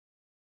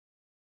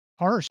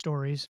horror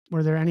stories.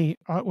 Were there any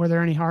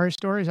horror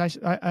stories?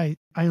 I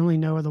only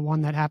know of the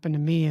one that happened to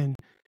me in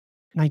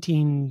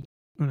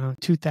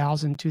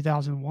 2000,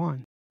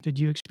 2001. Did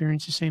you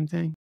experience the same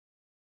thing?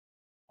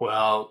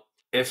 Well,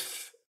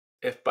 if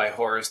by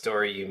horror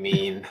story you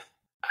mean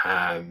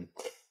um,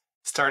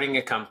 starting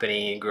a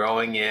company,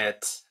 growing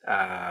it,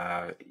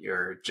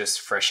 you're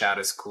just fresh out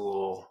of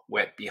school,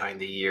 wet behind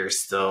the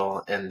ears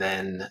still, and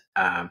then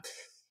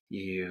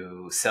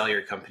you sell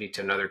your company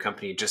to another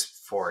company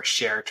just for a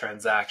share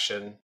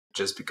transaction,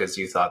 just because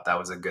you thought that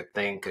was a good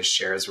thing because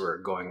shares were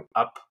going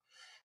up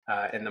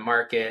in the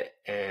market,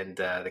 and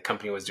the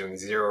company was doing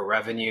zero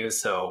revenue.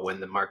 So when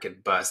the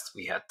market bust,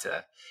 we had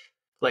to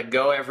let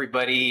go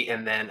everybody,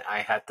 and then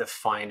I had to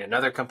find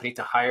another company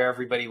to hire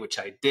everybody, which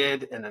I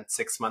did. And then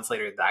 6 months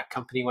later, that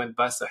company went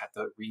bust, so I had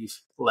to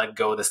let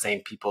go the same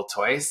people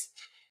twice.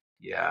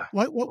 Yeah,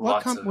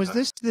 lots of Was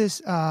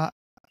this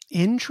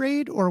In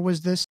Trade, or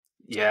was this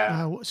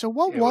yeah. so It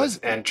was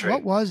what entry.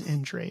 was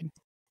In Trade?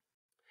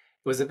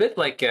 It was a bit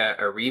like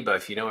Ariba,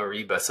 if you know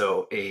Ariba.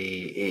 So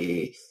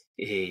a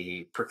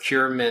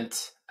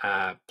procurement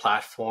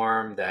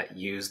platform that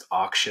used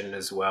auction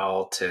as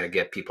well to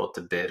get people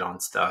to bid on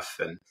stuff.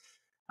 And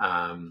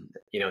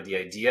the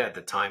idea at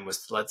the time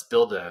was, let's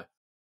build a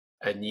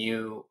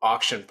new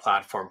auction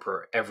platform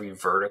for every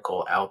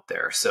vertical out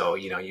there. So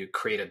you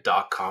create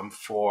a .com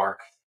for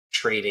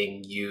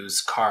trading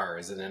used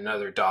cars, and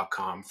another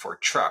 .com for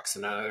trucks,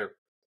 and another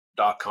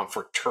 .com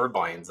for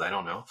turbines, I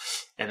don't know.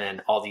 And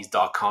then all these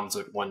 .coms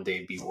would one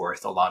day be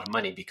worth a lot of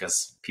money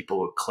because people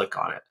would click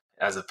on it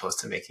as opposed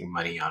to making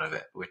money out of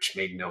it, which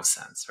made no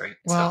sense, right?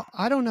 So Well,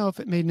 I don't know if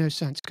it made no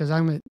sense because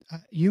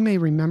you may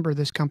remember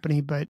this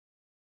company, but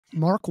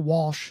Mark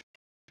Walsh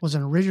was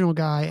an original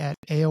guy at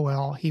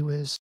AOL. He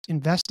was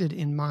invested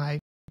in my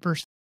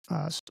first,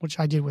 which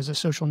I did was a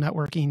social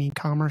networking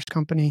e-commerce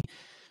company.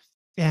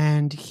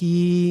 And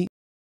he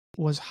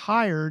was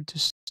hired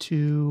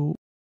to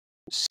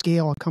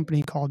scale a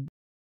company called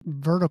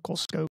Vertical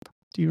Scope.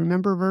 Do you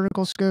remember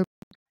Vertical Scope?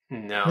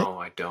 no,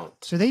 I don't.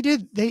 So they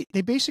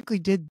basically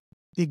did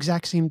the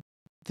exact same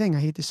thing.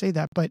 I hate to say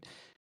that, but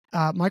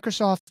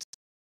Microsoft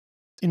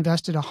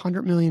invested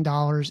 $100 million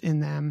in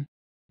them.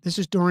 This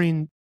is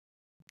during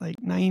like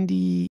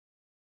 98,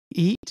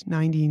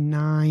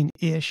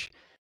 99-ish.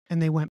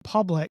 And they went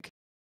public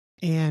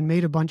and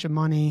made a bunch of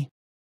money.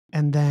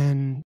 And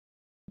then,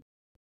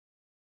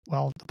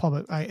 well, the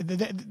public,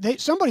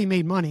 somebody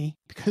made money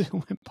because it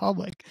went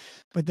public,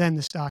 but then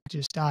the stock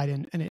just died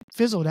and it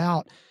fizzled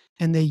out.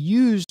 And they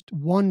used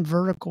one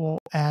vertical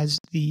as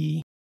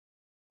the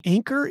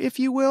anchor, if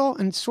you will.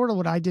 And sort of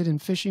what I did in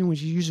fishing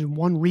was you use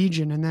one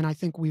region. And then I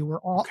think we were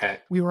all Okay.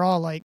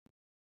 like,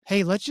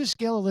 hey, let's just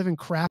scale the living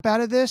crap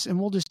out of this and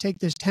we'll just take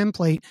this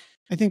template.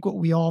 I think what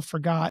we all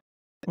forgot,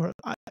 or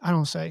I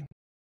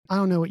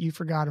don't know what you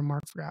forgot or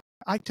Mark forgot.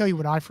 I tell you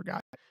what I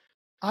forgot.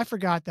 I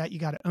forgot that you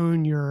got to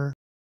own your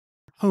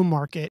home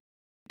market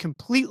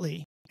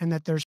completely and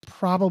that there's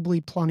probably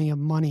plenty of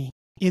money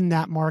in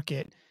that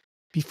market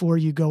before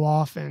you go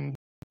off and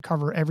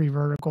cover every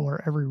vertical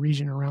or every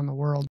region around the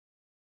world.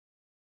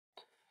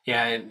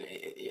 Yeah, and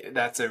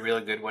that's a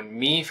really good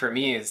one. For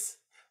me is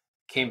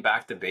came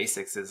back to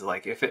basics, is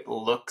like, if it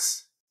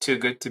looks too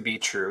good to be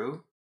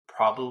true,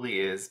 probably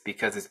is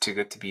because it's too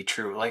good to be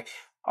true. Like,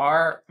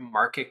 our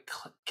market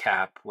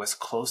cap was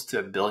close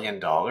to $1 billion.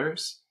 And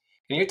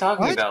you're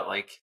talking What? about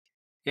like,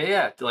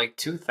 like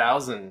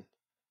 2000,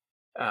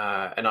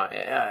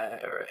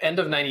 end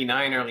of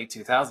 99, early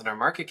 2000, our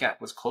market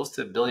cap was close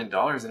to $1 billion,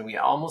 and we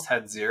almost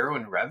had zero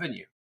in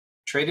revenue.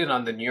 Traded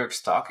on the New York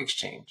Stock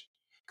Exchange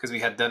because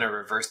we had done a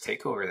reverse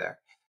takeover there.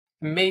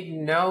 Made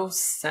no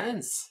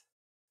sense.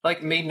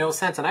 Like, made no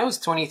sense. And I was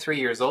 23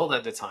 years old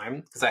at the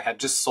time because I had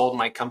just sold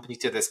my company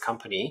to this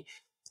company.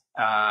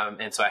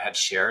 And so I had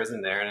shares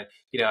in there, and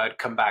I'd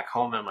come back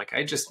home and I'm like,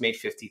 I just made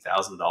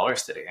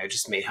 $50,000 today. I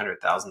just made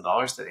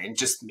 $100,000 today, and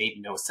just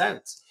made no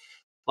sense.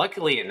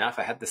 Luckily enough,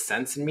 I had the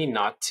sense in me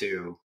not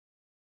to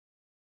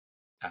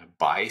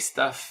buy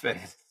stuff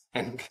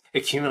and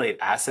accumulate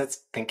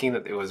assets thinking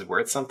that it was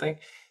worth something.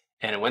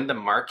 And when the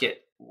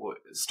market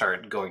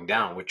started going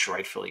down, which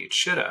rightfully it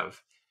should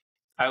have,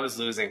 I was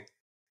losing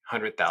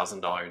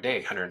 $100,000 a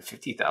day,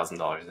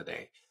 $150,000 a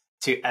day.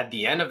 At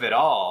the end of it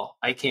all,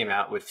 I came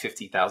out with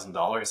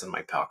 $50,000 in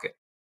my pocket,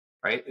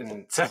 right?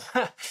 And so,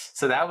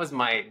 so that was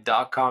my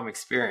 .com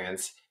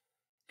experience,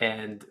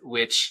 and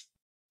which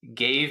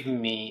gave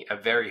me a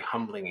very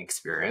humbling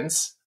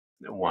experience,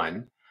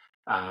 one,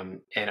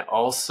 and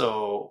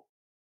also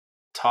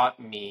taught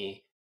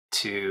me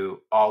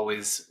to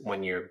always,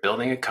 when you're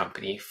building a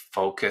company,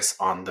 focus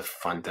on the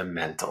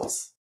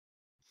fundamentals.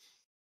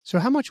 So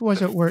how much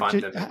was it worth? I'm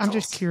just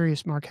Fundamentals.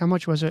 curious, Mark, how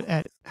much was it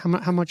at,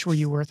 how much were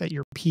you worth at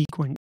your peak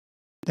when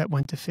that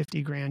went to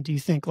 50 grand? Do you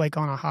think like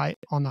on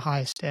the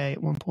highest day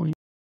at one point?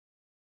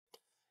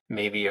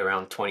 Maybe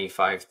around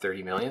 25,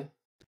 30 million,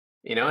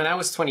 and I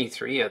was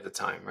 23 at the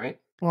time, right?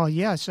 Well,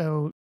 yeah.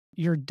 So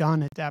you're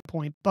done at that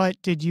point, but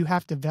did you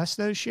have to vest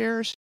those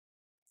shares?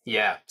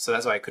 Yeah. So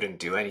that's why I couldn't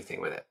do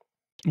anything with it.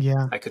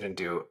 Yeah. I couldn't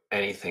do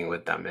anything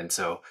with them. And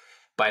so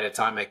by the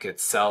time I could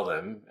sell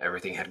them,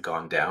 everything had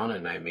gone down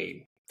and I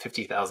made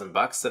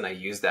 $50,000 and I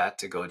used that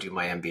to go do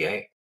my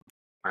MBA.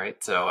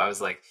 Right. So I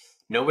was like,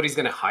 nobody's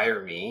going to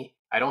hire me.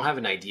 I don't have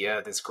an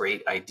idea, this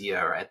great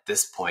idea, or at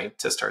this point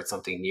to start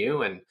something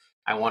new. And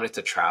I wanted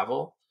to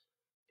travel.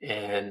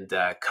 And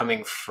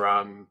coming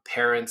from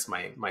parents,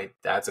 my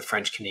dad's a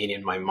French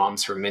Canadian, my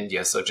mom's from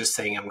India. So just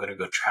saying I'm going to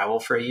go travel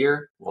for a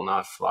year will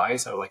not fly.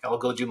 So like, I'll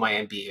go do my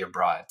MBA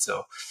abroad.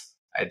 So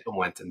I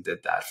went and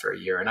did that for a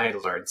year, and I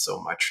learned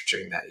so much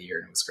during that year,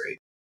 and it was great.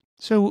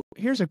 So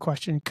here's a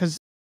question, because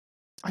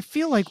I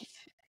feel like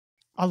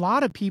a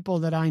lot of people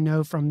that I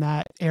know from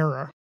that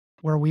era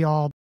where we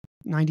all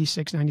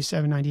 96,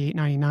 97, 98,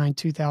 99,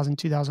 2000,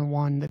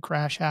 2001, the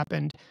crash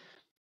happened.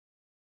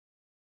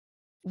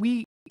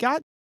 We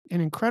got an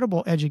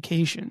incredible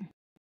education.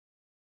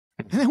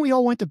 And then we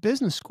all went to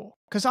business school.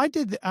 Because I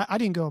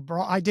didn't go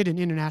abroad. I did an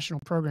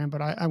international program,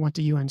 but I went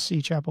to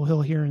UNC Chapel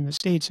Hill here in the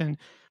States. And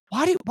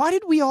why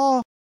did we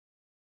all,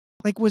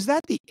 like, was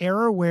that the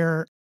era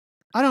where,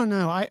 I don't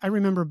know. I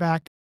remember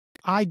back,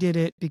 I did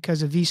it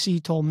because a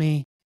VC told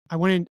me. I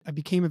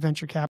became a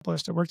venture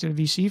capitalist. I worked at a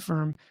VC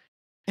firm.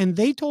 And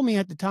they told me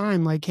at the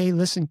time, like, hey,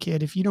 listen,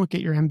 kid, if you don't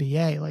get your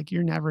MBA, like,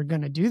 you're never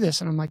going to do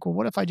this. And I'm like, well,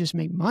 what if I just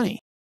make money?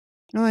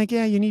 And they're like,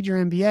 yeah, you need your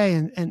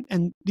MBA.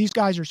 And these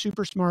guys are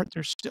super smart.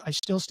 I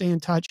still stay in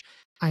touch.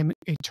 I'm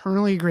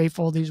eternally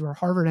grateful. These were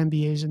Harvard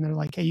MBAs. And they're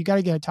like, hey, you got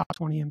to get a top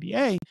 20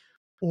 MBA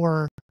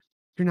or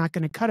you're not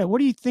going to cut it. What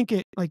do you think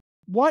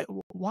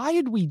why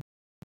did we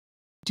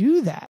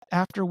do that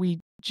after we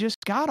just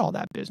got all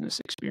that business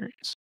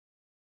experience?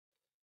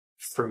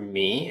 For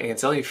me, I can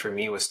tell you for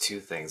me it was two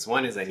things.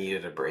 One is I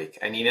needed a break.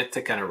 I needed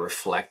to kind of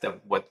reflect of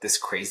what this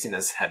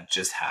craziness had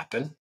just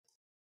happened.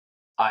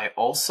 I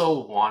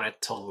also wanted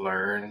to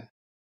learn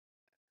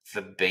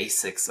the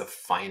basics of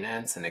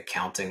finance and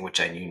accounting, which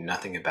I knew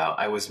nothing about.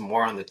 I was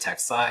more on the tech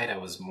side. I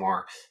was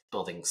more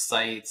building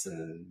sites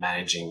and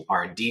managing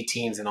R&D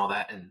teams and all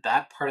that. And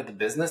that part of the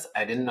business,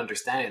 I didn't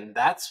understand it. And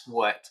that's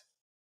what,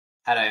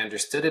 had I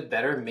understood it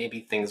better, maybe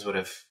things would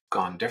have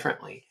gone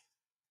differently.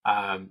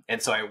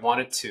 And so I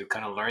wanted to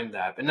kind of learn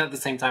that. And at the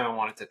same time, I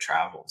wanted to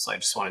travel. So I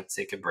just wanted to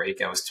take a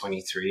break. I was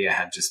 23. I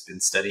had just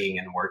been studying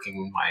and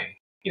working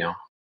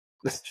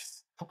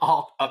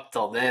all up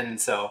till then.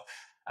 So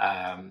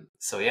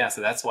so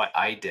that's why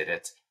I did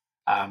it.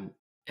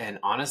 And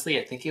honestly,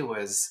 I think it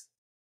was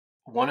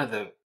one of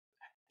the,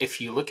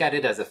 if you look at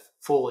it as a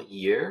full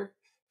year,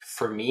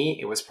 for me,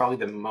 it was probably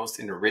the most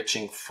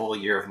enriching full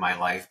year of my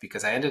life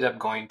because I ended up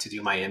going to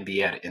do my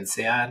MBA at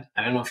INSEAD.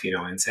 I don't know if you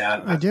know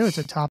INSEAD, I but do. It's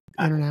a top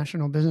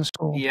international business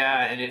school.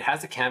 yeah, and it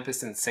has a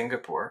campus in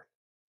Singapore.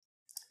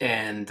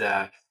 And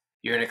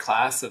you're in a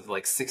class of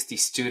like 60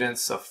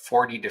 students of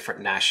 40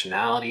 different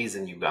nationalities,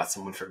 and you've got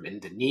someone from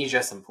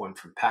Indonesia, someone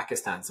from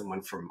Pakistan,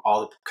 someone from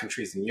all the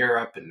countries in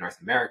Europe and North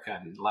America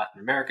and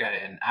Latin America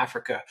and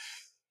Africa.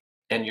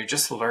 And you're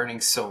just learning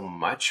so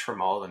much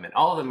from all of them. And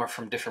all of them are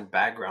from different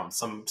backgrounds.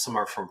 Some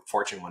are from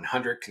Fortune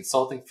 100,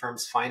 consulting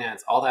firms,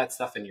 finance, all that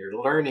stuff. And you're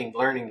learning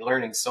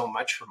so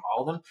much from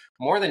all of them,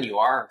 more than you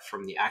are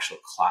from the actual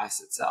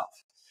class itself.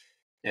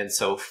 And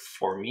so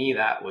for me,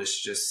 that was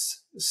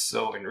just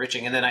so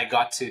enriching. And then I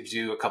got to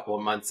do a couple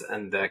of months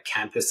on the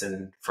campus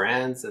in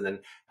France. And then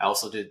I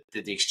also did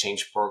the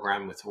exchange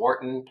program with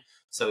Wharton.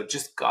 So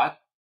just got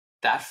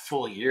that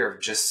full year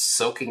of just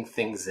soaking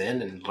things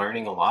in and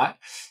learning a lot.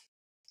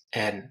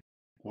 And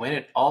when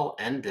it all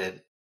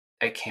ended,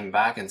 I came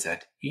back and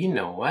said, you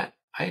know what?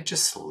 I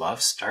just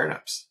love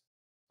startups.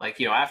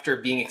 Like,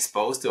 after being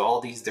exposed to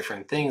all these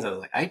different things, I was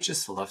like, I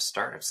just love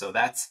startups. So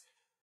that's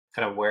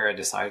kind of where I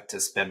decided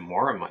to spend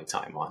more of my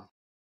time on.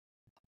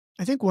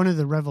 I think one of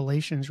the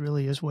revelations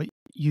really is what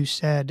you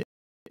said,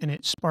 and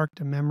it sparked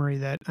a memory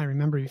that I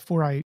remember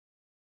before I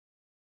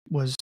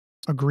was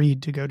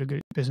agreed to go to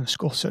business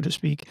school, so to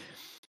speak.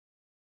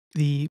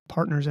 The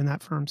partners in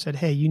that firm said,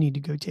 hey, you need to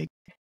go take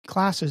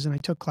classes. And I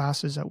took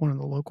classes at one of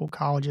the local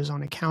colleges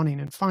on accounting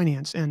and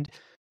finance. And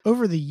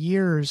over the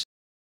years,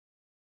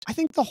 I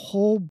think the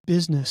whole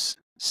business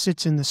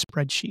sits in the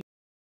spreadsheet.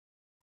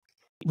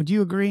 Would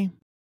you agree?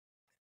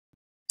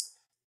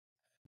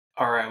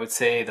 Or I would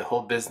say the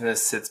whole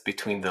business sits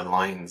between the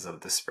lines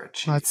of the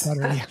spreadsheets. That's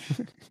better. Yeah.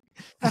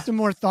 That's a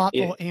more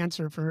thoughtful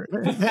answer for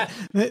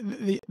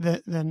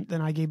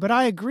than I gave. But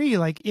I agree.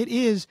 Like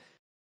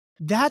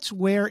that's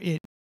where it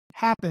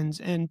happens,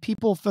 and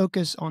people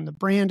focus on the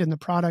brand and the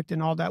product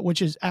and all that,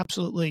 which is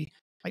absolutely,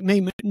 like,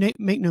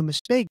 make no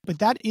mistake, but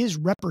that is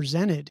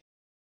represented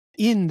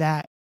in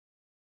that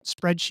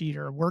spreadsheet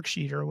or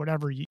worksheet or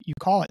whatever you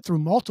call it through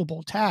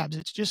multiple tabs.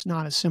 It's just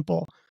not a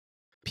simple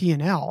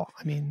P&L.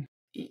 I mean,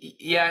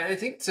 yeah, I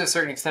think to a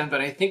certain extent, but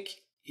I think,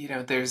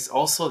 there's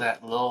also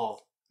that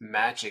little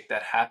magic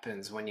that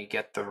happens when you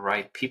get the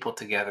right people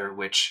together,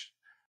 which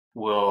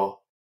will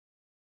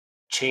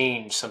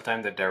change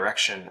sometimes the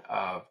direction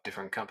of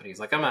different companies.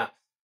 Like I'm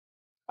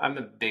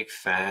a big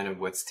fan of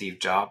what Steve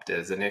Jobs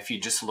does. And if you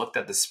just looked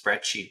at the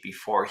spreadsheet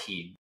before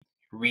he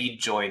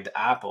rejoined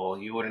Apple,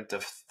 you wouldn't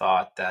have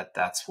thought that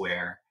that's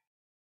where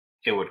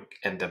it would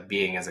end up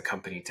being as a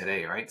company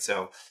today, right?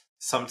 So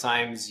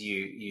sometimes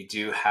you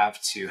do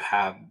have to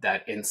have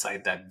that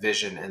insight, that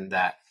vision, and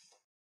that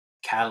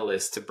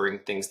catalyst to bring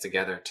things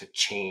together to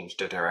change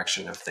the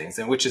direction of things,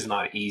 and which is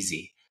not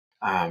easy.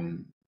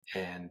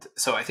 And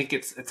so I think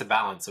it's a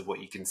balance of what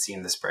you can see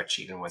in the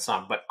spreadsheet and what's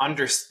not, but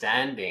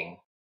understanding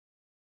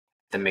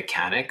the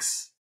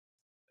mechanics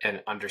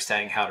and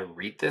understanding how to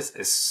read this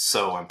is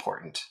so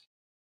important,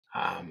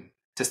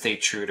 to stay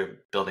true to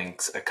building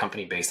a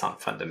company based on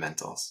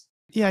fundamentals.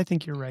 Yeah, I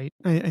think you're right.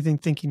 I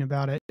think thinking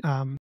about it,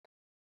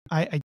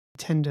 I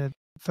tend to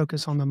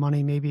focus on the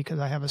money maybe because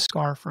I have a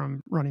scar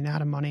from running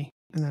out of money.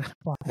 And then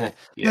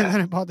Yeah.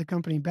 then I bought the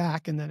company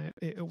back, and then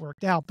it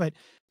worked out. But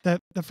the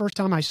first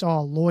time I saw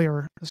a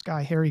lawyer, this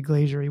guy, Harry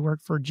Glazer, he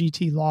worked for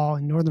GT Law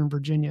in Northern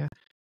Virginia,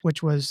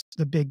 which was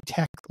the big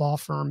tech law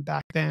firm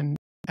back then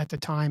at the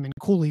time. And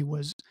Cooley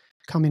was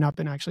coming up,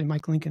 and actually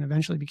Mike Lincoln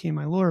eventually became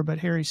my lawyer. But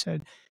Harry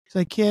said, he's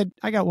like, kid,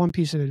 I got one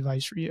piece of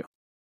advice for you.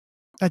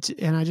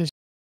 And I just,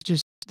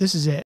 this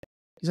is it.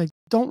 He's like,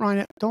 don't run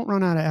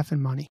out of effing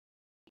money.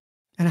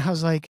 And I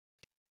was like,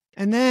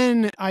 and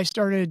then I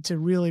started to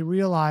really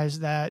realize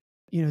that,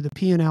 the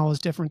P&L is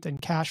different than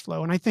cash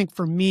flow. And I think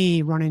for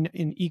me, running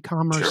an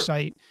e-commerce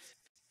site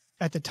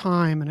at the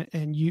time,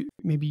 and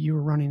maybe you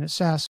were running a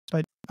SaaS,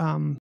 but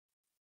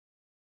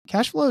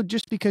cash flow,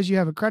 just because you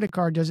have a credit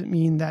card doesn't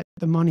mean that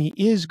the money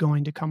is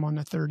going to come on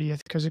the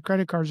 30th, because the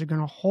credit cards are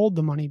going to hold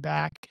the money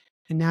back.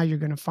 And now you're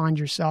going to find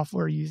yourself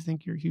where you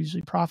think you're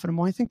hugely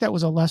profitable. I think that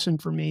was a lesson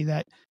for me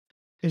that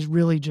is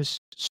really just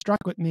struck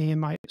with me.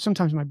 And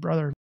sometimes my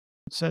brother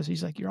says,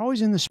 he's like, you're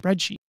always in the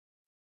spreadsheet.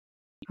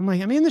 I'm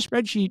like, I'm in the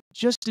spreadsheet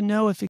just to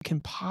know if it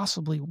can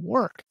possibly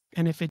work.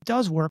 And if it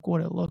does work,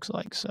 what it looks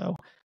like. So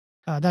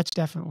that's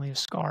definitely a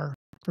scar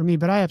for me.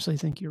 But I absolutely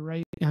think you're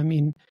right. I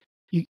mean,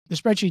 the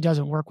spreadsheet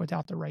doesn't work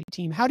without the right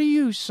team. How do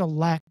you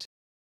select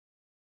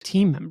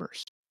team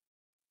members?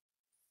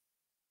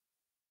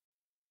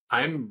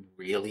 I'm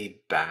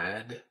really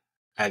bad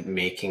at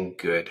making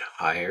good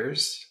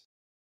hires,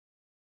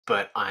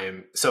 but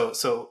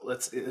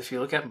if you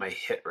look at my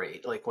hit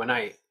rate, like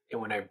when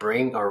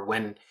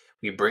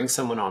we bring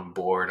someone on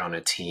board on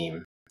a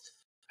team,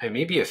 I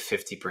may be a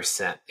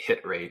 50%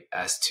 hit rate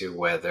as to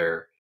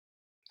whether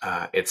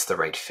it's the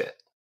right fit.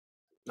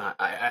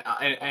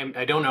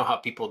 I don't know how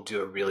people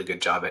do a really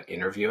good job at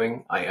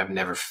interviewing. I've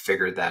never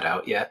figured that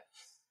out yet.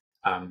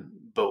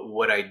 But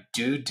what I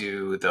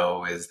do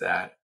though is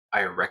that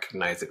I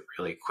recognize it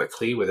really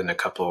quickly within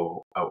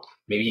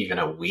maybe even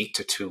a week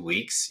to 2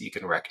 weeks. You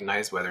can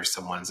recognize whether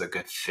someone's a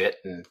good fit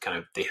and kind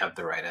of they have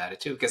the right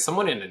attitude. Because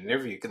someone in an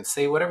interview can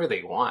say whatever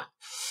they want,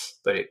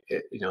 but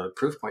the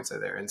proof points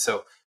are there. And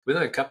so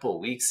within a couple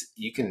of weeks,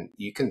 you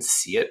can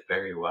see it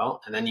very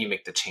well, and then you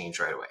make the change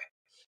right away.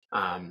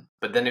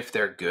 But then if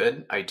they're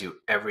good, I do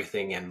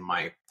everything in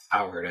my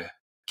power to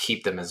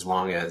keep them as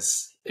long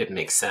as it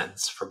makes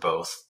sense for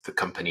both the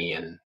company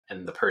and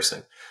the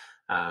person.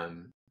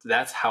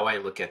 That's how I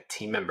look at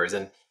team members.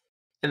 And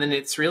then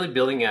it's really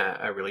building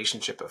a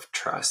relationship of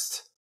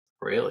trust,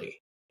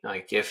 really.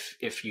 Like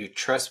if you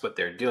trust what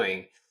they're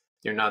doing,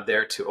 you're not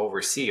there to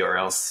oversee, or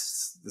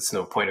else there's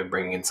no point of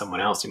bringing in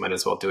someone else. You might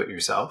as well do it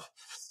yourself.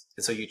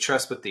 And so you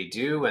trust what they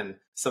do, and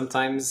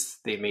sometimes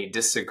they may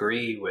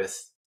disagree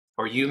with,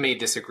 or you may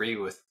disagree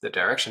with the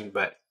direction,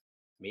 but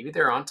maybe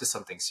they're onto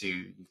something. So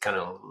you kind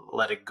of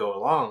let it go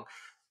along.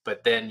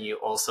 But then you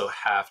also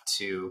have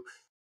to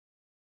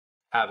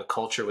have a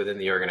culture within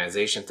the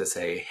organization to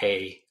say,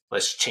 hey,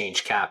 let's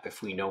change cap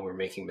if we know we're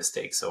making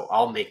mistakes. So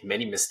I'll make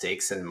many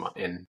mistakes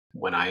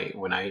when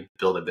I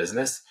build a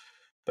business,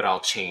 but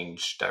I'll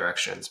change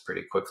directions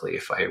pretty quickly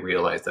if I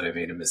realize that I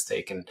made a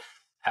mistake. And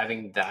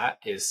having that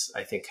is,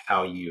 I think,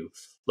 how you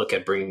look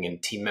at bringing in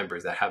team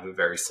members that have a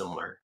very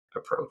similar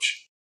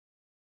approach.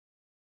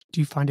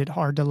 Do you find it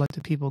hard to let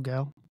the people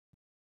go?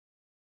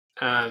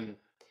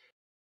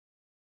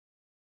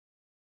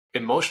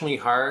 Emotionally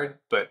hard,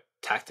 but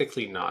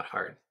tactically not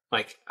hard.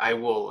 Like, I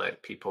will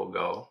let people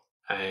go,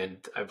 and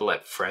I've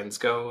let friends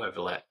go. I've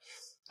let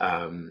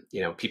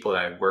people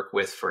that I've worked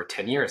with for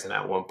 10 years, and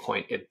at one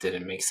point it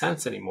didn't make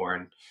sense anymore,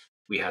 and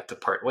we had to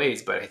part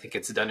ways. But I think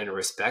it's done in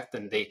respect,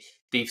 and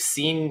they've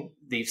seen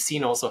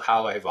also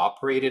how I've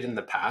operated in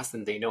the past,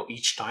 and they know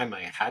each time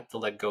I had to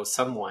let go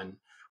someone,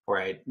 or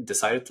I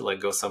decided to let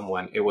go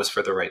someone, it was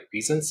for the right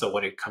reason. So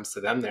when it comes to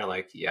them, they're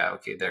like, yeah,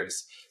 okay,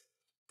 there's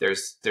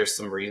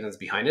some reasons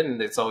behind it,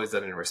 and it's always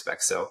done in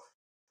respect. So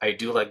I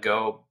do let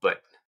go,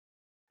 but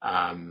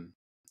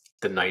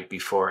the night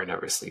before, I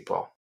never sleep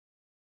well.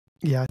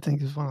 Yeah, I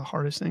think it's one of the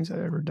hardest things I've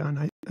ever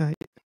done. I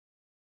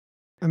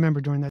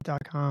remember during that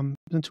 .com,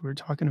 since we were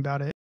talking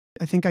about it,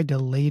 I think I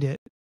delayed it.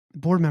 The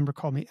board member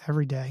called me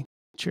every day,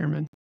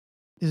 chairman,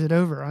 is it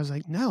over? I was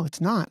like, no,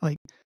 it's not. Like,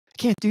 I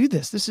can't do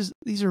this.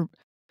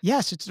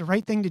 Yes, it's the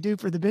right thing to do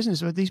for the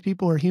business, but these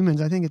people are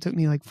humans. I think it took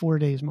me like 4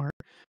 days, Mark.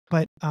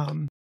 But but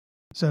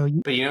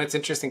it's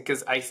interesting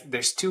because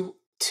there's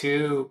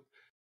two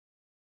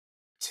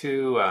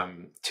two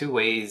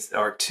ways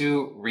or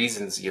two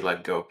reasons you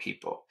let go of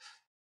people.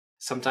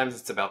 Sometimes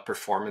it's about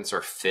performance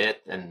or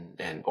fit,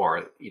 and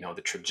or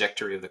the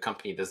trajectory of the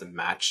company doesn't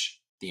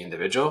match the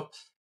individual.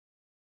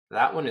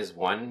 That one is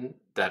one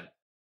that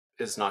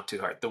is not too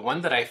hard. The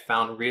one that I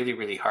found really,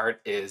 really hard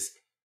is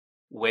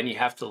when you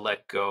have to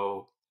let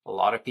go a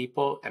lot of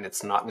people and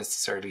it's not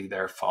necessarily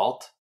their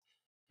fault.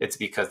 It's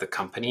because the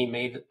company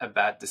made a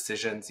bad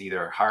decisions,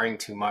 either hiring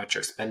too much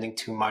or spending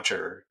too much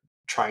or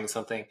trying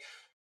something.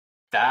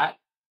 That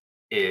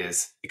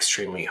is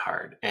extremely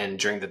hard. And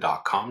during the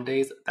 .com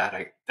days,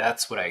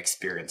 that's what I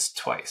experienced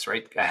twice,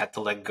 right? I had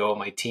to let go of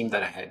my team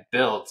that I had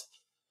built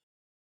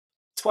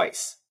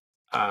twice.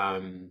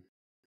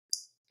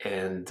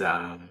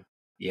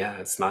 Yeah,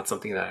 it's not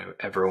something that I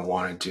ever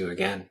want to do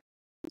again.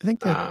 I think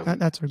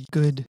that's a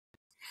good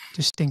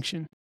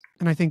distinction.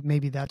 And I think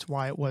maybe that's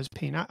why it was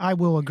pain. I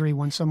will agree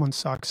when someone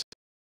sucks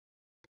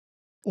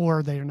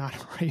or they're not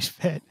a right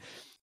fit,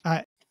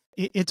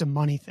 it's a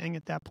money thing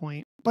at that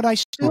point. But I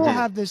still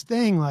have this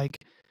thing like,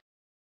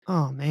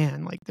 oh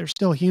man, like they're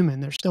still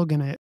human. They're still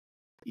going to,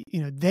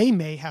 they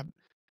may have,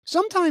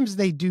 sometimes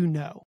they do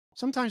know.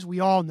 Sometimes we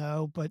all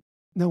know, but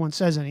no one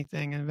says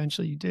anything and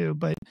eventually you do.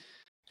 But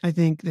I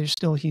think they're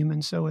still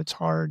human, so it's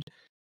hard.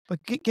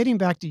 But getting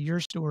back to your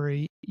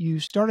story, you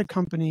start a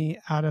company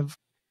out of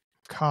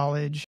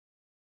college,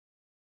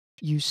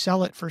 you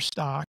sell it for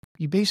stock.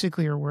 You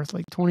basically are worth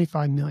like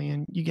 25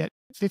 million. You get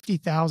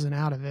 50,000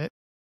 out of it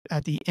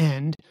at the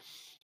end.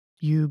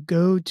 You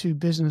go to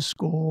business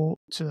school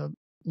to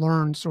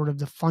learn sort of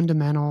the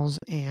fundamentals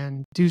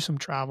and do some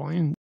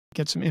traveling,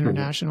 get some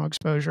international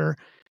exposure.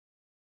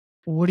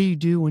 What do you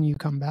do when you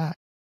come back?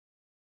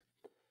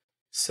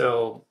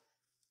 So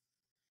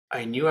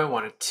I knew I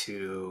wanted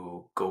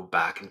to go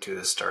back into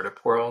the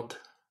startup world,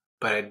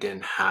 but I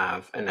didn't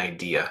have an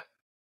idea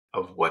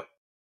of what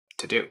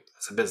to do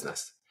as a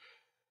business.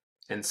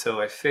 And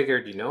so I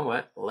figured, you know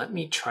what, let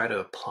me try to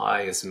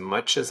apply as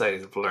much as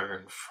I've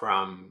learned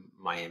from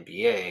my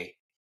MBA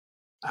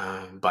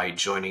by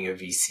joining a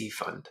VC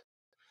fund.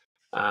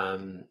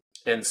 And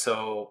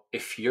so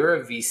if you're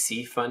a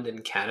VC fund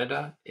in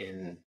Canada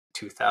in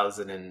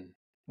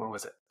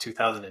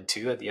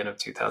 2002, at the end of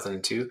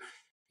 2002,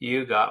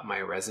 you got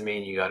my resume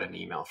and you got an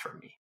email from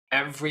me.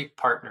 Every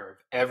partner of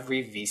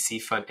every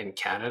VC fund in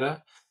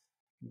Canada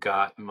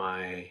got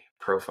my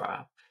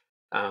profile.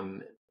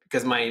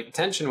 Because my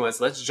intention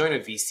was, let's join a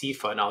VC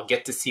fund. I'll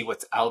get to see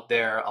what's out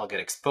there. I'll get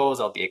exposed.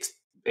 I'll be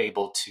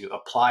able to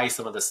apply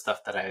some of the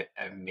stuff that I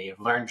may have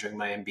learned during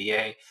my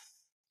MBA.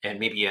 And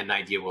maybe an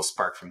idea will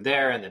spark from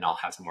there, and then I'll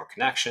have some more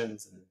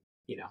connections, and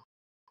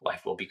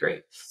life will be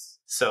great.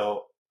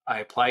 So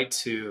I applied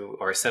to,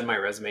 or send my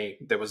resume.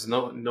 There was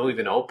no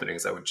even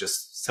openings. I would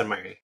just send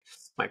my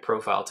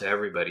profile to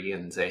everybody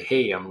and say,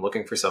 hey, I'm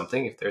looking for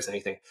something, if there's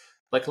anything.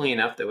 Luckily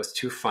enough, there was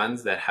two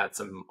funds that had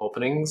some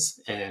openings,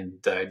 and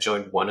I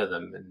joined one of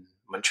them in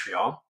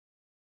Montreal.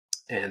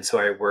 And so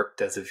I worked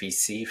as a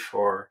VC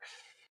for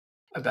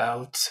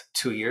about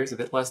 2 years, a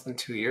bit less than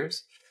 2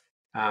 years.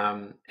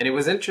 And it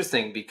was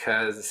interesting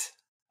because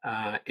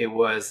it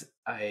was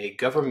a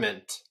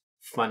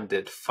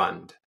government-funded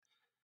fund.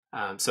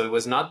 So it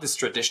was not this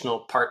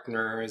traditional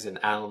partners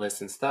and analysts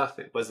and stuff.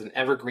 It was an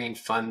evergreen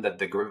fund that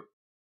the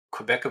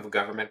Quebec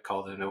government,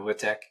 called the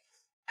Novatech,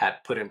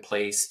 had put in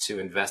place to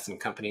invest in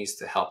companies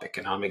to help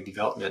economic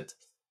development.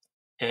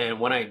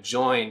 And when I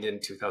joined in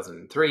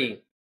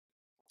 2003,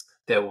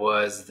 there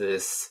was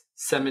this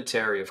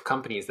cemetery of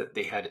companies that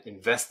they had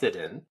invested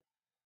in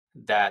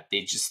that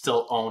they just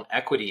still own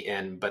equity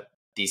in, but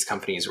these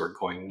companies were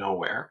going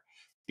nowhere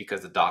because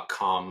the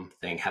 .com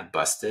thing had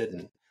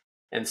busted.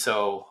 And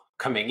so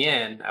coming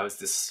in, I was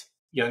this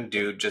young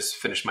dude, just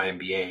finished my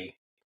MBA,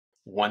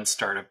 one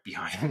startup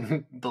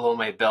behind below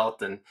my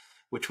belt, and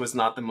which was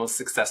not the most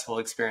successful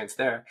experience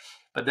there.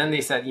 But then they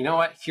said, you know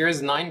what,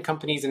 here's 9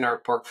 companies in our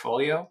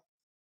portfolio.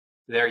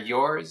 They're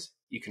yours.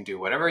 You can do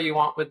whatever you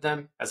want with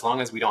them as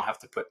long as we don't have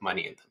to put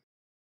money in them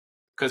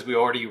because we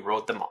already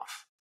wrote them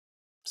off.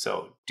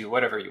 So do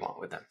whatever you want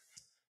with them.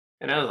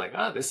 And I was like,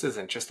 oh, this is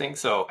interesting.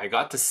 So I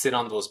got to sit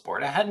on those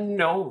boards. I had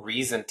no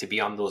reason to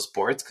be on those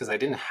boards because I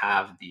didn't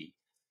have the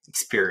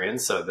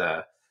experience or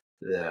the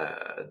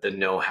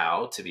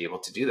know-how to be able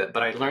to do that.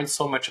 But I learned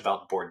so much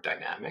about board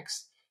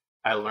dynamics.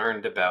 I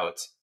learned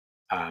about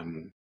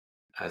the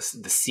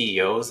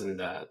CEOs and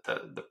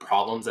the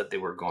problems that they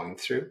were going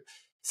through.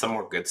 Some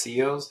were good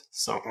CEOs,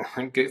 some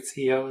weren't good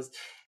CEOs.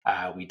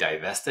 We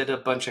divested a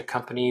bunch of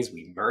companies.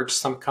 We merged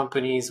some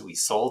companies. We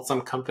sold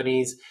some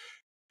companies.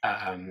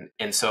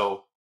 And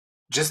so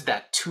just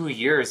that 2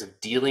 years of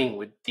dealing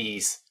with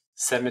these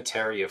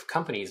cemetery of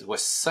companies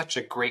was such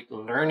a great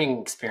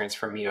learning experience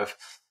for me of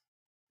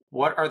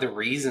what are the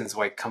reasons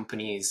why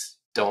companies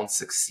don't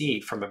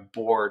succeed from a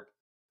board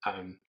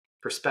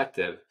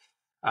perspective.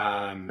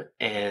 That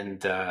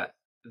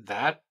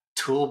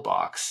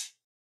toolbox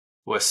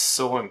was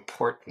so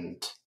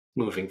important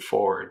moving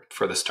forward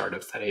for the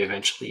startups that I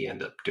eventually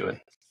end up doing.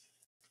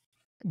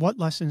 What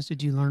lessons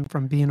did you learn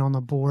from being on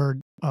the board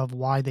of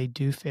why they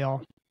do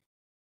fail?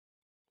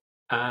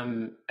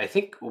 I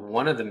think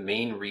one of the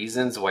main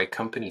reasons why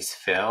companies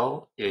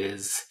fail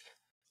is,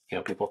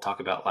 people talk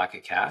about lack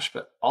of cash,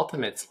 but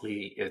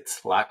ultimately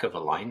it's lack of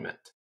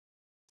alignment.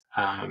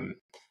 Um,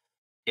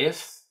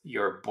 if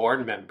your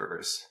board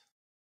members,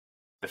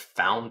 the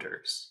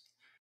founders,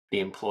 the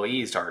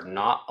employees are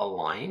not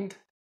aligned,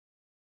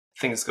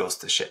 things goes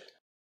to shit,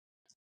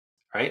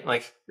 right?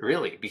 Like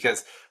really,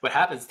 because what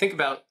happens,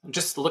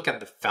 just look at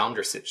the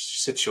founder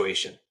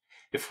situation.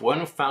 If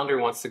one founder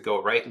wants to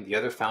go right and the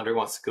other founder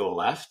wants to go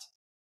left,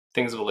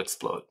 things will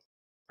explode,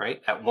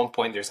 right? At one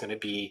point, there's going to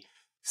be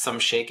some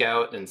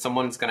shakeout and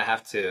someone's going to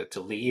have to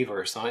leave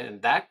or something.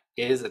 And that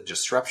is a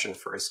disruption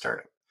for a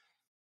startup.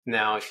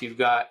 Now, if you've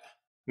got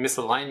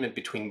misalignment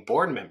between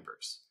board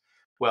members,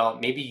 well,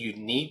 maybe you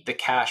need the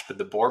cash, but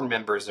the board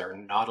members are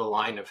not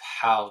aligned of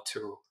how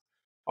to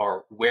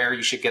or where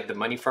you should get the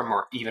money from,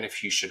 or even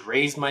if you should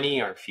raise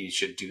money or if you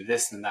should do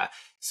this and that.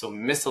 So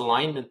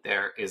misalignment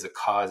there is a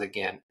cause,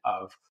 again,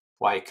 of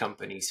why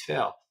companies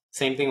fail.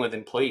 Same thing with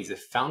employees.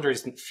 If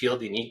founders feel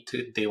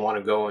they want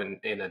to go in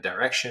a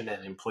direction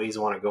and employees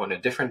want to go in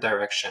a different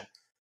direction,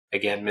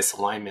 again,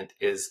 misalignment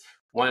is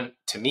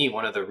to me,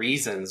 one of the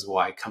reasons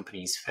why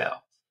companies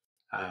fail.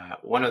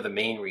 One of the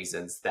main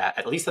reasons that,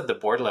 at least at the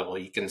board level,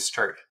 you can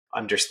start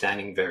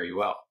understanding very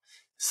well.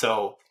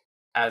 So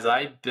as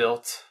I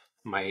built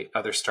my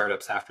other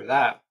startups after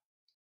that,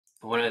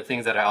 one of the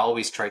things that I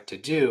always tried to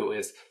do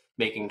is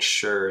making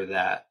sure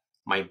that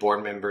my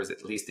board members,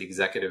 at least the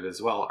executive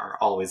as well, are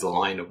always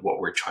aligned of what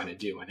we're trying to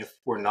do. And if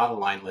we're not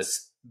aligned,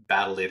 let's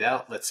battle it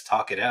out. Let's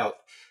talk it out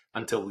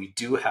until we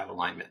do have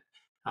alignment,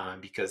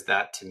 because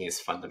that to me is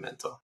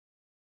fundamental.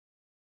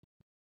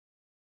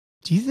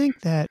 Do you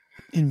think that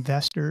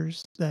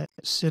investors that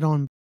sit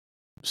on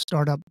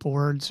startup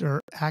boards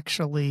are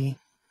actually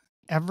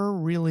ever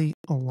really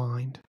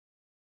aligned?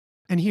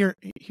 And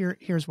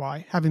here's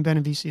why. Having been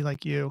a VC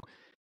like you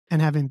and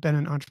having been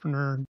an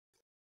entrepreneur,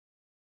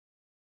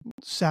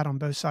 sat on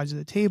both sides of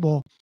the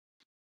table,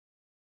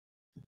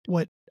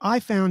 what I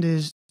found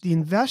is the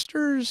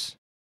investors,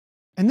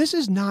 and this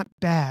is not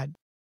bad.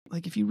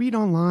 Like if you read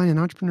online and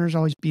entrepreneurs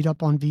always beat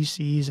up on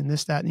VCs and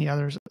this, that, and the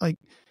others, like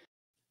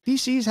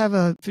VCs have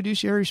a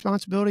fiduciary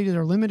responsibility to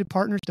their limited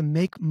partners to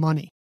make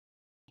money,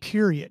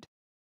 period.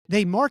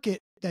 They market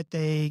that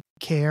they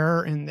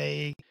care and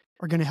they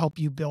are going to help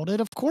you build it.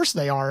 Of course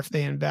they are if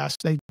they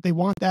invest. They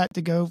want that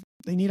to go,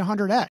 they need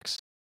 100x.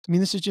 I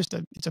mean, this is just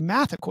it's a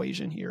math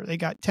equation here. They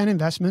got 10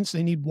 investments.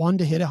 They need one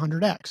to hit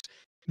 100x,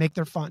 make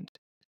their fund,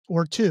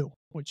 or two,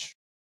 which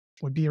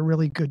would be a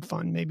really good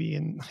fund, maybe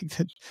in like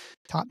the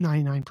top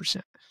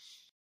 99%.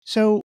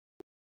 So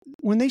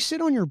when they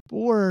sit on your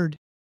board,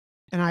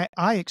 and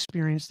I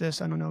experienced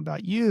this, I don't know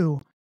about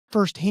you,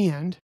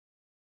 firsthand.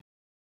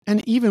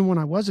 And even when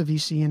I was a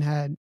VC and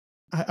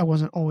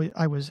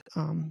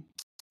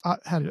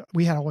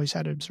we had always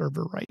had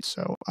observer rights.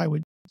 So I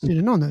would sit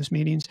in on those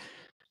meetings.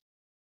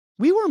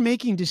 We were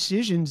making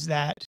decisions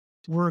that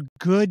were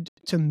good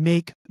to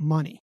make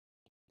money.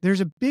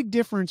 There's a big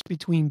difference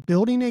between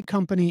building a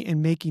company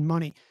and making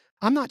money.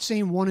 I'm not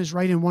saying one is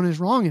right and one is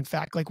wrong. In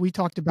fact, like we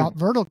talked about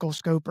vertical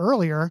scope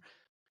earlier,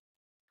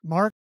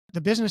 Mark, the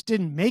business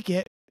didn't make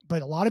it,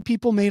 but a lot of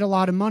people made a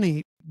lot of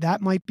money.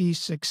 That might be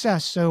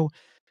success. So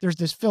there's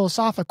this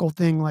philosophical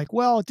thing like,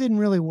 well, it didn't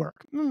really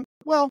work.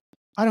 Well,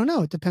 I don't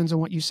know. It depends on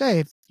what you say.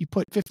 If you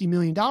put $50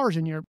 million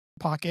in your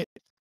pocket,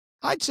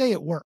 I'd say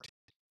it worked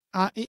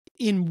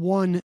in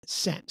one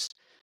sense.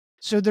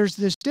 So there's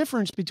this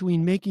difference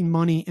between making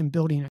money and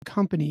building a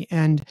company.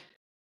 And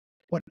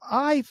what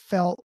I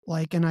felt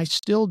like, and I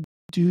still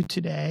do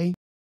today,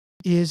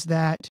 is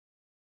that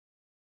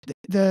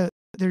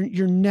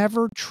you're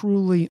never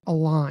truly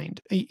aligned.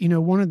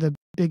 One of the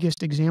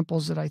biggest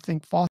examples that I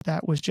think fought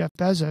that was Jeff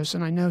Bezos.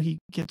 And I know he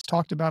gets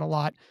talked about a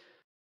lot,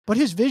 but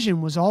his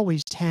vision was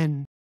always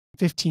 10,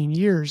 15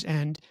 years.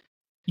 And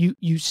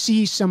you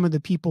see some of the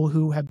people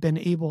who have been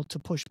able to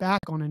push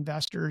back on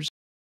investors.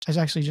 I was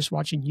actually just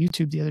watching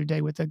YouTube the other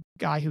day with a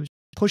guy who was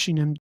pushing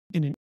him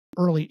in an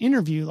early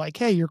interview, like,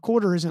 hey, your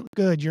quarter isn't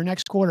good, your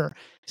next quarter.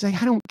 He's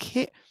like, I don't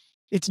care.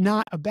 It's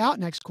not about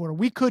next quarter.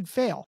 We could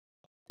fail,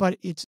 but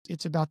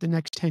it's about the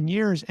next 10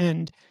 years.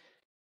 And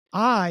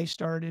I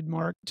started,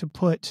 Mark, to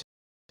put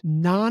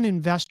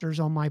non-investors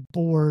on my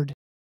board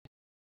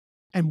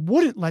and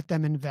wouldn't let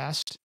them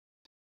invest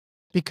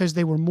because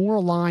they were more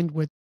aligned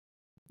with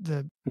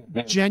the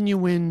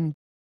genuine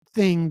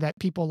thing that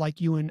people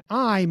like you and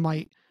I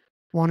might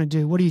want to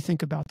do. What do you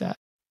think about that?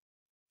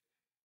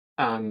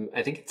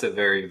 I think it's a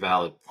very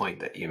valid point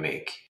that you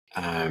make.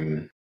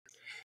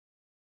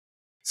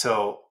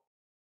 So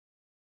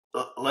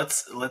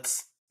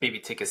let's maybe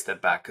take a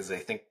step back, because I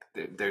think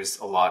there's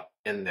a lot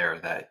in there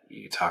that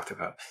you talked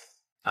about.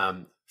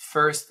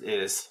 First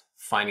is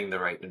finding the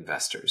right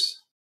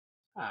investors.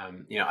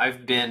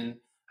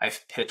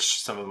 I've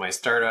pitched some of my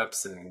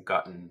startups and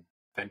gotten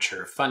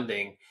venture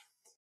funding,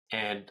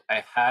 and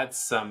I had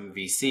some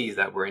VCs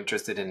that were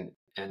interested in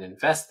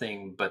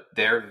investing, but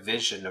their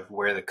vision of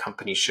where the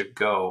company should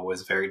go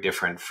was very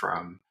different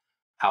from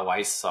how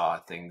I saw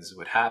things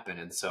would happen.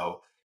 And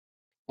so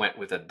went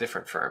with a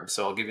different firm.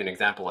 So I'll give you an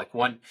example. Like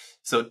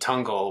so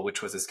Tungle,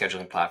 which was a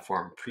scheduling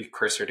platform,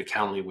 precursor to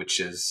Calendly, which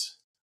is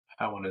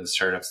one of the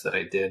startups that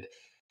I did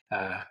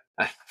a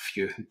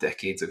few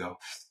decades ago.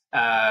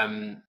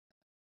 When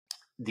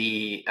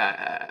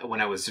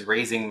I was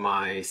raising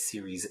my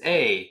Series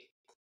A,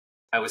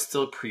 I was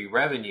still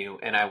pre-revenue,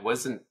 and I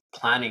wasn't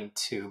planning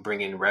to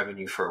bring in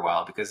revenue for a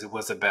while because it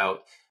was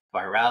about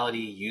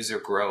virality, user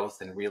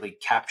growth, and really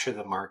capture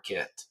the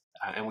market.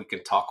 And we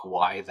can talk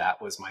why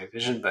that was my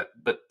vision, but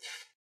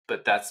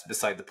that's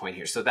beside the point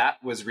here. So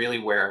that was really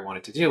where I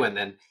wanted to do. And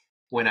then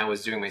when I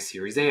was doing my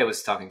Series A, I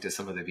was talking to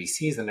some of the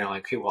VCs, and they're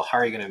like, "Okay, well, how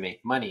are you going to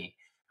make money?"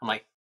 I'm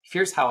like,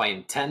 "Here's how I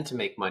intend to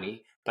make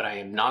money, but I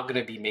am not going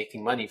to be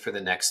making money for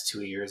the next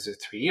 2 years or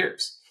 3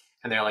 years."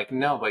 And they're like,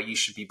 "No, but you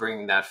should be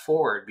bringing that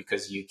forward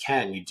because you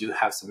do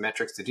have some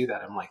metrics to do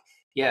that." I'm like,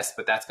 "Yes,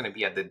 but that's going to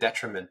be at the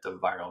detriment of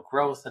viral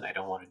growth. And I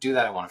don't want to do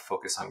that. I want to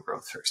focus on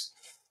growth first."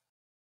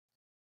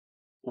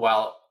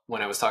 While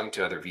when I was talking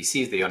to other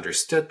VCs, they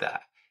understood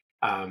that.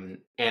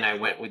 And I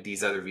went with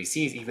these other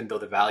VCs, even though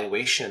the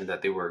valuation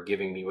that they were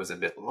giving me was a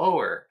bit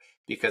lower,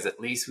 because at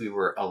least we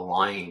were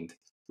aligned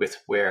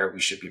with where we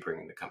should be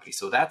bringing the company.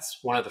 So that's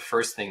one of the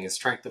first things, is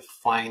trying to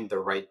find the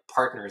right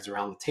partners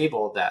around the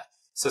table that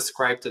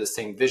subscribe to the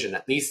same vision,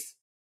 at least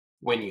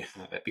when you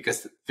have it,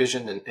 because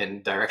vision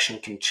and direction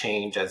can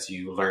change as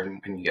you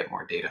learn and you get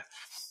more data.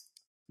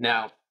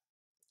 Now,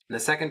 the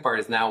second part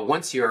is, now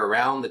once you're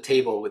around the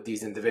table with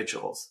these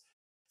individuals,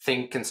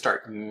 things can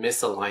start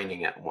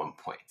misaligning at one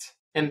point.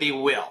 And they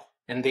will,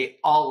 and they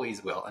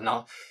always will. And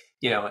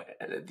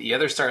the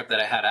other startup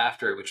that I had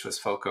after, which was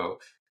Foco,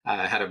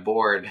 had a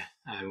board,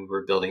 and we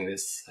were building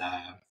this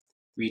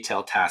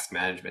retail task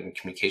management and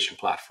communication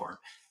platform.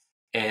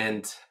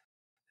 And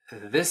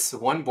this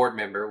one board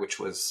member, which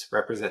was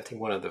representing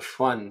one of the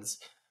funds,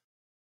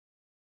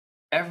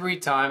 every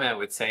time I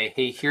would say,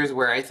 "Hey, here's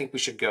where I think we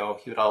should go,"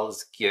 he would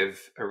always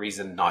give a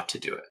reason not to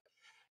do it.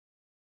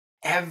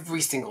 Every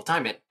single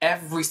time, at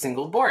every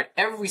single board,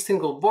 I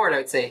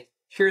would say,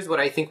 "Here's what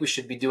I think we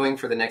should be doing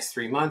for the next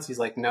 3 months." He's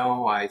like,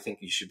 "No, I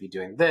think you should be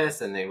doing this."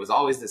 And it was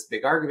always this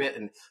big argument.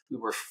 And we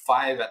were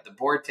 5 at the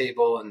board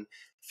table and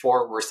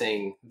 4 were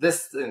saying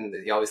this, and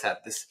he always had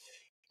this.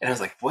 And I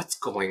was like, "What's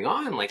going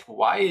on? Like,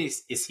 why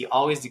is he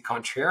always the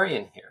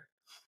contrarian here?"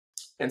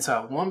 And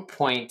so at one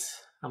point,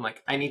 I'm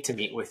like, "I need to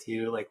meet with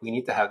you. Like, we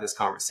need to have this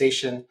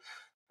conversation."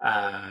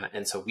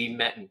 And so we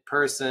met in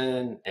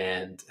person,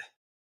 and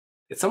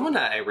it's someone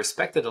that I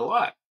respected a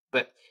lot,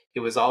 but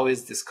it was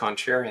always this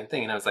contrarian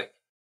thing. And I was like,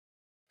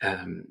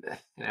 and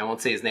I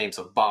won't say his name,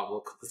 so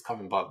Bob, let's call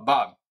him Bob.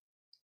 "Bob,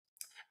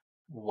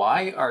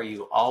 why are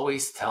you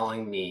always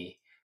telling me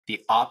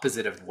the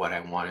opposite of what I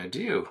want to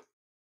do?"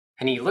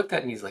 And he looked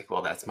at me, he's like,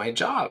 "Well, that's my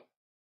job."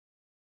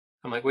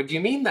 I'm like, "What do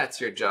you mean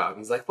that's your job?"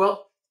 He's like,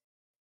 "Well,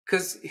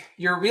 because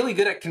you're really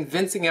good at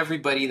convincing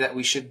everybody that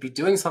we should be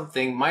doing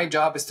something. My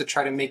job is to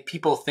try to make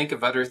people think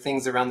of other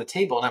things around the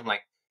table." And I'm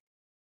like,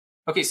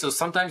 "Okay, so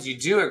sometimes you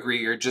do agree,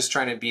 you're just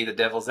trying to be the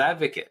devil's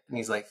advocate." And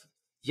he's like,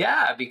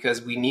 "Yeah,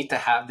 because we need to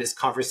have this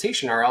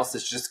conversation or else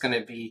it's just going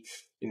to be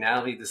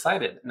unanimously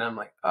decided." And I'm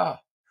like, "Oh."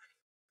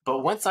 But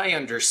once I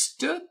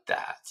understood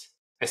that,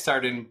 I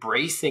started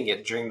embracing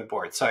it during the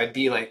board. So I'd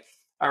be like,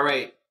 "All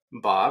right,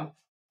 Bob,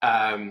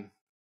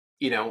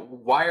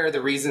 why are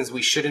the reasons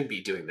we shouldn't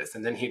be doing this?"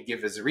 And then he'd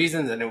give his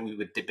reasons, and then we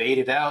would debate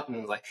it out.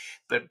 And like,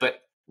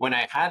 but when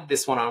I had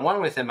this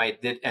one-on-one with him, I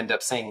did end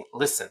up saying,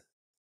 "Listen,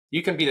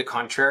 you can be the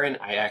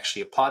contrarian. I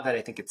actually applaud that.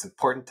 I think it's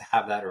important to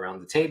have that around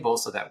the table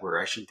so that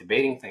we're actually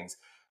debating things.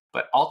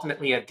 But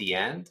ultimately, at the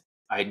end,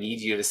 I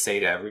need you to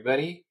say to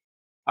everybody,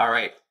 'All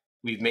right,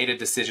 we've made a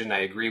decision. I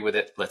agree with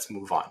it. Let's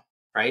move on.'"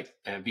 Right?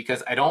 And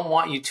because I don't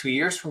want you 2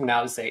 years from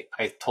now to say,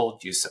 "I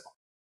told you so."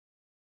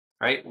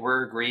 Right?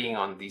 We're agreeing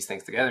on these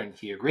things together, and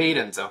he agreed.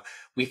 And so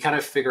we kind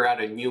of figure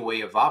out a new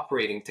way of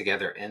operating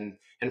together. And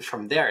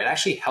from there, it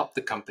actually helped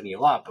the company a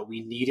lot, but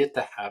we needed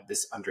to have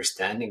this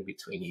understanding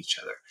between each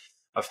other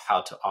of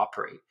how to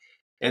operate.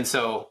 And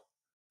so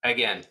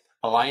again,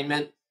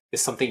 alignment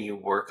is something you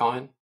work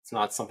on. It's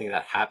not something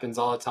that happens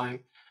all the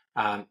time.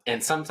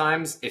 And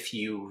sometimes if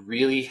you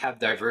really have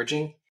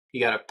diverging,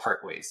 you got to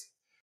part ways.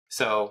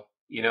 So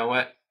you know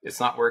what? It's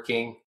not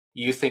working.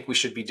 You think we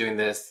should be doing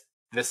this.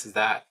 This is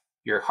that.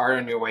 You're hard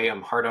on your way.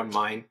 I'm hard on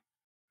mine.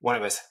 One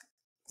of us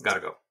has got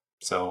to go.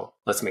 So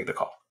let's make the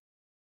call.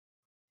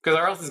 Because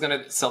or else it's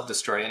going to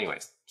self-destroy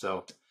anyways.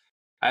 So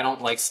I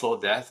don't like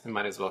slow death. I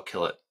might as well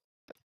kill it.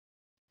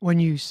 When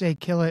you say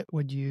kill it,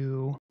 would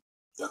you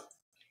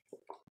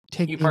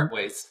take you part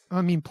ways?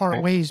 I mean,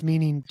 part ways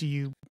meaning, do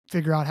you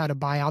figure out how to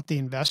buy out the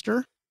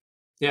investor?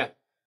 Yeah.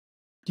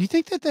 Do you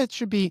think that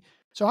should be?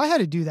 So I had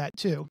to do that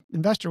too.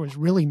 Investor was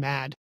really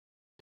mad.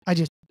 I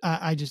just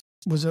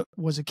was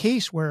a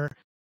case where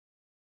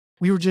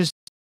we were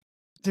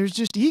there's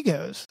just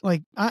egos.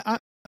 Like I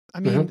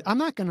mean, I'm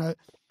not gonna.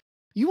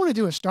 You want to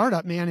do a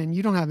startup, man, and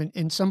you don't have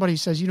and somebody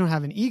says you don't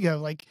have an ego.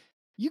 Like,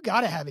 you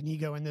got to have an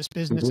ego in this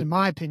business, in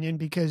my opinion,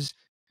 because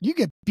you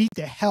get beat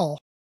to hell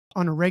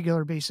on a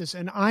regular basis.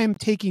 And I'm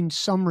taking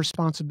some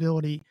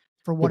responsibility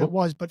for what it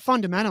was. But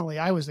fundamentally,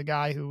 I was the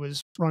guy who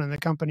was running the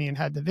company and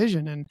had the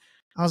vision. And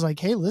I was like,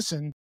 hey,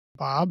 listen,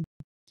 Bob,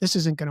 this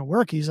isn't going to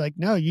work. He's like,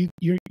 no, you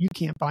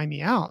can't buy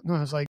me out. And I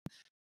was like,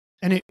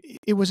 and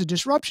it was a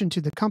disruption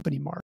to the company,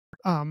 Mark.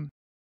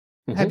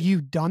 Have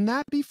you done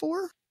that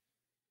before?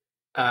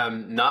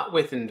 Not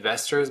with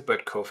investors,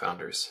 but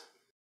co-founders.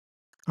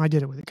 I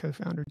did it with a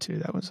co-founder too.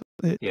 That was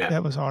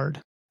that was hard.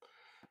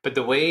 But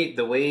the way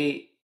the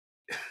way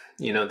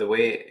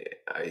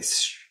I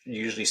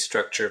usually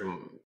structure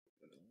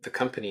the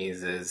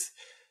companies is,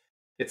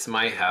 it's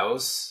my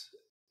house,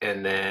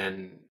 and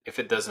then if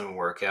it doesn't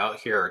work out,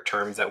 here are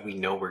terms that we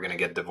know we're going to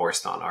get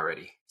divorced on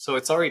already. So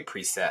it's already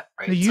preset,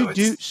 right?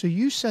 So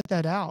you set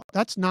that out.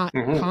 That's not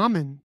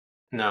common.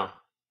 No.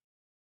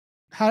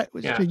 So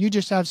you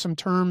just have some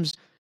terms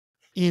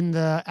in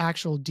the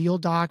actual deal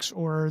docs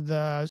or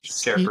the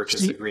share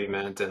purchase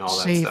agreement and all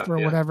that safe stuff, or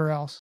whatever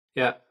else.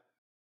 Yeah,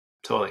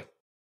 totally.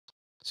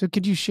 So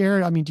could you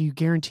share, I mean, do you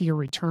guarantee a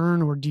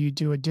return, or do you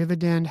do a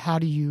dividend? How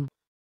do you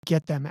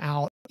get them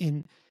out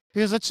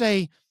because let's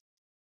say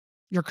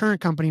your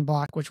current company,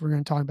 Block, which we're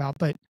going to talk about,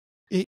 but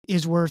it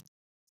is worth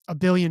 $1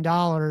 billion.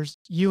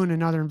 You and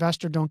another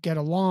investor don't get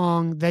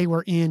along. They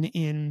were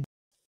in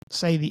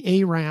say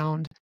the A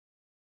round,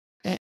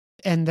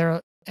 and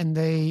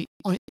they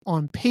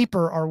on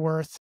paper are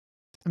worth,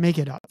 make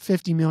it up,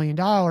 $50 million,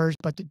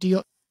 but the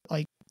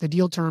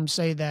deal terms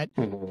say that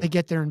they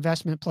get their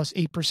investment plus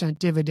 8%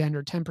 dividend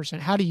or 10%.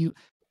 How do you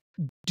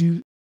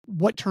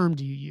what term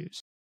do you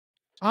use?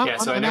 I'm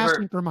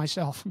asking for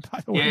myself,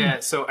 by the way.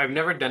 Yeah. So I've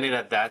never done it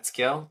at that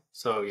scale.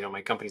 So,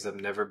 my companies have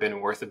never been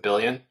worth $1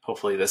 billion.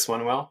 Hopefully this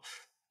one will.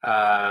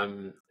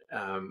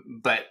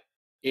 But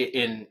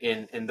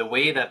in the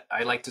way that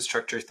I like to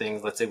structure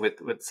things, let's say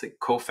with say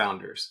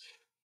co-founders,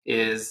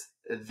 is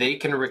they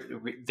can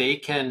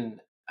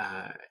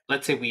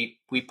let's say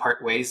we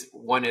part ways.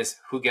 One is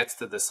who gets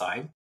to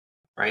decide,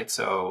 right?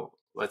 So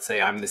let's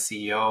say I'm the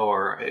CEO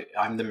or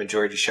I'm the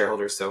majority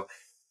shareholder. So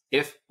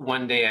if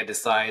one day I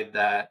decide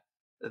that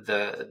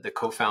the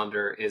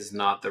co-founder is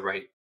not the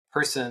right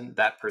person,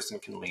 that person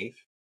can leave,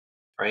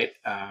 right?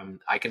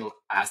 I can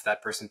ask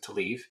that person to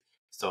leave.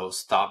 So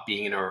stop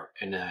being in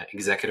an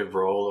executive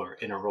role or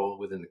in a role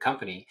within the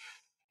company.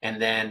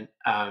 And then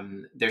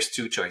there's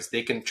two choices.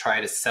 They can try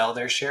to sell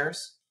their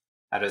shares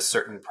at a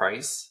certain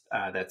price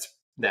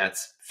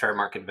that's fair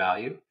market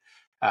value.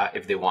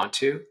 If they want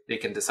to, they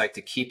can decide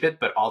to keep it,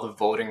 but all the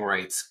voting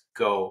rights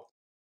go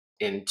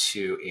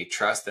into a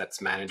trust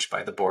that's managed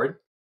by the board.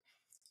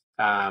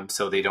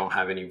 So they don't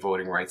have any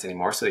voting rights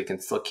anymore, so they can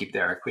still keep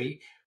their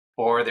equity.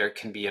 Or there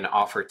can be an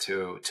offer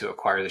to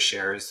acquire the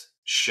shares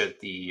should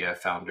the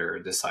founder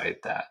decide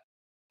that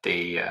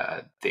they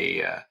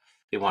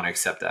want to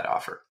accept that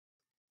offer.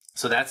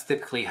 So that's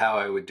typically how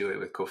I would do it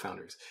with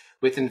co-founders.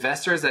 With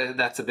investors,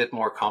 that's a bit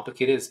more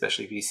complicated,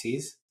 especially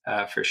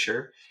VCs, for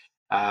sure.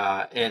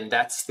 And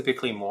that's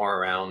typically more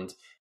around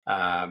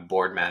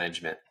board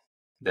management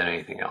than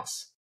anything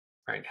else.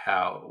 Right?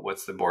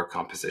 What's the board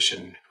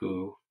composition?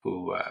 Who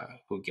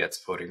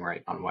gets voting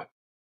right on what?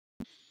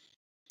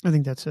 I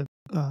think that's a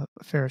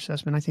fair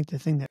assessment. I think the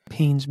thing that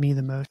pains me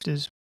the most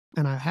is,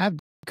 and I have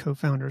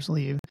co-founders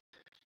leave,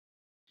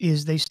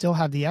 is they still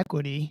have the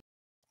equity.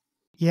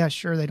 Yeah,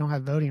 sure, they don't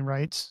have voting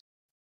rights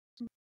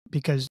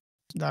because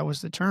that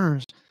was the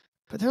terms,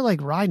 but they're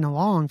like riding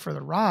along for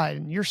the ride,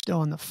 and you're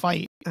still in the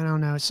fight. I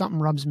don't know. Something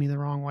rubs me the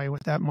wrong way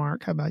with that,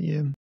 Mark. How about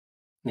you?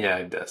 Yeah,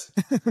 it does.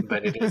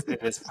 But it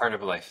is part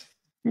of life.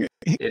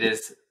 It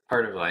is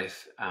part of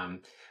life.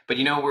 But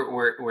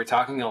we're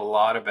talking a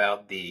lot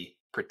about the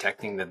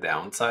protecting the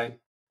downside,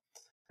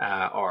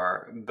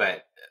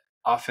 but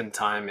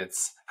oftentimes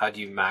it's how do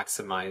you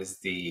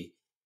maximize the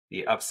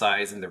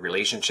upsides and the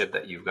relationship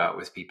that you've got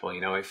with people.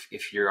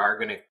 If you are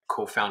going to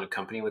co-found a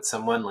company with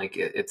someone, like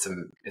it's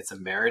a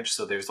marriage,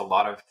 so there's a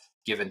lot of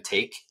give and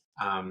take,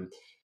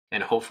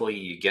 and hopefully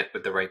you get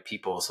with the right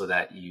people so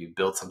that you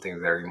build something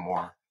very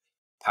more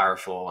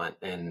powerful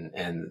and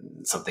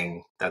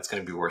something that's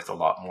going to be worth a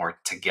lot more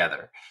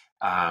together.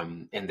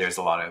 And there's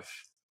a lot of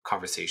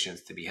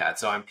conversations to be had.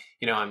 So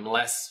I'm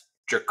less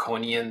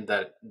draconian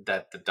that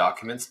the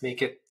documents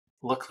make it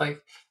look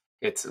like.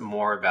 It's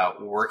more about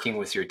working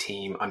with your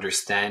team,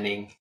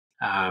 understanding,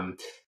 and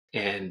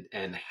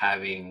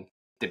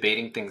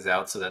debating things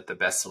out so that the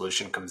best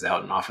solution comes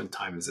out. And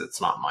oftentimes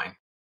it's not mine.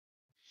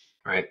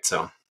 Right.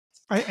 So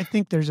I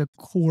think there's a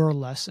core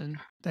lesson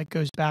that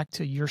goes back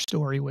to your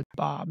story with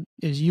Bob,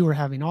 is you were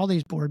having all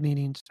these board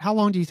meetings. How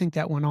long do you think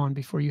that went on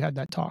before you had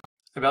that talk?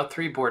 About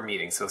 3 board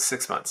meetings. So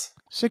 6 months.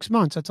 6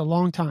 months. That's a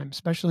long time,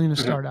 especially in a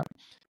startup.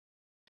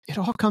 It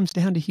all comes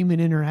down to human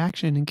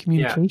interaction and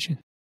communication.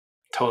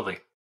 Yeah, totally.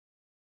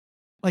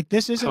 Like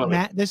this isn't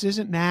math. This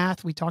isn't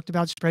math. We talked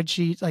about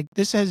spreadsheets. Like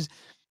this has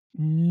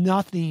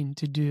nothing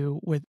to do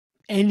with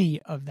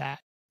any of that.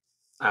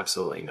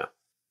 Absolutely not.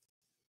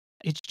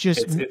 It's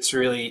just it's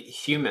really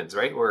humans,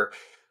 right?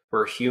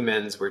 We're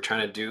humans. We're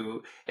trying to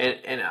do,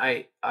 and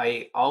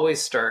I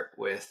always start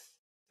with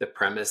the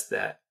premise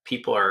that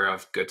people are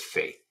of good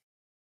faith,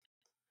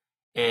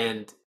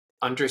 and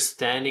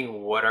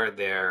understanding what are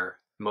their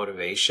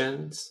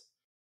motivations,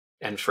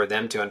 and for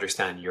them to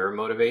understand your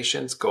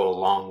motivations, go a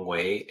long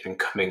way in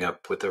coming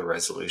up with a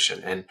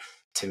resolution. And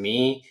to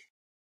me,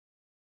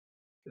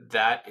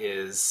 that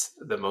is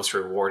the most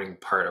rewarding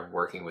part of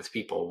working with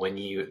people. When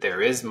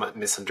there is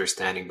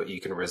misunderstanding, but you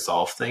can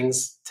resolve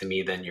things, to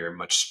me, then you're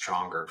much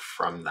stronger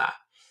from that.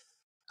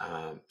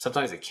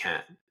 Sometimes it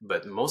can't,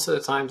 but most of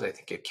the times I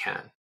think it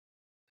can,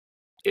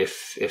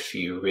 if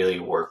you really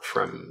work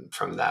from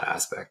that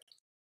aspect.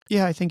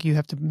 Yeah, I think you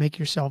have to make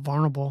yourself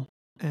vulnerable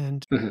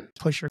and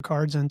push your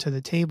cards onto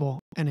the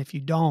table. And if you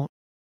don't,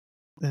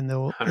 then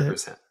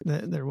 100%.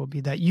 There will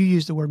be that. You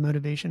use the word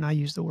motivation. I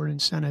use the word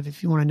incentive.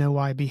 If you want to know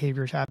why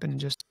behaviors happen,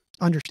 just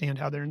understand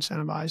how they're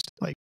incentivized,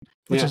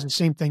 which is the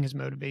same thing as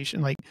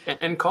motivation.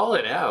 And call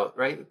it out,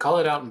 right? Call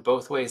it out in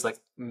both ways. Like,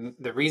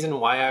 the reason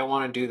why I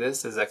want to do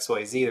this is X,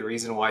 Y, Z. The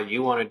reason why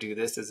you want to do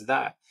this is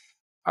that.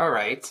 All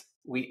right,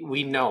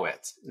 we know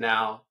it.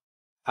 Now,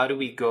 how do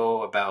we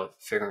go about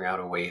figuring out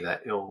a way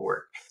that it'll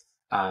work?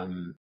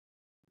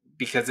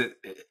 Because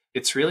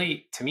it's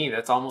really, to me,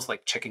 that's almost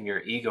like checking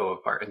your ego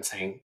apart and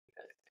saying,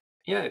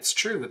 yeah, it's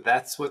true.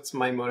 That's what's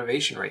my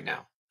motivation right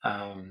now.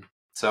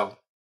 So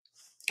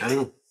I don't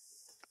know.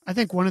 I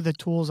think one of the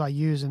tools I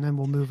use, and then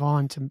we'll move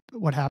on to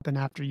what happened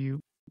after you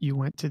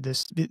went to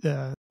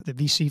the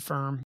VC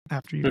firm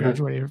after you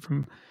graduated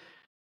from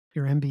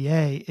your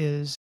MBA,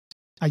 is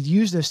I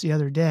used this the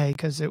other day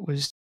because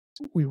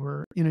we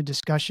were in a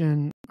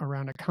discussion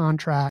around a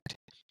contract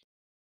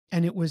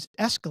and it was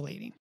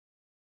escalating.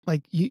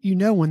 Like, you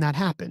know, when that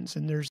happens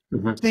and there's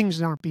things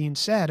that aren't being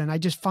said. And I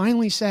just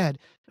finally said,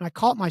 and I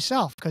caught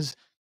myself because,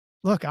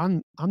 look,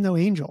 I'm no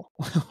angel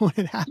when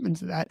it happens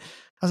to that.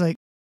 I was like,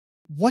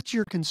 what's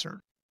your concern?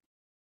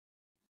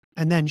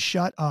 And then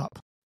shut up.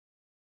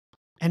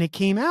 And it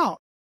came out.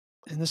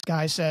 And this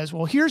guy says,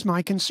 well, here's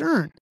my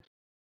concern.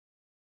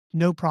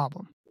 No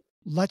problem.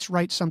 Let's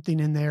write something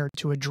in there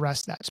to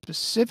address that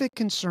specific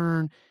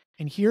concern.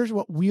 And here's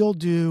what we'll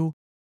do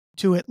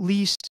to at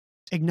least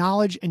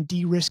acknowledge and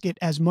de-risk it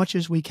as much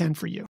as we can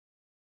for you.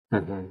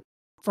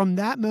 From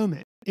that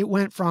moment, it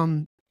went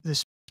from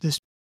this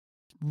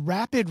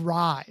rapid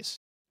rise,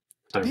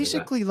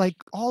 basically like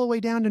all the way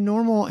down to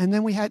normal. And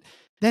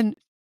then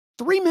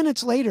 3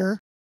 minutes later,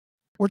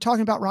 we're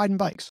talking about riding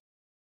bikes.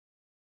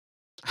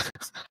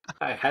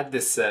 I had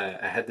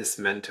this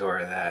mentor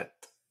that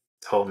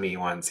told me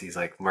once, he's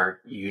like, Mark,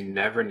 you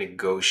never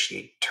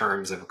negotiate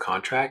terms of a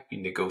contract,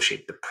 you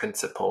negotiate the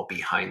principle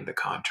behind the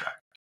contract.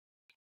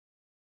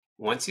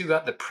 Once you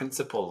got the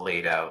principle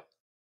laid out,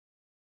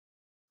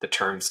 the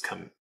terms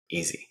come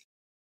easy,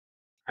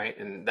 right?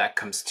 And that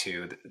comes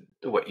to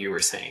what you were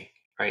saying,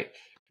 right?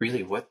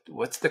 Really,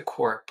 what's the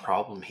core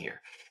problem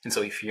here? And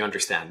so if you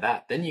understand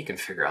that, then you can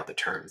figure out the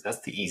terms. That's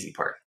the easy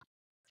part.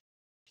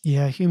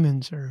 Yeah,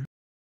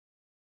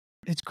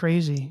 it's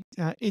crazy.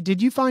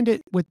 Did you find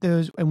it with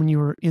those, when you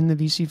were in the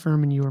VC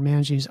firm and you were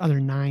managing these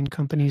other 9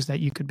 companies, that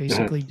you could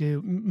basically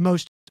do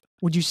most,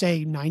 would you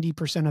say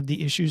 90% of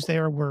the issues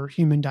there were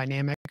human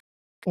dynamic?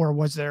 Or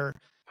was there,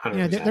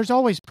 there's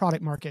always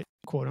product market,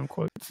 quote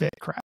unquote, fit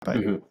crap,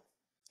 but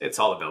it's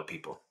all about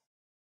people.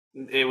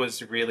 It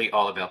was really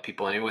all about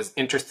people. And it was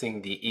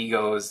interesting, the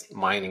egos,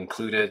 mine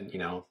included,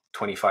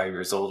 25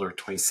 years old or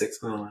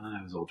 26. Well,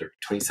 I was older,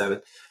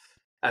 27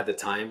 at the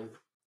time.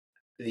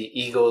 The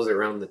egos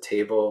around the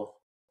table,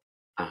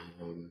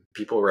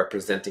 people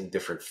representing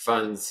different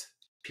funds,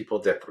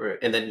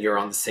 and then you're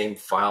on the same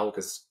file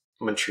because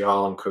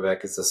Montreal and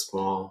Quebec is a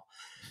small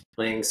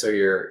thing. So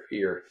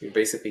you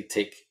basically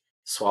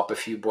swap a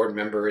few board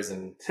members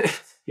and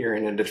you're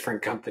in a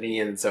different company.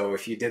 And so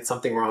if you did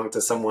something wrong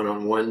to someone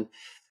on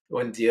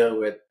one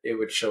deal, it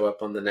would show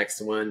up on the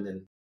next one.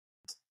 And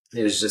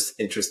it was just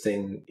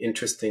interesting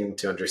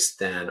to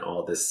understand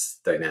all this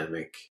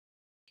dynamic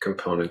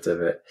component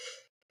of it.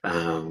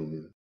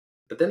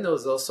 But then there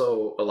was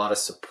also a lot of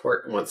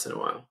support once in a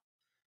while,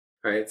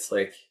 right? It's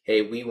like,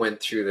 hey, we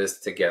went through this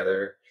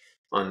together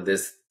on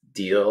this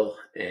deal,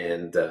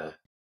 and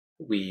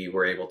we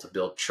were able to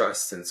build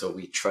trust. And so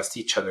we trust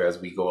each other as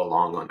we go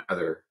along on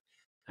other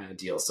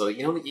deals. So,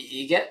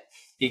 you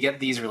get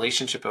these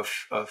relationship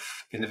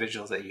of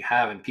individuals that you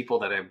have and people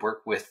that I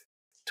worked with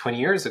 20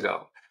 years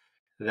ago,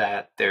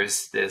 that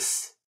there's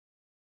this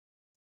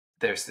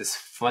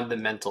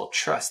fundamental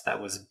trust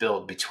that was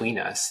built between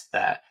us,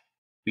 that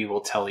we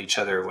will tell each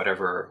other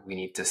whatever we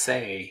need to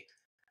say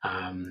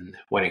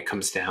when it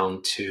comes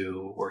down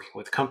to working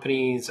with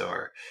companies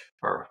or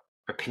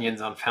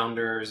opinions on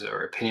founders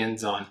or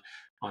opinions on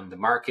the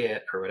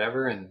market or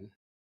whatever. And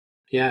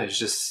yeah, it's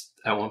just,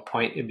 at one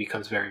point it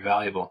becomes very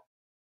valuable.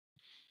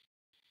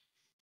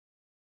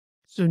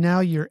 So now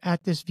you're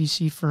at this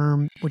VC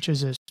firm, which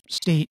is a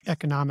state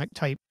economic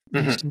type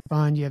VC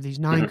fund. You have these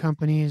 9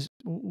 companies.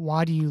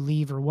 Why do you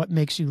leave, or what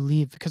makes you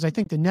leave? Because I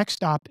think the next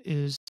stop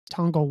is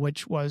Tungle,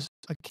 which was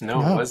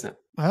No, it wasn't.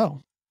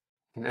 Oh,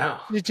 no.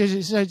 It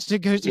just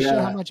goes to show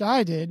how much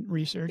I did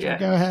research. Yeah.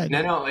 Go ahead.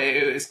 No,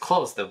 it was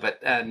close though.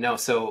 But no,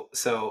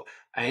 so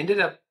I ended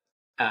up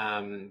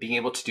being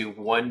able to do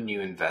one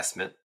new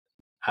investment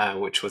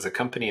which was a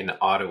company in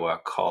Ottawa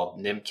called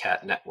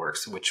Nimcat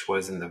Networks, which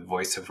was in the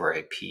voice over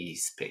IP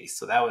space.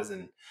 So that was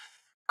in,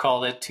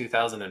 call it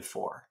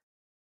 2004.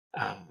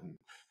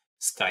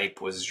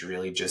 Skype was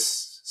really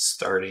just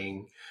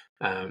starting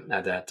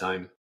at that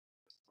time.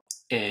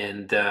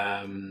 And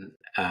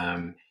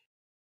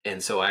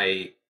so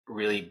I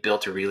really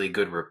built a really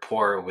good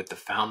rapport with the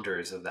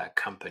founders of that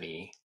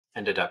company,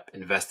 ended up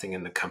investing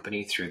in the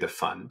company through the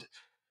fund.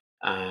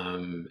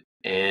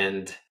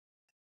 And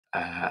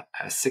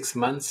 6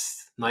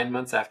 months, 9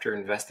 months after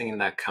investing in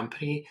that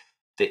company,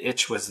 the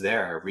itch was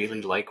there. I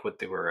really liked what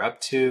they were up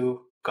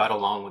to, got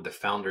along with the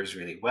founders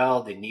really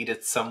well. They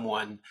needed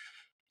someone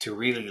to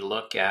really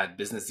look at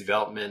business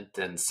development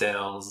and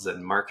sales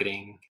and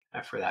marketing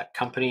for that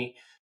company.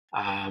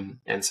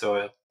 And so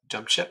I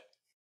jumped ship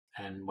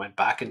and went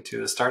back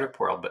into the startup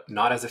world, but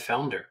not as a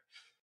founder,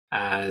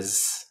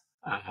 as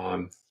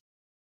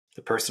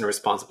the person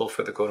responsible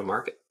for the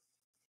go-to-market.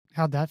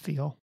 How'd that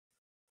feel?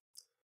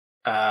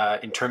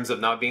 In terms of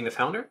not being the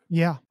founder?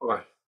 Yeah.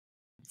 Or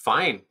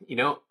fine.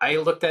 I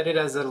looked at it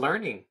as a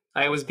learning.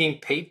 I was being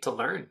paid to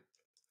learn.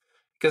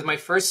 Because my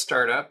first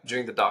startup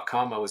during the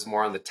 .com, I was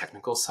more on the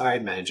technical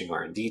side, managing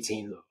R&D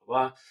team, blah,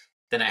 blah, blah.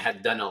 Then I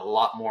had done a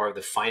lot more of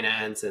the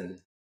finance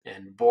and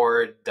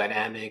board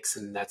dynamics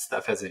and that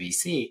stuff as a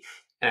VC.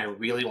 And I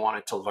really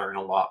wanted to learn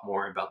a lot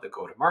more about the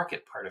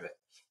go-to-market part of it.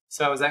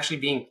 So I was actually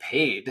being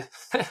paid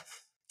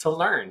to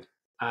learn.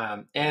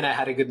 And I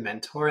had a good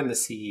mentor in the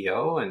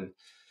CEO.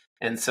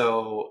 And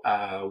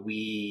so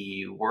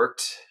we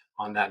worked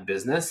on that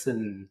business,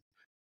 and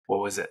what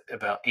was it?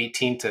 About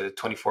 18 to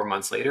 24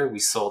 months later, we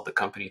sold the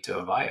company to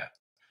Avaya.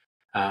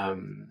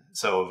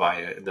 So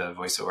Avaya, the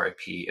voice over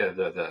IP,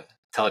 the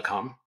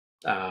telecom,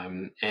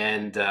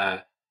 and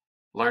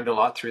learned a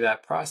lot through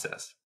that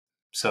process.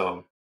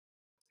 So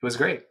it was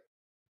great.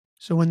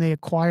 So when they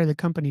acquire the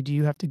company, do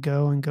you have to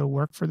go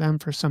work for them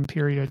for some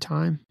period of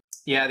time?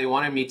 Yeah, they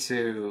wanted me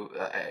to,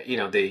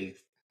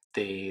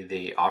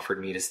 they offered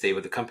me to stay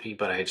with the company,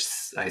 but I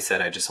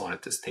said I just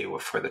wanted to stay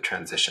for the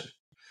transition.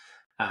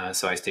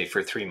 So I stayed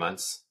for 3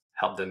 months,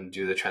 helped them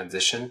do the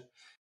transition,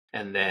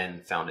 and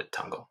then founded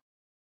Tungle.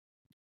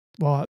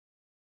 Well,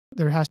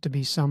 there has to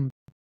be some,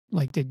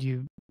 did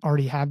you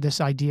already have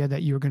this idea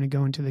that you were going to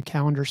go into the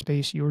calendar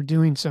space? You were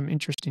doing some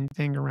interesting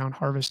thing around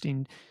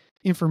harvesting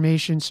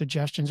information,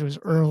 suggestions. It was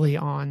early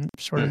on,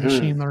 sort of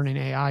machine learning,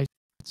 AI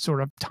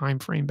sort of time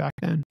frame back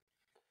then.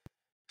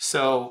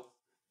 So,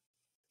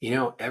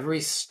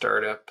 every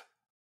startup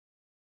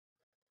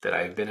that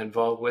I've been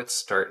involved with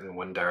start in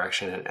one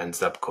direction and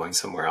ends up going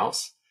somewhere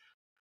else.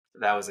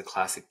 That was a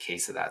classic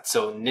case of that.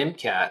 So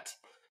Nimcat,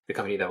 the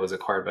company that was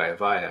acquired by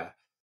Avaya,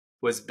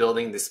 was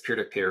building this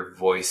peer-to-peer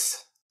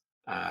voice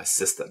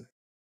system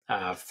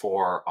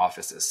for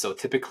offices. So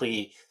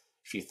typically,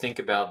 if you think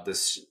about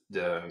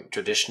the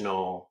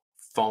traditional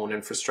phone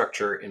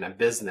infrastructure in a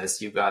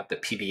business, you've got the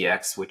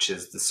PBX, which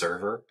is the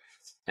server.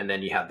 And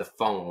then you have the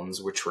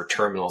phones, which were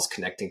terminals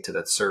connecting to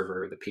that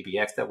server, the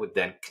PBX, that would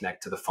then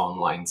connect to the phone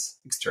lines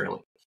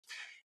externally.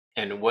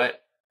 And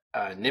what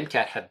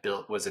Nimcat had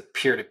built was a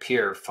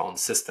peer-to-peer phone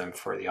system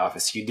for the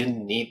office. You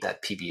didn't need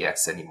that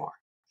PBX anymore,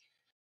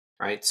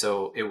 right?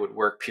 So it would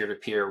work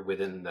peer-to-peer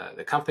within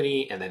the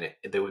company, and then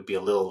there would be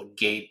a little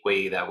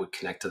gateway that would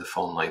connect to the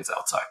phone lines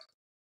outside.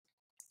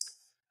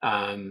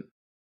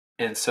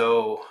 And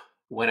so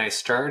when I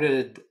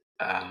started,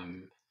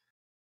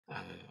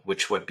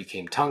 what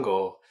became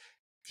Tungle,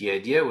 the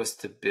idea was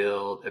to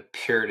build a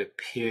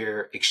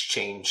peer-to-peer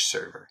exchange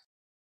server.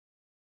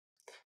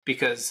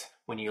 Because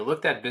when you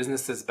looked at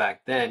businesses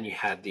back then, you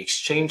had the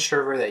exchange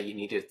server that you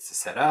needed to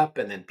set up,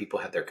 and then people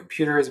had their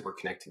computers, were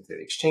connecting to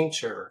the exchange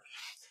server.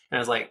 And I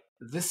was like,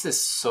 this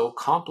is so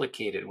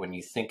complicated when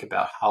you think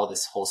about how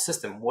this whole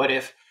system, what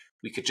if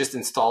we could just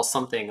install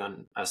something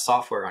on a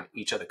software on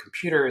each of the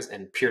computers,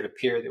 and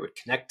peer-to-peer, they would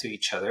connect to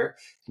each other,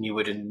 and you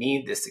wouldn't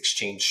need this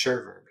exchange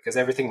server because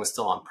everything was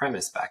still on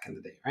premise back in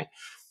the day, right?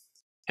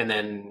 And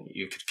then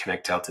you could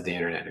connect out to the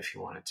internet if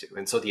you wanted to.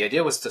 And so the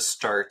idea was to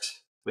start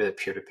with a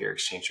peer-to-peer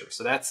exchange server.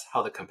 So that's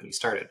how the company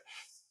started.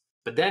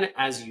 But then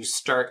as you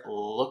start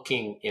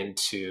looking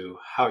into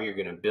how you're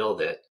going to build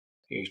it,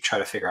 you try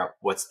to figure out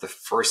what's the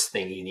first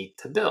thing you need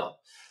to build.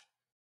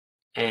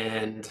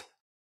 And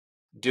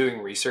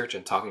doing research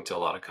and talking to a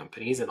lot of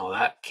companies and all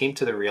that, came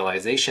to the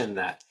realization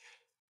that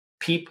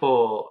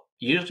people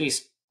usually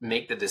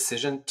make the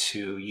decision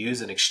to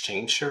use an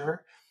exchange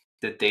server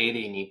the day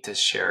they need to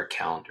share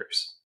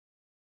calendars.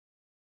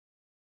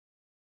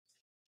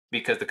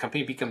 Because the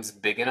company becomes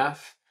big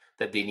enough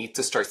that they need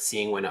to start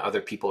seeing when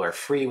other people are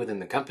free within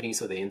the company.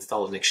 So they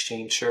install an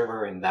exchange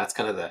server, and that's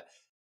kind of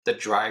the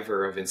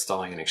driver of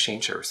installing an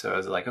exchange server. So I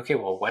was like, okay,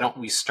 well, why don't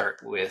we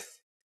start with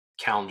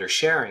calendar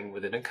sharing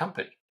within a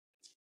company?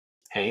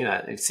 Hey,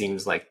 it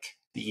seems like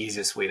the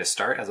easiest way to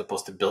start, as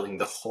opposed to building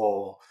the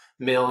whole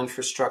mail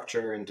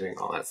infrastructure and doing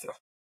all that stuff.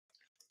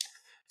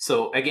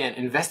 So again,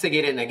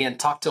 investigate it, and again,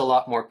 talk to a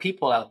lot more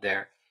people out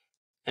there.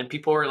 And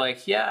people were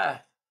like, yeah,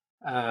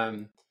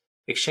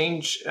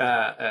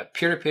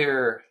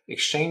 peer-to-peer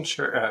exchange,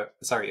 a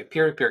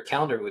peer-to-peer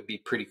calendar would be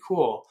pretty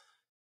cool,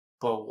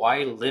 but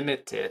why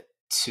limit it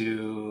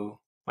to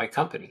my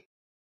company?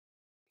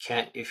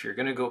 If you're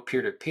going to go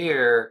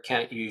peer-to-peer,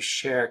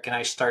 can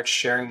I start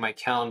sharing my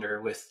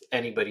calendar with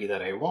anybody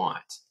that I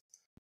want?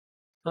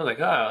 I was like,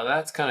 oh,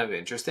 that's kind of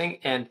interesting.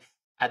 And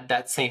at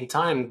that same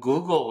time,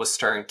 Google was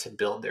starting to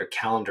build their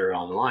calendar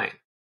online.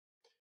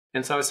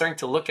 And so I was starting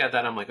to look at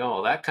that. I'm like,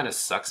 oh, that kind of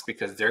sucks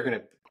because they're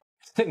going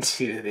to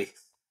do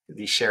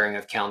the sharing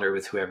of calendar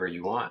with whoever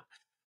you want.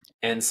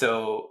 And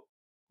so,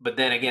 but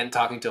then again,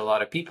 talking to a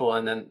lot of people,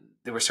 and then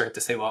they were starting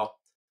to say, well,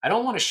 I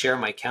don't want to share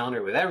my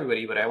calendar with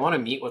everybody, but I want to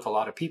meet with a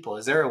lot of people.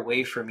 Is there a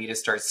way for me to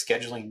start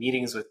scheduling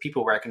meetings with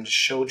people where I can just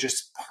show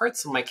just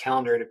parts of my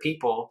calendar to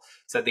people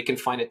so that they can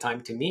find a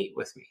time to meet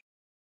with me?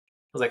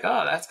 I was like,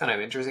 oh, that's kind of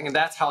interesting. And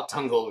that's how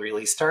Tungle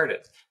really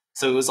started.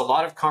 So it was a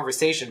lot of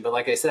conversation, but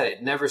like I said,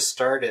 it never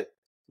started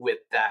with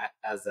that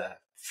as a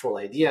full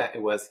idea.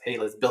 It was, hey,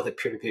 let's build a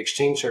peer-to-peer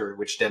exchange server,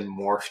 which then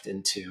morphed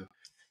into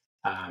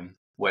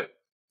what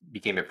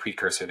became a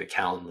precursor to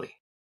Calendly.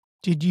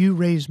 Did you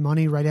raise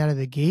money right out of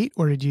the gate,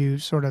 or did you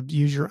sort of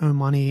use your own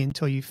money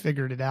until you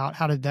figured it out?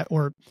 How did that,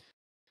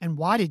 and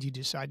why did you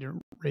decide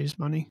to raise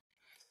money?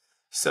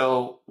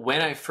 So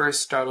when I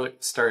first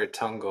started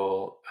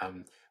Tungle,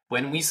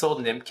 when we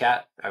sold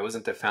NimCat, I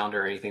wasn't the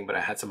founder or anything, but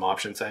I had some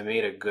options. So I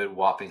made a good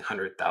whopping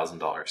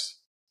 $100,000.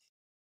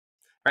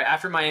 Right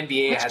after my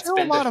MBA, I That's had still a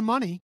spent lot of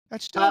money.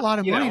 That's still a lot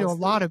of money to a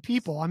lot still, of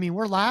people. I mean,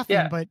 we're laughing,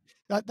 yeah, but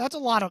that's a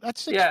lot of,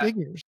 that's six yeah.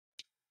 figures.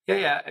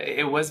 Yeah.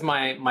 It was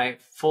my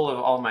full of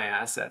all my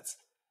assets.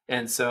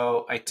 And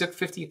so I took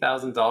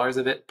 $50,000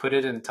 of it, put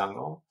it in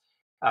Tungle.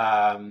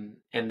 And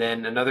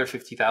then another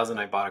 50,000,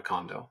 I bought a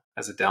condo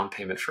as a down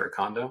payment for a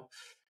condo.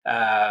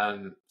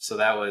 So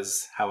that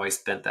was how I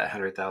spent that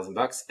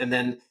 $100,000. And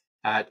then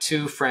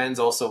two friends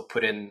also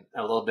put in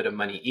a little bit of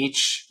money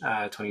each,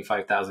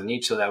 25,000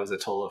 each. So that was a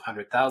total of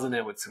 100,000.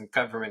 And with some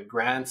government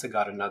grants, I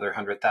got another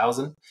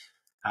 100,000.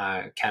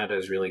 Canada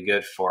is really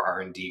good for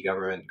R&D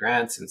government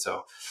grants. And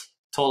so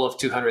total of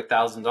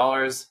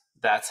 $200,000.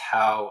 That's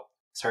how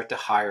start to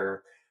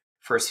hire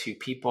first few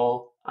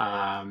people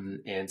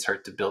and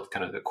start to build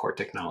kind of the core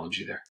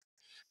technology there.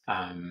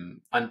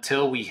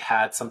 Until we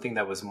had something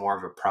that was more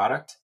of a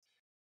product.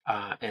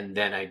 And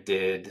then I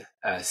did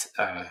a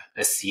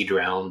seed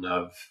round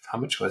of, how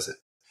much was it?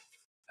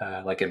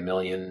 Like $1.5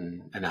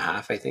 million,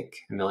 I think.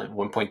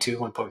 1.2,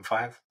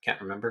 1.5,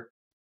 can't remember.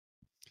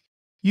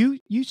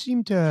 You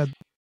seem to,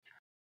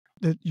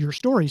 your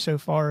story so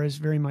far is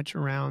very much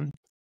around,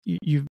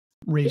 you've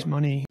raised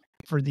money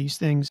for these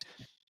things.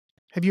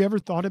 Have you ever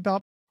thought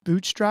about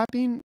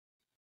bootstrapping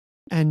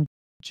and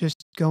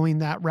just going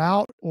that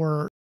route,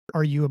 or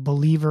are you a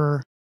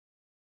believer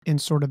in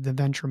sort of the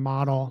venture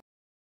model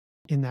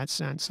in that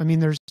sense? I mean,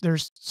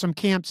 there's some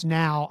camps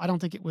now. I don't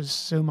think it was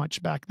so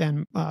much back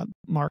then,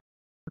 Mark,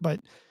 but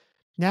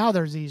now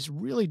there's these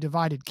really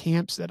divided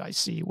camps that I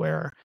see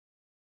where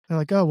they're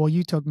like, oh, well,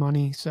 you took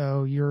money,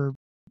 so you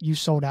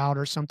sold out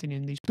or something.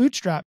 And these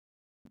bootstrap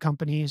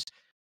companies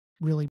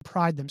really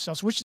pride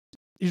themselves, which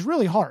is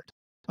really hard.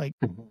 Like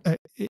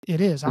it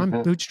is. I'm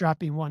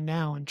bootstrapping one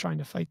now and trying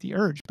to fight the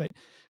urge. But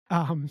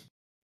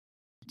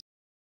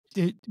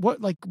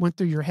what like went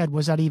through your head?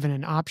 Was that even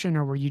an option,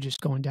 or were you just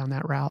going down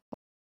that route?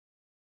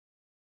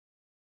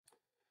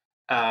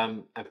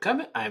 I'm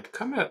kind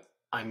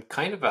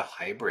of a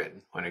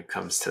hybrid when it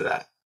comes to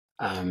that.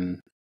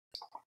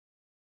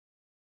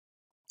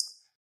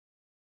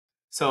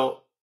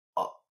 So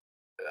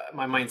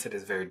my mindset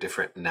is very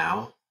different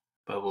now,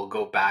 but we'll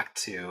go back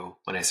to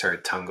when I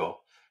started Tungle.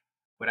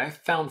 What I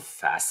found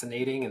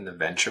fascinating in the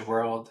venture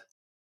world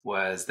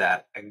was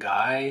that a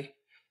guy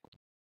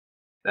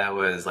that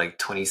was like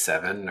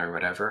 27 or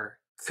whatever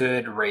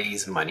could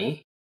raise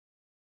money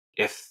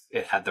if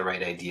it had the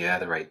right idea,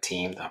 the right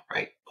team, the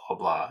right blah,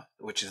 blah,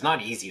 which is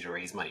not easy to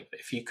raise money. But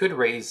if you could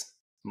raise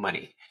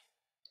money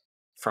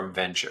from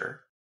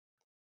venture,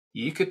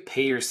 you could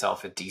pay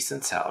yourself a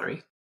decent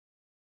salary,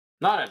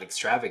 not an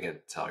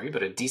extravagant salary,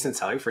 but a decent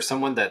salary for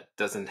someone that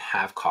doesn't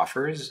have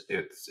coffers.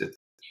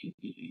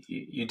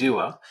 You do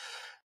well.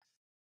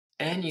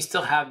 And you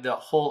still have the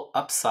whole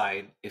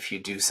upside if you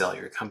do sell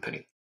your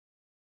company.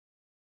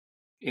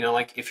 You know,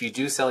 like if you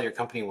do sell your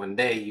company one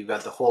day, you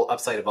got the whole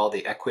upside of all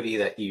the equity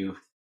that you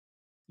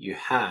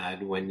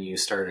had when you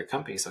started a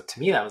company. So to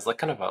me, that was like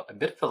kind of a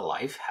bit of a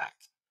life hack,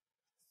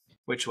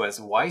 which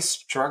was why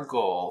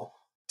struggle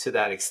to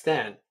that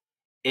extent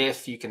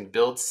if you can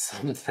build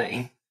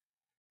something,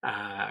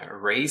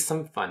 raise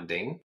some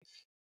funding,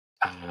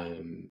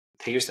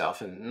 pay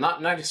yourself, and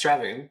not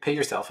extravagant, pay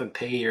yourself and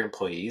pay your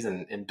employees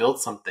and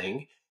build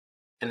something.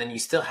 And then you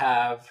still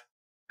have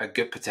a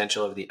good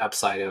potential of the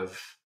upside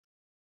of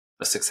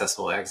a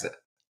successful exit.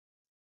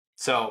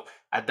 So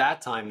at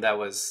that time, that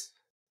was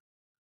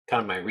kind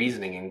of my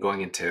reasoning in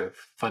going into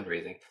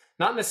fundraising,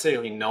 not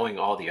necessarily knowing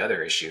all the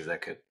other issues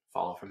that could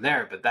follow from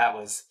there, but that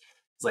was,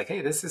 it's like,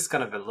 hey, this is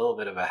kind of a little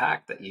bit of a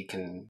hack that you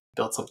can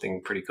build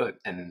something pretty good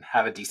and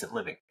have a decent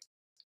living.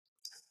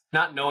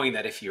 not knowing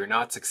that if you're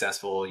not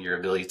successful, your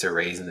ability to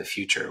raise in the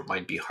future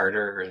might be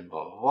harder and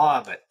blah, blah,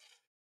 blah. But,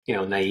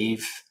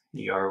 naive,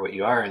 you are what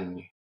you are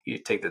and you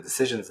take the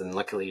decisions, and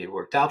luckily it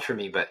worked out for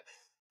me. But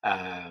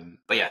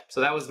yeah,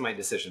 so that was my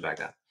decision back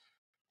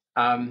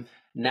then.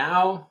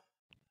 Now,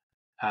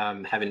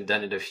 having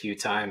done it a few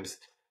times,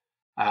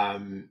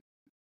 I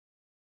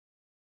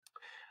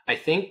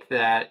think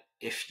that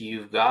if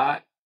you've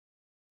got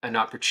an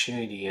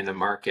opportunity in the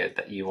market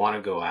that you want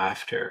to go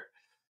after,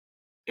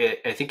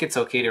 I think it's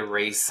okay to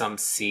raise some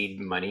seed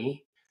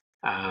money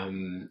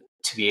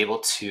to be able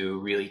to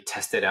really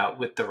test it out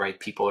with the right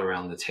people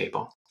around the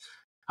table.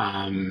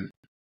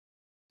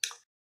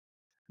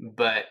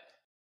 But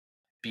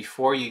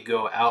before you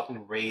go out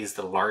and raise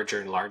the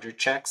larger and larger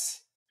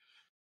checks,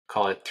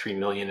 call it 3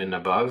 million and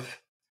above,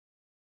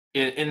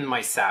 in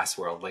my SaaS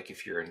world, like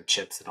if you're in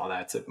chips and all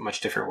that, it's a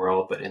much different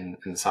world, but in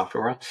the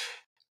software world,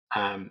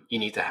 you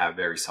need to have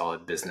very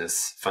solid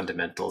business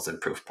fundamentals and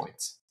proof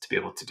points to be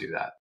able to do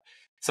that.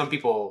 Some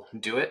people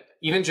do it.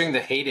 Even during the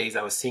heydays,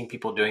 I was seeing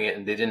people doing it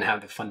and they didn't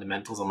have the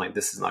fundamentals. I'm like,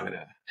 this is not going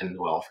to end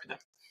well for them.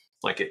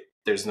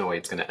 There's no way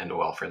it's going to end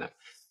well for them.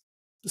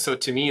 So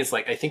to me, it's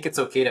like, I think it's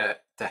okay to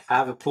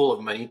have a pool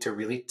of money to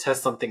really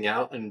test something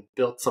out and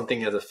build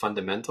something as a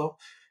fundamental.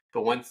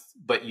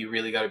 But you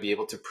really got to be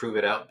able to prove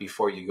it out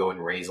before you go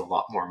and raise a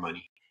lot more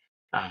money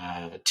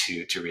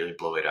to really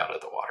blow it out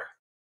of the water.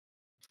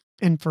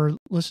 And for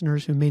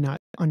listeners who may not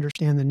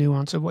understand the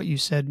nuance of what you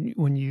said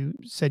when you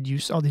said you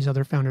saw these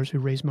other founders who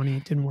raised money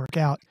and it didn't work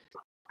out,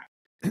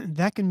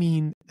 that can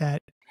mean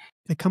that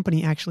the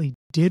company actually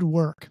did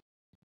work,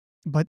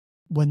 but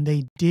when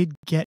they did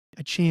get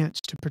a chance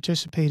to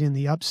participate in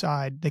the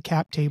upside, the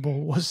cap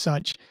table was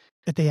such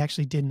that they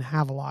actually didn't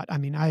have a lot. I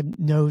mean, I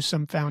know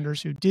some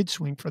founders who did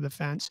swing for the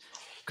fence.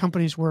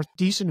 Company's worth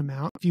decent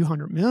amount, a few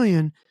 $100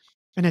 million,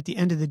 and at the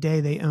end of the day,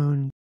 they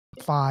own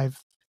 5%.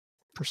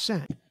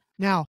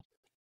 Now,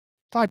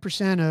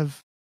 5% of,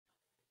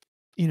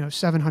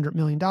 $700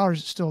 million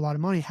is still a lot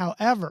of money.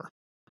 However,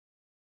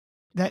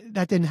 that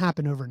didn't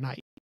happen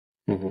overnight.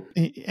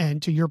 Mm-hmm.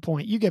 And to your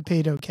point, you get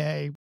paid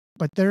okay,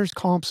 but there's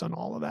comps on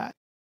all of that.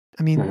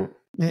 I mean,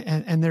 mm-hmm.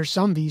 and there's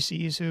some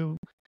VCs who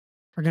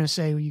are going to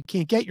say, well, you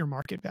can't get your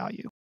market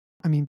value.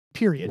 I mean,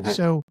 period. Mm-hmm.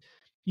 So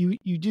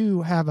you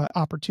do have an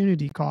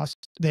opportunity cost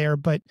there,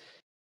 but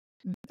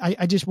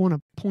I just want to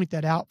point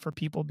that out for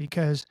people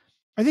because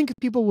I think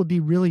people would be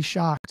really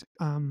shocked.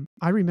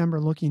 I remember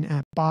looking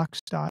at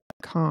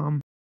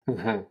Box.com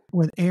mm-hmm.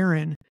 with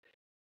Aaron,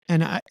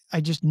 and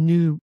I just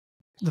knew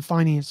the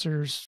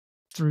financiers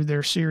through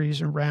their series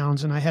and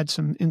rounds, and I had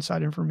some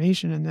inside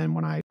information. And then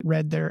when I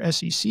read their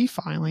SEC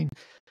filing,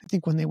 I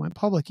think when they went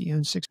public, he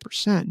owned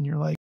 6%, and you're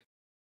like,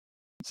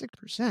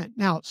 6%.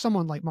 Now,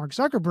 someone like Mark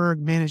Zuckerberg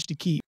managed to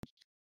keep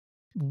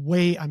he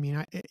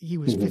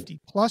was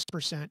mm-hmm.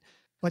 50+%.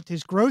 But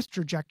his growth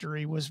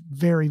trajectory was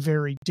very,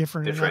 very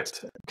different. And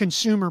that's a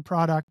consumer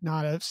product,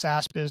 not a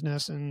SaaS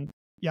business and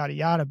yada,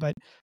 yada,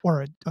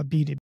 or a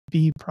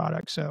B2B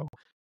product. So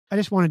I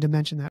just wanted to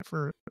mention that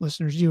for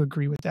listeners. Do you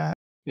agree with that?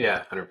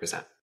 Yeah,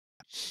 100%.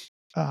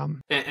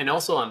 And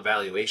also on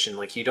valuation,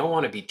 you don't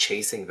want to be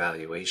chasing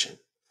valuation.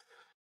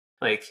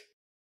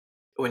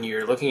 When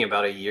you're looking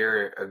about a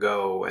year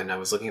ago and I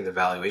was looking at the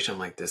valuation, I'm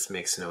like, this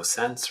makes no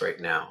sense right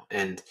now.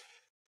 And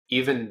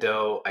even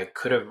though I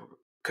could have,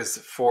 because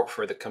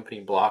for the company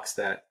Bloks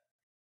that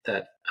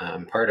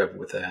I'm part of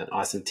with an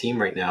awesome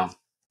team right now,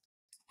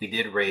 we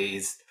did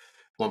raise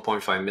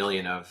 1.5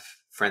 million of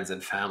friends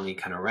and family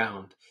kind of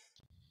round.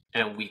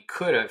 And we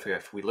could have,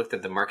 if we looked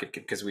at the market,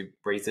 because we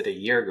raised it a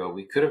year ago,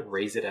 we could have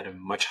raised it at a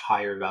much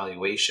higher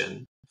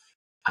valuation,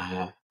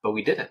 but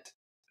we didn't.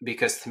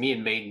 Because to me,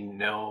 it made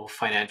no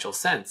financial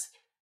sense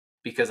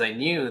because I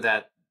knew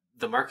that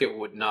the market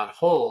would not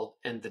hold.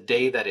 And the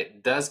day that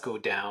it does go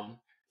down,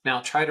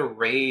 now try to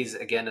raise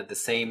again at the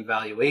same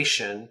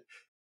valuation.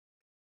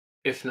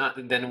 If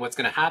not, then what's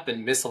going to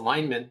happen?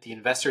 Misalignment. The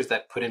investors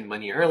that put in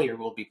money earlier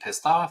will be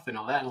pissed off and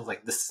all that. And I was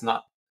like, this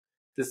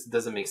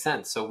doesn't make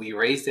sense. So we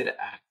raised it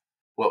at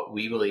what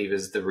we believe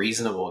is the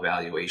reasonable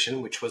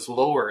valuation, which was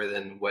lower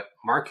than what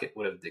market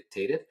would have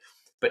dictated.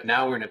 But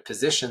now we're in a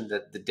position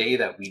that the day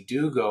that we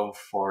do go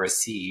for a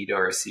seed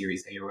or a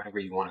Series A or whatever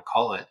you want to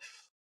call it,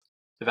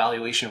 the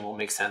valuation will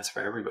make sense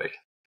for everybody.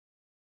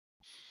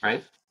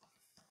 Right?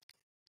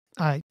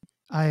 I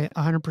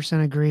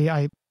 100% agree.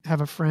 I have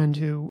a friend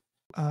who,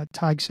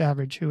 Tig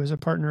Savage, who is a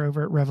partner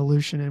over at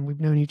Revolution, and we've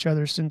known each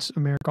other since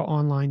America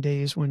Online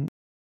days when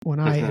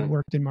I had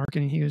worked in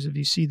marketing. He was a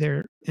VC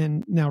there,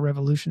 and now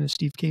Revolution is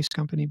Steve Case's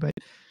company, but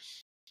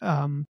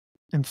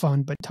and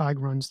fund. But Tig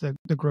runs the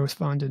growth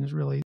fund and is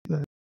really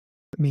the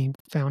main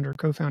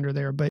co-founder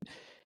there. But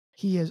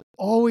he has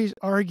always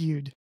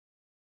argued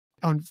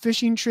on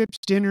fishing trips,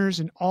 dinners,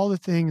 and all the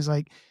things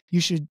like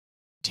you should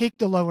take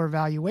the lower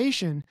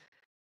valuation.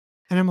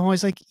 And I'm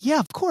always like, yeah,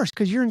 of course,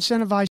 because you're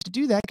incentivized to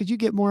do that because you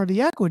get more of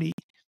the equity.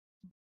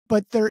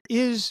 But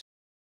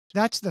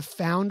that's the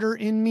founder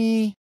in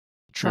me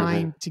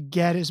trying to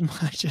get as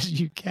much as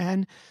you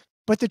can.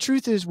 But the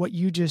truth is what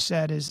you just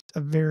said is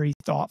a very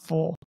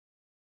thoughtful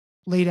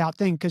laid out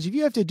thing. Because if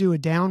you have to do a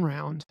down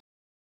round,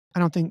 I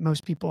don't think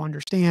most people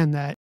understand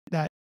that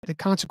the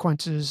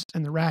consequences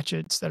and the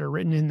ratchets that are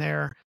written in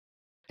there,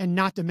 and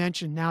not to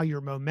mention now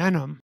your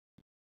momentum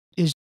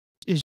is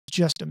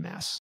just a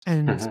mess.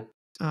 And Mhm.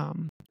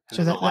 um, And so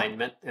then that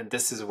alignment, and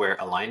this is where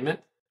alignment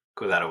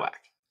goes out of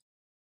whack.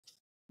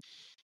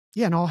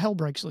 yeah, and all hell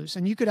breaks loose.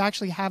 And you could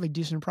actually have a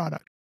decent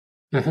product.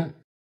 Mm-hmm.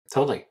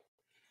 Totally.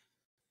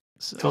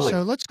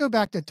 So let's go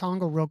back to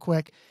Tungle real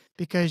quick,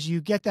 because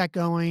you get that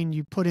going.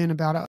 You put in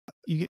about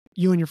you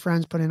and your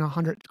friends put in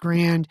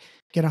 $100,000,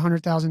 get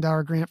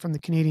 $100,000 grant from the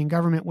Canadian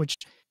government, which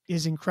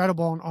is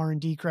incredible on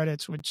R&D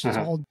credits, which is a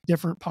Mm-hmm. whole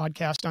different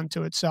podcast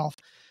unto itself.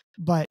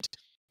 But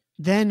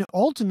then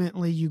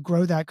ultimately you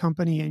grow that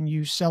company and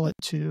you sell it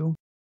to.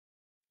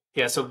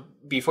 Yeah. So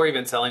before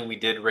even selling, we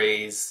did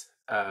raise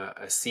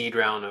a seed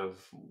round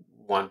of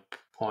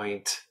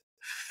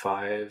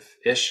 1.5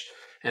 ish,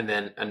 and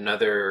then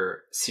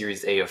another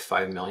Series A of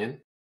 5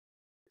 million.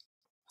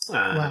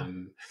 Wow.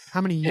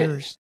 How many it-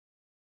 years?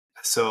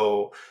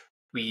 so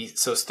we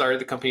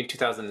started the company in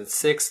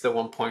 2006. The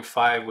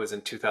 1.5 was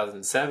in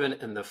 2007,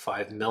 and the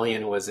 5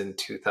 million was in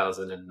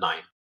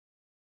 2009.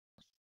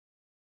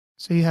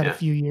 So you had a Yeah.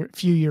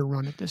 few year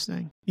run at this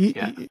thing.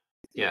 Yeah.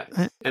 Yeah.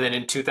 And then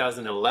in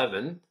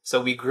 2011,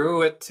 so we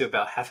grew it to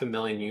about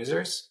 500,000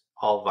 users,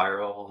 all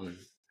viral, and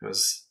it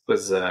was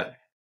a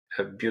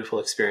beautiful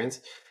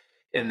experience.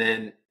 And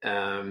then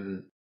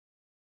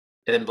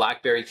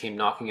BlackBerry came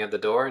knocking at the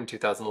door in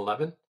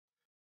 2011.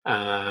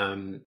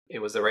 It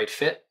was the right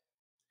fit,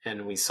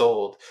 and we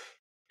sold.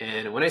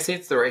 And when I say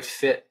it's the right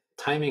fit,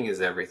 timing is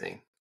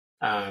everything.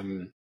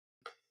 Um,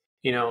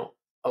 you know,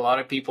 a lot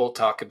of people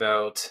talk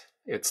about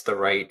it's the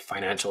right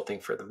financial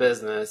thing for the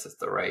business, it's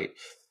the right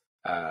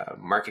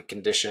market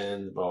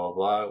conditions, blah, blah,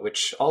 blah,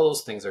 which all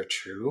those things are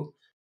true.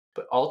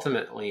 But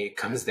ultimately, it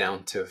comes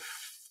down to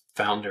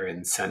founder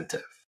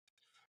incentive.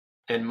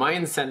 And my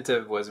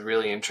incentive was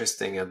really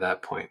interesting at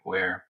that point,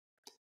 where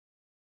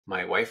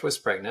my wife was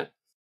pregnant.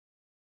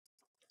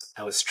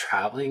 I was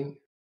traveling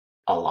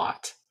a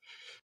lot.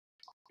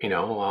 I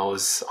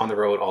was on the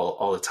road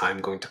all the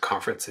time, going to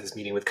conferences,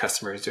 meeting with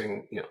customers,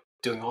 doing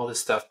all this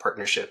stuff,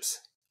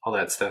 partnerships, all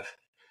that stuff.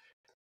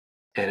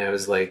 And I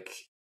was like,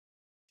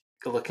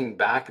 looking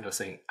back, and I was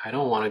saying, I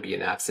don't want to be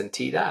an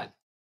absentee dad.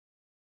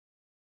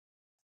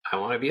 I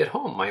want to be at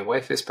home. My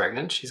wife is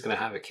pregnant. She's going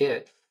to have a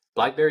kid.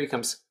 BlackBerry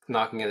comes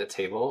knocking at the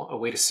table, a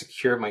way to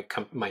secure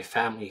my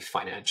family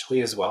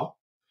financially as well.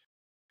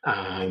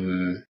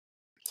 And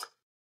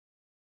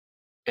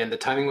the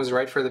timing was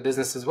right for the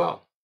business as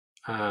well.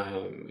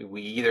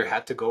 We either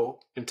had to go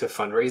into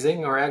fundraising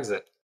or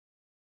exit,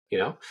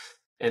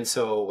 And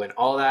so when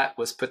all that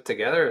was put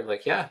together,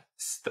 like, yeah,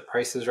 the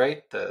price is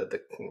right, the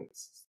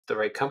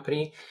right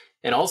company.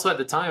 And also at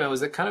the time, I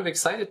was kind of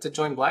excited to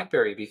join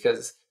BlackBerry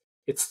because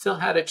it still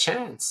had a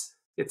chance.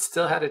 It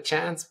still had a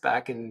chance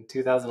back in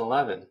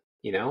 2011.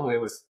 It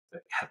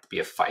had to be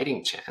a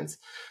fighting chance,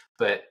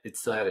 but it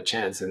still had a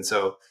chance. And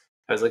so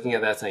I was looking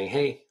at that saying,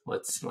 hey,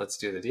 let's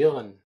do the deal.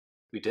 And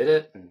we did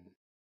it, and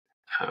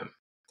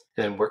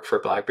then worked for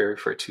BlackBerry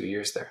for 2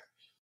 years there.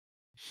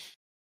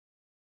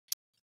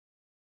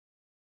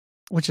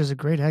 Which is a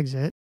great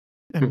exit.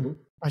 And Mm-hmm.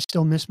 I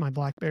still miss my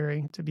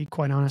BlackBerry, to be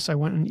quite honest. I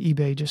went on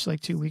eBay just like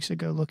 2 weeks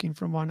ago looking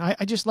for one. I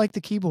just like the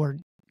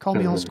keyboard. Call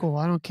me old Mm-hmm. school.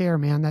 I don't care,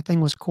 man. That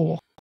thing was cool.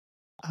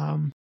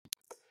 Can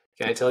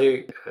I tell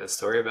you a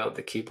story about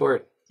the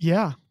keyboard?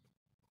 Yeah.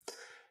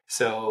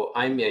 So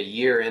I'm a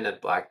year in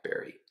at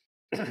BlackBerry.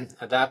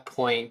 At that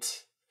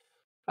point,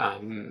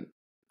 I'm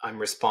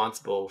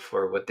responsible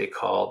for what they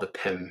call the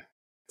PIM.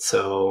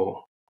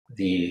 So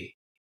the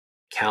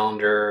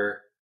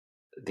calendar,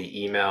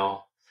 the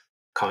email,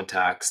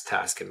 contacts,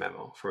 task, and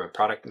memo from a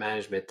product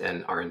management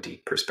and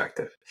R&D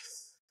perspective.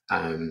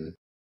 When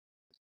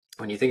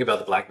you think about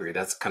the BlackBerry,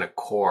 that's kind of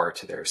core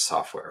to their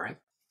software,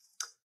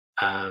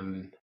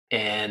 right?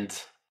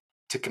 And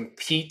to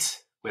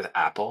compete with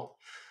Apple,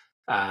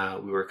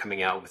 we were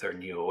coming out with our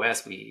new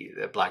OS.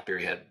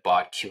 BlackBerry had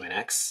bought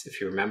QNX, if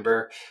you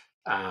remember.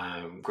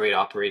 Great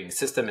operating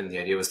system, and the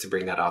idea was to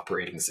bring that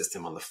operating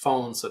system on the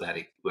phone so that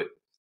it would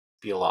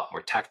be a lot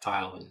more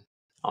tactile and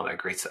all that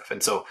great stuff.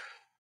 And so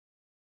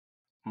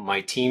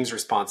my team's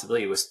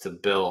responsibility was to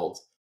build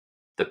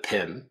the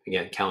PIM,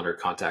 again, calendar,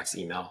 contacts,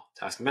 email,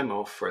 task,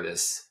 memo, for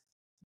this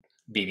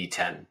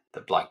BB10,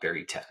 the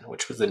BlackBerry 10,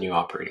 which was the new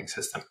operating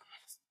system.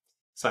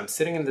 So I'm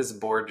sitting in this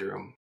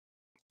boardroom,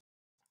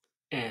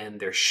 and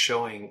they're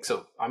showing,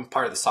 so I'm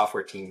part of the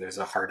software team, there's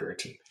a hardware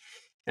team.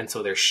 And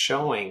so they're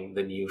showing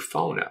the new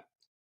phone up,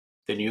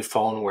 the new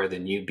phone where the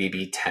new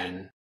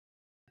BB10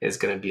 is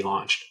going to be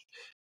launched.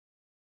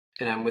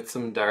 And I'm with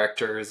some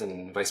directors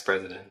and vice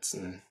presidents.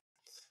 And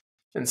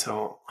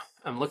so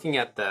I'm looking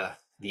at the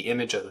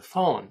image of the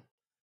phone,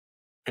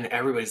 and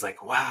everybody's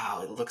like,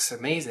 wow, it looks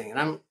amazing.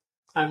 And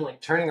I'm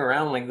like turning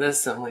around like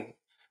this. And I'm like,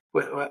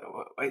 what?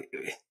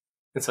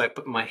 And so I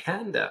put my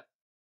hand up,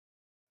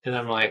 and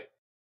I'm like,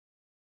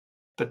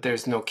 but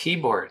there's no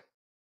keyboard.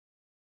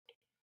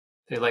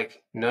 They're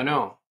like,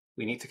 no,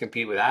 We need to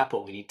compete with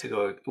Apple. We need to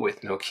go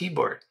with no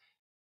keyboard.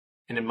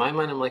 And in my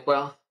mind, I'm like,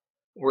 well,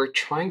 we're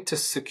trying to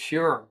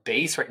secure our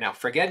base right now.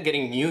 Forget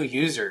getting new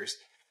users.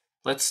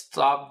 Let's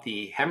stop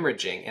the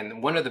hemorrhaging.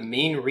 And one of the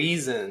main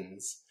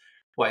reasons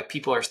why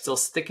people are still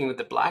sticking with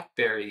the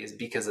BlackBerry is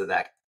because of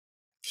that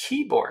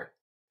keyboard.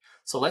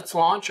 So let's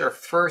launch our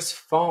first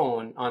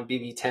phone on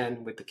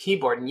BB10 with the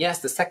keyboard. And yes,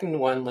 the second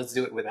one, let's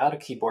do it without a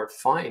keyboard,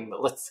 fine,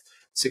 but let's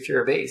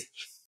secure a base.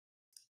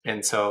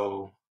 And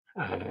so,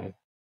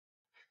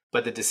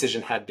 but the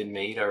decision had been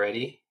made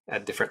already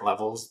at different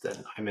levels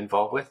that I'm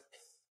involved with.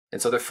 And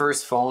so the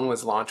first phone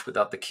was launched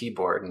without the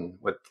keyboard. And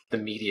what the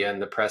media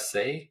and the press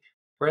say,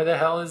 where the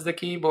hell is the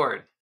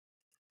keyboard?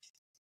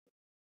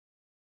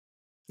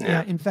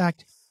 Yeah, in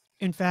fact,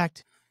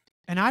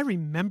 and I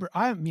remember,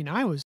 I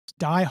was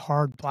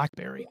diehard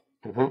BlackBerry.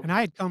 And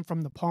I had come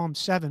from the Palm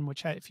 7,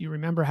 which, if you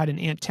remember, had an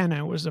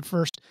antenna. It was the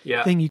first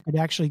thing you could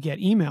actually get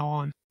email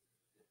on.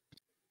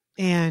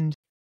 And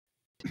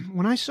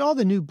when I saw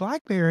the new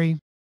BlackBerry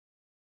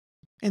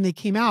and they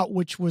came out,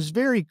 which was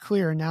very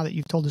clear now that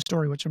you've told the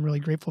story, which I'm really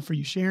grateful for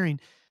you sharing,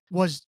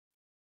 was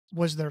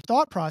their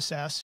thought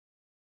process.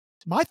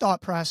 My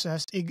thought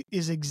process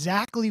is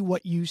exactly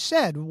what you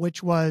said,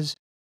 which was,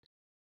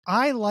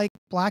 I like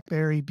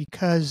BlackBerry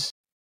because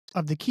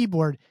of the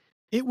keyboard.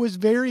 It was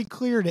very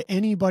clear to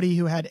anybody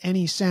who had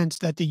any sense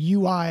that the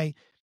UI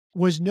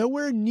was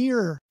nowhere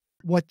near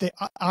what the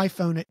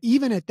iPhone,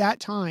 even at that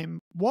time,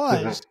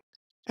 was.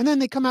 And then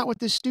they come out with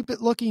this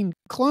stupid looking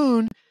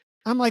clone.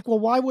 I'm like, well,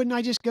 why wouldn't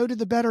I just go to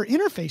the better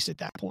interface at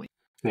that point?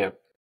 Yeah.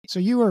 So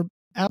you were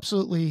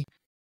absolutely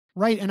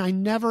right. And I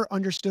never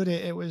understood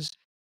it. It was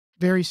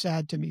very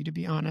sad to me, to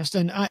be honest.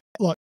 And I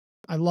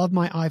love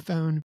my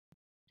iPhone.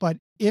 But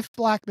if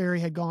BlackBerry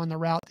had gone the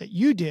route that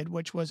you did,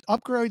 which was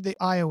upgrade the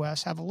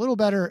iOS, have a little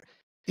better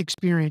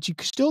experience, you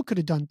still could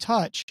have done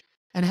touch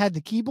and had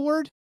the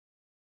keyboard.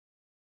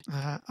 We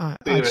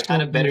would have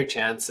had a better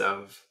chance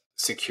of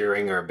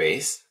securing our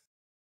base,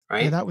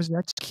 right? Yeah,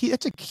 that's key.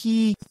 That's a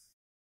key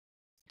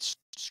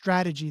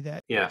strategy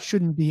that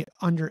shouldn't be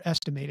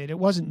underestimated. It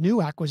wasn't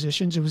new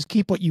acquisitions; it was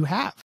keep what you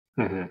have.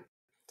 And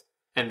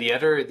the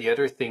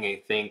other thing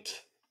I think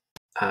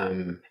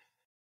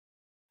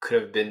could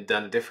have been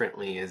done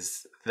differently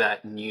is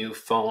that new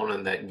phone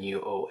and that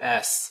new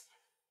OS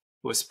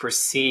was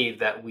perceived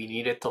that we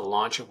needed to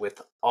launch it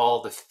with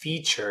all the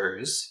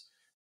features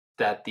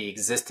that the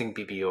existing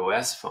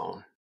BBOS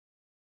phone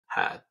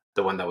had,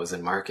 the one that was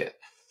in market.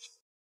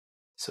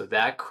 So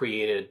that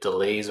created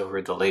delays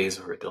over delays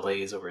over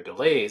delays over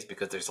delays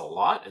because there's a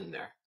lot in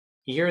there,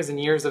 years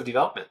and years of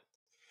development.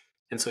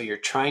 And so you're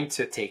trying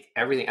to take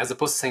everything, as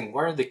opposed to saying,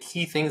 what are the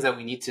key things that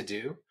we need to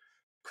do?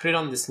 Put it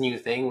on this new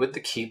thing with the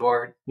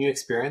keyboard, new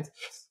experience.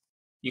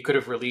 You could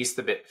have released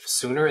a bit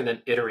sooner and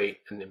then iterate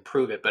and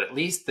improve it. But at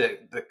least the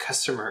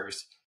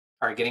customers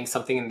are getting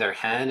something in their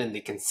hand and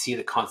they can see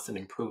the constant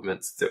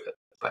improvements to it.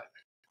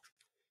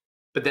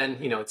 But then,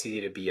 it's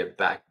easy to be a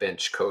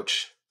backbench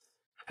coach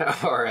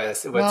or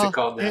what's it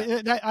called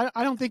now?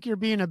 I don't think you're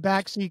being a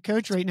backseat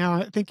coach right now.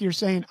 I think you're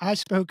saying I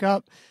spoke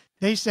up,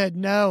 they said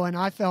no, and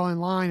I fell in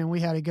line and we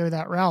had to go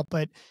that route.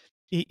 But,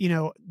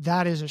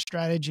 that is a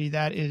strategy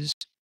that is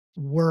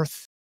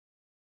worth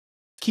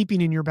keeping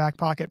in your back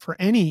pocket for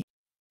any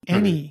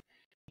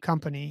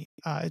company.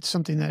 It's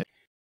something that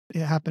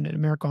it happened at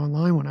America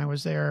Online when I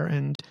was there,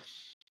 and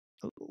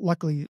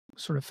luckily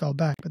sort of fell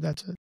back, but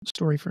that's a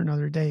story for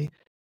another day.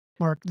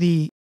 Mark,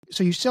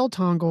 so you sell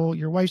Tungle,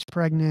 your wife's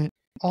pregnant,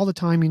 all the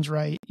timing's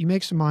right, you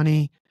make some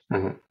money.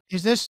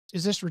 Is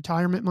this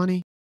retirement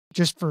money?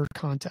 Just for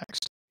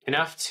context.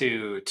 Enough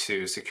to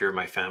secure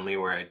my family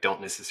where I don't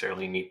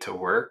necessarily need to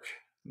work,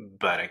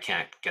 but I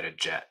can't get a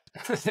jet.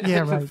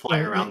 Fly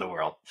around the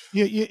world.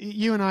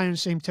 You and I in the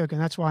same token.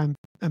 That's why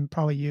I'm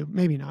probably you.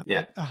 Maybe not.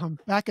 Yeah.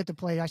 But, back at the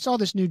plate, I saw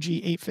this new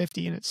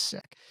G850 and it's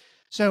sick.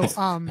 So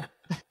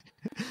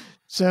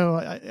so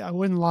I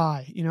wouldn't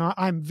lie.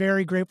 I'm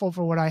very grateful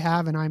for what I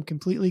have and I'm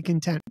completely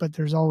content. But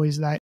there's always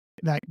that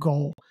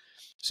goal.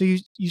 So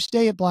you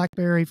stay at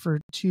BlackBerry for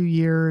 2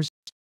 years.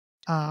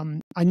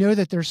 I know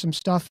that there's some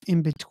stuff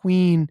in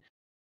between.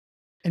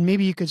 And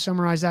maybe you could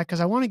summarize that because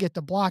I want to get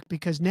to Block,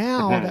 because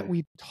now that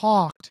we've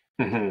talked,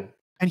 and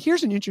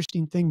here's an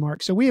interesting thing,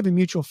 Mark. So we have a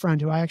mutual friend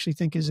who I actually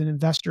think is an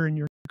investor in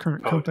your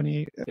current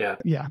company.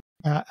 Out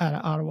of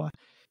Ottawa.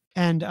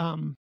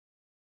 And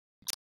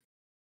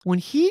when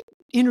he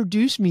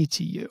introduced me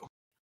to you,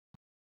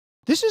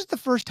 this is the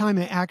first time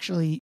I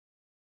actually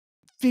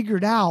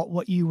figured out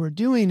what you were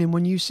doing. And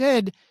when you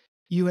said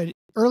you had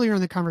earlier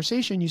in the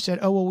conversation, you said,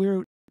 "Oh,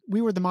 well,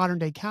 we were the modern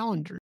day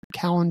Calendly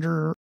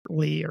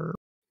or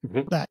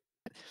that."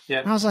 Yeah.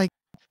 And I was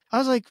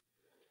like,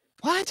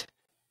 what?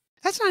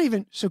 That's not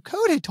even, so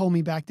Code had told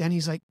me back then,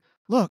 he's like,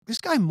 look, this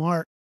guy,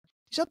 Mark,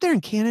 he's up there in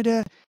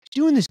Canada, he's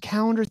doing this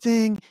calendar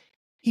thing.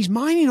 He's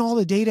mining all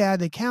the data out of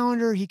the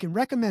calendar. He can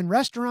recommend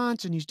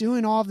restaurants and he's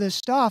doing all of this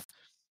stuff.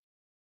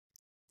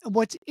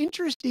 What's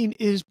interesting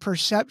is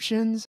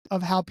perceptions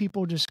of how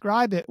people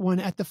describe it,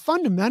 when at the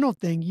fundamental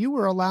thing, you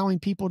were allowing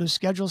people to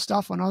schedule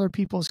stuff on other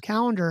people's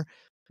calendar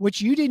which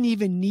you didn't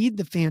even need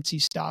the fancy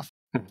stuff,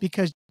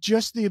 because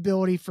just the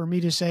ability for me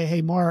to say,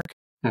 hey, Mark,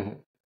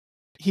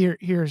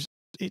 here's,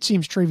 it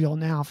seems trivial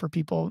now for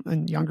people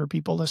and younger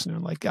people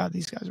listening, like, God,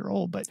 these guys are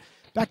old. But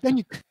back then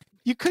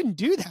you couldn't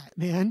do that,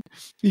 man.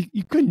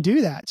 You couldn't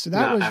do that. So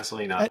that was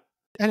absolutely not.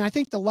 And I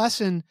think the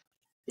lesson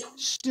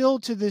still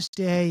to this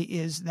day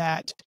is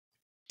that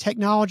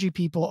technology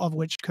people, of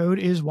which Code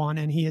is one,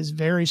 and he is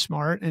very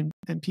smart, and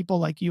people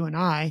like you and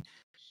I,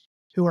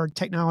 who are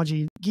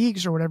technology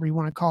geeks or whatever you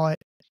want to call it,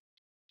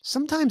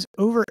 sometimes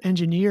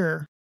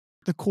over-engineer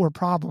the core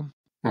problem,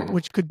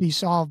 which could be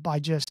solved by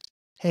just,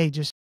 hey,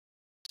 just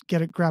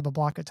grab a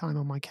block of time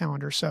on my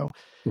calendar. So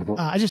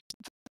I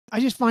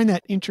just find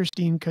that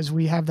interesting because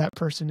we have that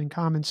person in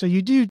common. So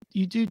you do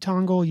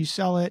Tungle, you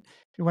sell it.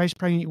 Your wife's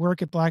pregnant. You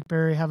work at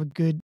BlackBerry. Have a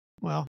good,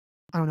 well,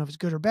 I don't know if it's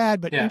good or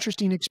bad, but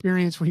interesting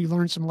experience where you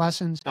learn some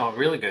lessons. Oh,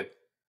 really good.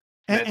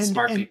 And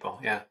smart people.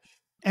 Yeah.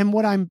 And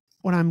what I'm,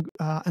 and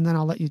then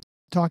I'll let you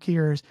talk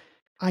here, is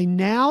I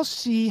now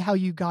see how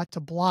you got to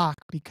Block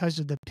because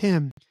of the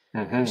PIM.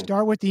 You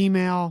start with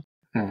email,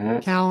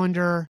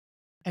 calendar,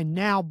 and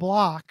now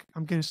Block.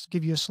 I'm going to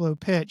give you a slow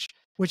pitch,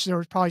 which there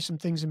was probably some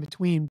things in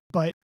between,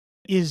 but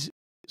is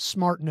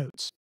smart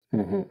notes.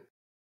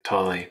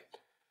 Totally.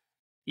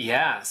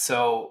 Yeah.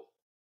 So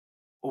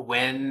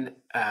when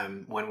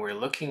we're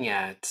looking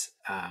at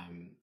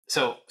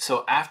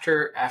so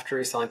after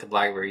selling to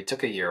BlackBerry,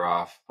 took a year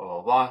off, blah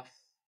blah blah,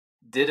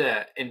 did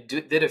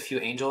a few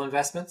angel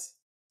investments,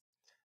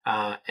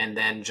 and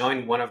then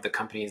joined one of the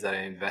companies that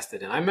I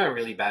invested in. I'm a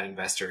really bad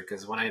investor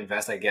because when I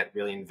invest, I get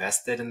really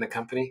invested in the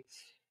company,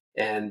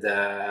 and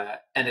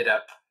ended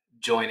up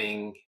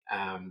joining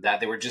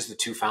that. They were just the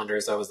two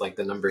founders. I was like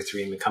the number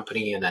 3 in the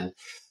company, and then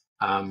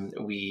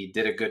we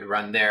did a good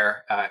run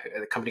there.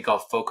 A company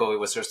called Foco. It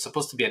was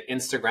supposed to be an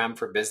Instagram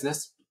for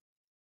business,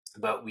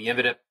 but we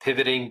ended up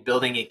pivoting,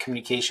 building a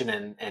communication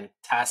and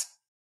task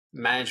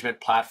management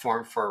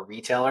platform for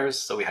retailers.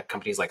 So we had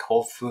companies like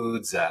Whole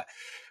Foods,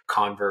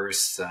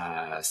 Converse,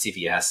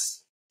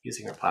 CVS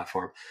using our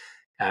platform.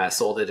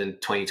 Sold it in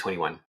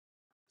 2021.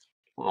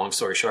 Long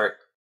story short.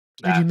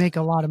 Did you make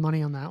a lot of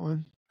money on that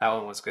one? That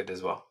one was good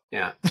as well.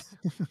 Yeah.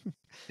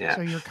 Yeah.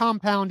 So you're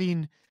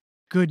compounding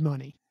good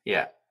money.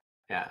 Yeah.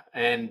 Yeah.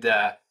 And,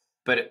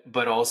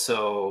 but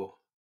also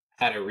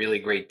had a really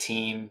great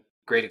team,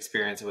 great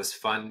experience. It was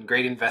fun,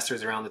 great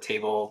investors around the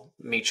table,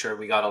 made sure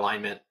we got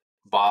alignment.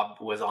 Bob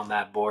was on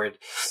that board.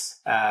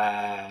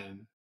 By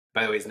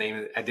the way, his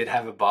name, I did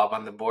have a Bob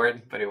on the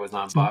board, but it was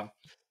not Bob.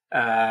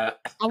 How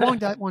long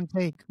did that one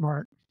take,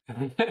 Mark?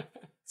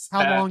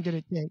 How long did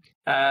it take?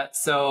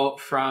 So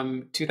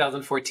from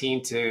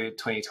 2014 to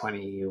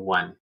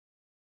 2021.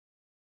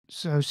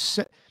 So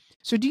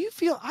do you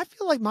feel, I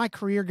feel like my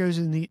career goes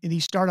in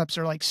these startups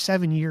are like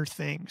 7-year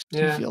things. Do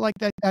you feel like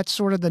that's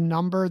sort of the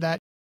number that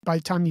by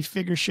the time you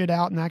figure shit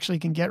out and actually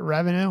can get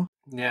revenue?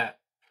 Yeah.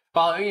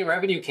 Well, I mean,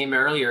 revenue came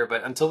earlier,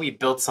 but until we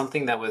built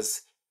something that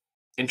was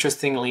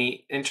interesting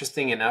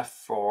enough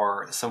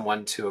for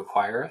someone to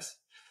acquire us.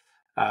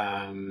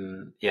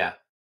 Yeah.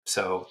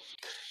 So,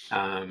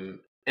 and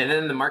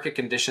then the market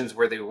conditions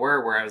where they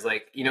were, where I was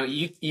like,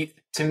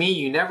 to me,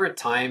 you never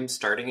time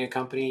starting a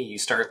company. You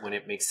start when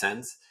it makes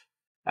sense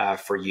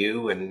for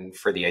you and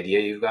for the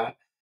idea you've got,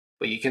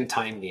 but you can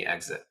time the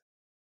exit.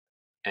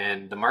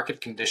 And the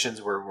market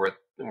conditions were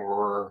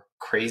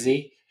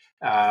crazy.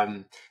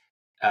 And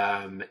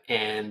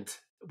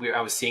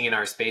I was seeing in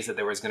our space that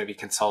there was going to be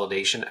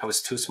consolidation. I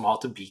was too small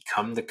to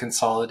become the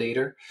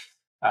consolidator.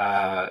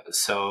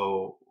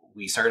 So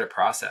we started a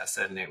process,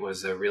 and it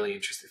was a really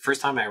interesting first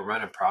time I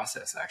run a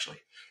process actually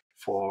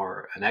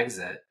for an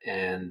exit.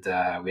 And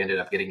we ended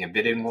up getting a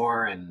bidding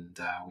war, and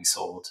we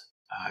sold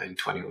in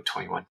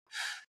 2021.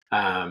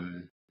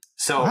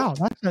 So wow,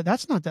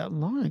 that's not that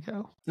long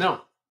ago.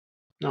 No.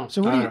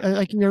 So what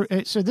do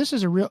you so this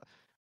is a real,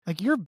 like,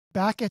 you're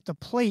back at the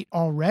plate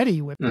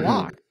already with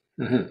Block.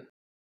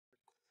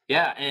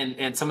 Yeah,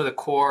 and some of the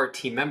core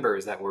team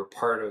members that were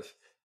part of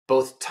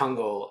both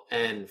Tungle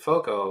and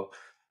Foco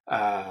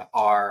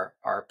are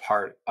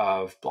part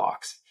of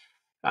Bloks,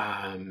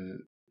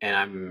 and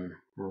I'm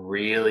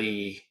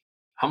really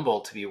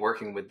humbled to be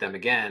working with them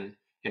again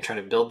and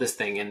trying to build this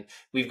thing. And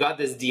we've got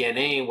this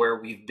DNA where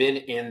we've been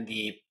in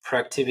the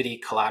productivity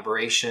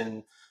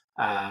collaboration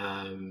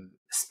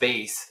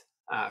space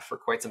for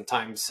quite some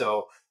time.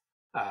 So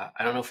I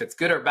don't know if it's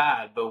good or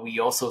bad, but we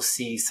also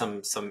see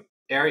some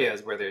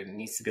areas where there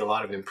needs to be a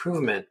lot of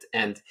improvement.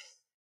 And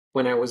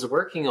when I was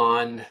working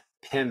on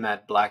PIM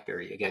at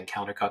BlackBerry, again,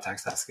 counter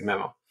context asking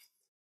memo,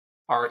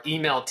 our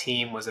email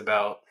team was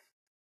about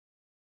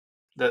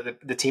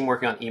the team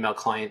working on email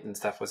client and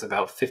stuff was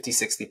about 50,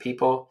 60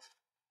 people.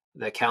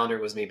 The calendar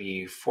was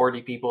maybe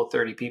 40 people,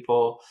 30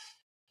 people.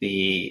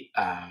 The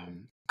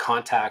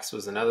contacts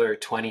was another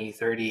 20,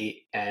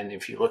 30. And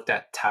if you looked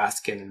at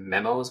task and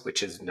memos,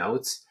 which is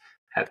notes,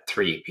 had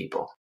 3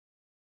 people,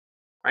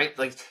 right?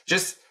 Like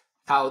just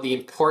how the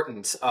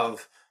importance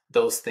of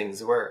those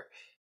things were.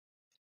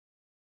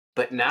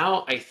 But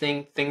now I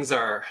think things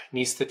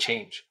needs to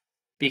change,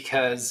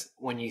 Because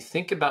when you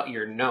think about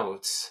your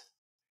notes,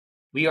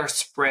 we are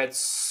spread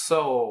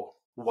so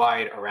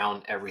wide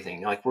around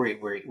everything. Like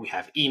we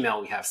have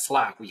email, we have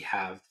Slack, we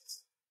have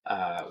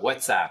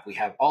WhatsApp, we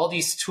have all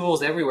these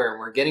tools everywhere, and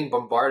we're getting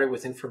bombarded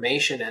with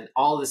information, and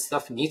all this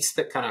stuff needs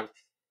to kind of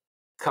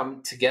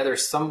come together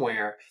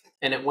somewhere.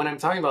 And when I'm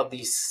talking about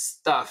these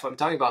stuff, I'm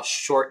talking about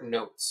short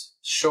notes,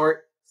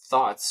 short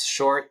thoughts,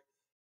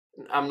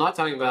 I'm not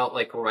talking about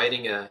like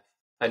writing a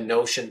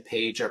Notion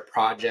page or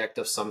project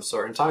of some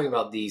sort. I'm talking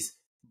about these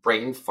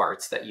brain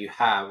farts that you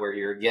have where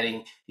you're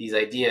getting these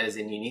ideas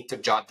and you need to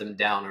jot them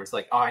down. Or it's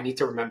like, oh, I need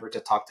to remember to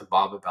talk to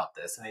Bob about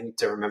this. And I need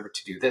to remember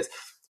to do this.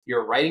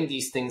 You're writing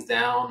these things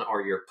down,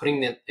 or you're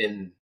putting it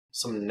in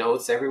some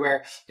notes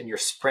everywhere, and you're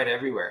spread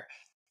everywhere.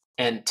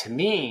 And to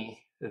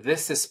me,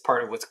 this is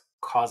part of what's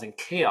causing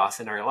chaos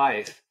in our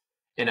life.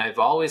 And I've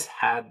always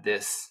had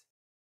this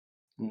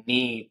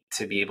need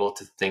to be able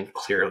to think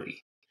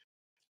clearly.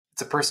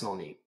 It's a personal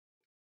need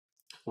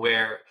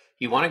where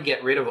you want to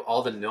get rid of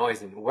all the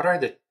noise, and what are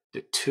the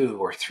 2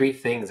 or 3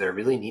 things that I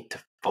really need to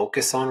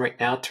focus on right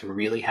now to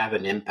really have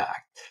an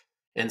impact.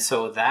 And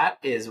so that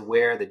is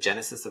where the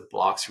genesis of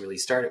Bloks really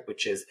started,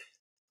 which is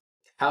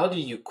how do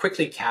you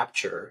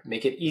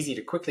make it easy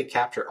to quickly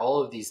capture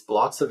all of these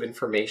blocks of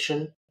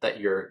information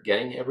that you're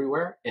getting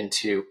everywhere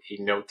into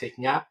a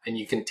note-taking app, and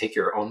you can take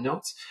your own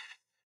notes.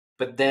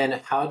 But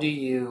then how do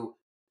you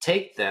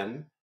take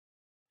them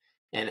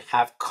and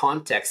have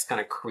context kind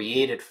of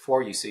created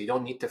for you, so you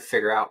don't need to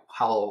figure out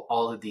how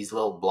all of these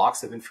little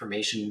blocks of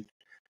information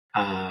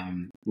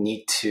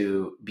need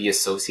to be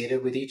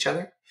associated with each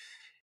other.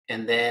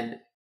 And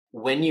then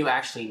when you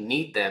actually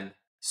need them,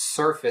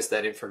 surface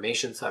that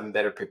information so I'm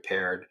better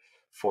prepared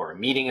for a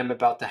meeting I'm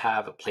about to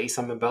have, a place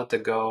I'm about to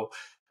go,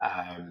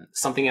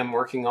 something I'm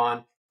working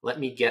on.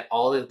 Let me get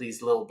all of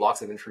these little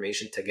blocks of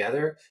information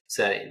together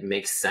so that it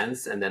makes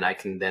sense, and then I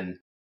can then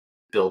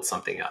build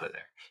something out of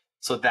there.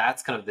 So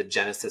that's kind of the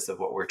genesis of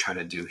what we're trying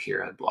to do here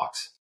at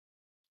Bloks.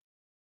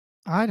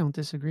 I don't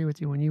disagree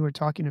with you when you were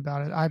talking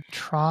about it. I've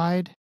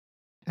tried,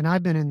 and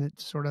I've been in the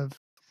sort of,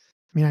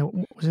 I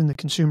was in the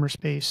consumer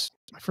space,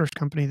 my first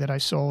company that I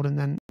sold, and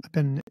then I've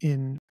been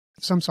in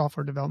some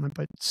software development,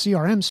 but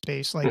CRM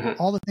space, like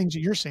all the things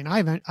that you're saying.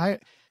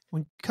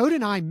 When Code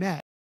and I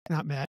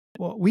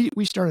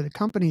we started a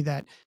company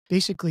that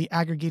basically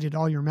aggregated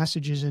all your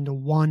messages into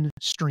one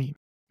stream.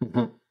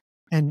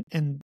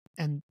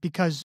 And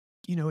because,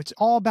 it's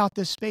all about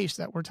this space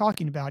that we're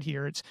talking about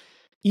here. It's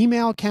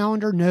email,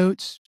 calendar,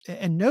 notes,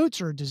 and notes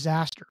are a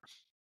disaster.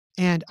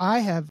 And I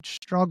have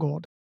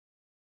struggled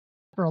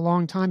for a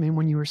long time. And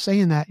when you were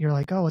saying that, you're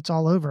like, oh, it's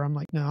all over. I'm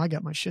like, no, I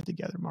got my shit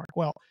together, Mark.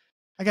 Well,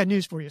 I got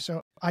news for you.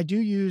 So I do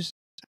use,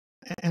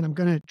 and I'm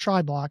going to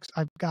try Bloks.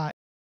 I've got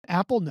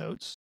Apple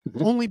Notes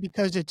only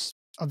because it's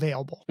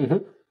available,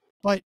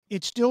 but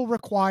it still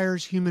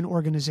requires human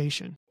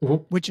organization,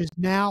 which is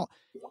now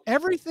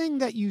everything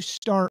that you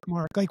start,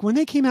 Mark. Like when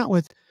they came out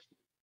with,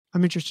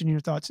 I'm interested in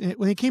your thoughts.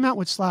 When they came out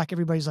with Slack,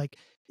 everybody's like,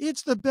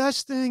 it's the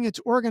best thing. It's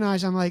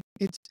organized. I'm like,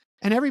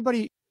 and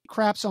everybody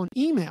craps on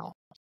email.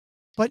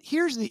 But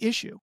here's the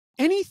issue.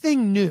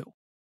 Anything new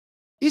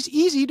is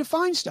easy to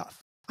find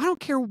stuff. I don't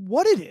care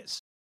what it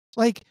is.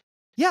 Like,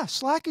 yeah,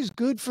 Slack is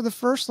good for the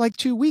first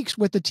 2 weeks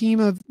with a team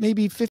of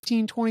maybe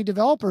 15, 20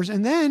 developers.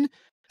 And then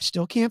I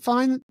still can't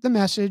find the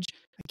message.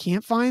 I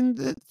can't find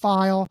the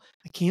file.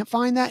 I can't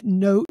find that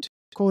note,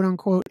 quote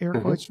unquote, air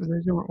quotes for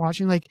those who aren't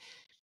watching. Like,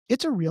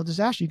 it's a real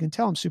disaster. You can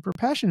tell I'm super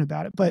passionate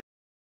about it. But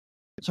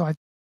so I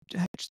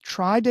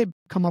tried to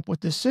come up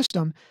with this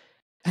system.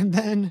 And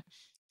then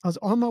I was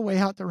on my way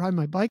out to ride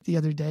my bike the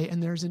other day,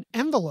 and there's an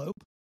envelope,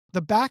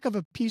 the back of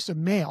a piece of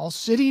mail,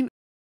 sitting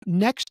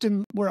next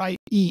to where I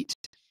eat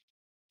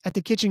at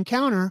the kitchen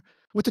counter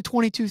with the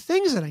 22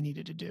 things that I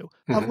needed to do,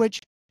 of which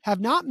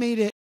have not made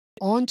it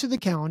onto the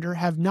calendar,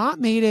 have not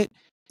made it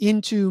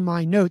into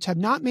my notes, have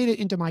not made it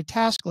into my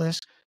task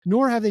list,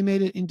 nor have they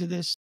made it into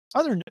this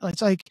other.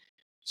 It's like,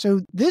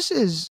 so this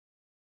is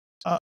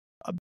a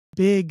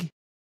big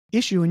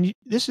issue, and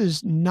this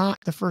is not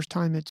the first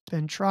time it's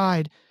been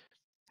tried.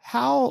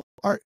 How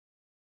are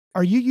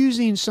you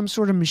using some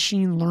sort of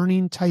machine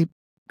learning type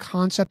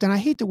concept? And I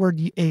hate the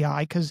word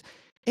AI, because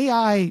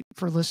AI,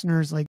 for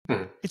listeners,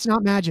 it's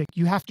not magic.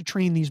 You have to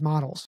train these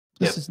models.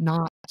 It's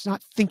not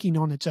thinking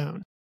on its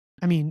own.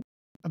 I mean,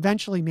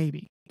 eventually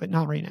maybe, but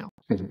not right now.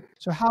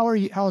 So how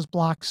is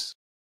Bloks?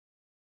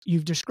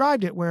 You've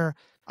described it where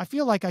I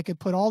feel like I could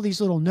put all these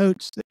little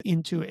notes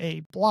into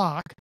a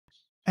block,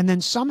 and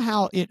then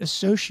somehow it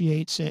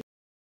associates it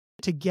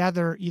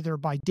together either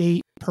by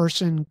date,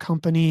 person,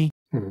 company,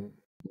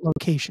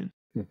 location.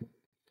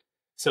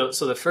 So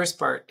the first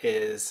part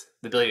is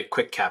the ability to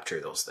quick capture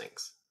those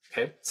things.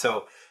 Okay.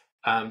 So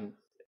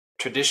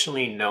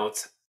traditionally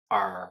notes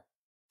are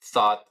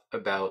thought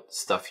about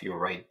stuff you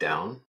write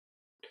down,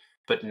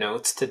 but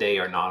notes today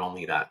are not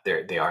only that,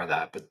 they are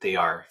that, but they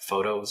are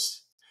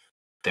photos.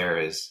 There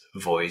is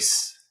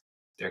voice.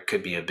 There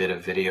could be a bit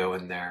of video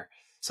in there.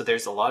 So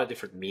there's a lot of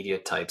different media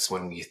types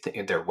when we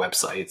think their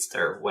websites,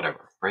 their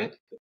whatever, right?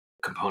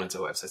 components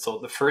of a website. So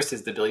the first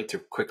is the ability to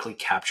quickly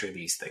capture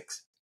these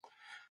things.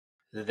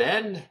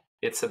 Then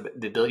it's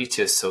the ability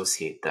to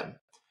associate them.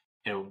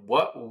 And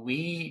what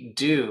we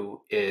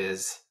do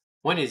is,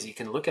 one is you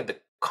can look at the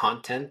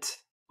content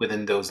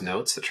within those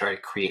notes to try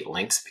to create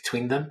links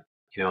between them.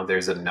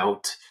 There's a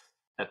note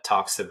that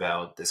talks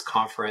about this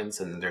conference,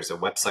 and then there's a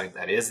website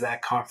that is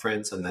that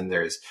conference, and then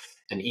there's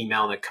an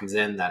email that comes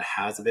in that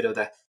has a bit of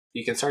that.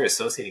 You can start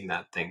associating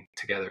that thing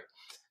together.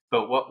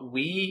 But what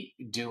we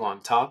do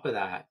on top of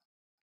that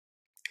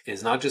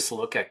is not just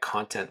look at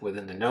content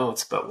within the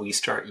notes, but we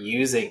start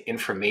using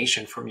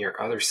information from your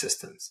other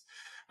systems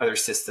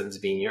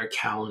being your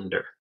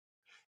calendar,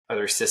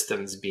 other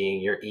systems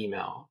being your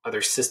email,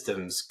 other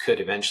systems could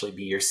eventually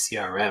be your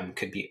CRM,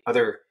 could be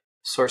other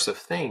sorts of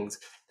things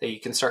that you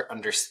can start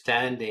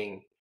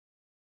understanding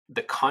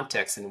the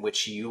context in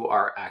which you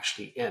are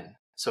actually in.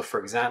 So for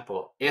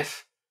example,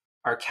 if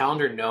our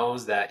calendar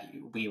knows that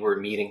we were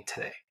meeting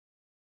today,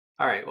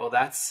 all right, well,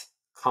 that's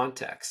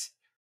context.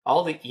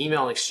 All the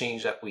email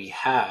exchange that we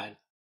had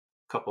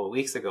a couple of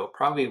weeks ago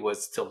probably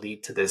was to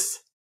lead to this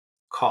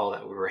call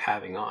that we were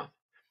having on.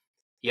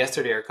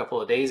 Yesterday or a couple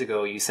of days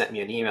ago, you sent me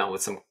an email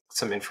with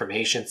some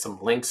information, some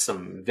links,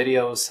 some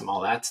videos, some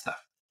all that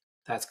stuff.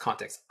 That's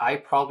context. I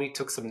probably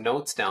took some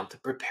notes down to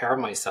prepare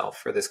myself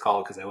for this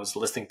call because I was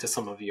listening to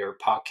some of your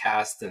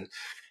podcasts,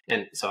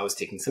 and so I was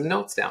taking some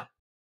notes down.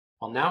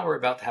 Well, now we're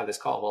about to have this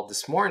call. Well,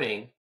 this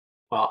morning,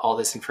 all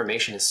this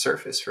information is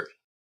surfaced for me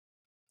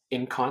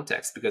in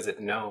context because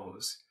it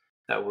knows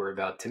that we're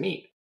about to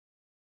meet,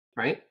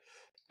 right?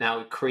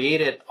 Now it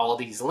created all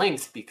these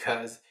links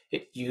because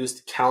it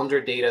used calendar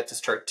data to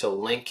start to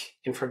link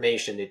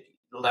information. It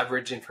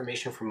leveraged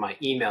information from my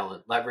email,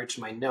 it leveraged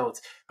my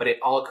notes, but it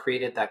all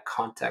created that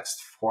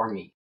context for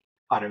me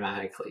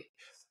automatically.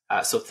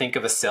 So think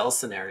of a sales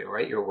scenario,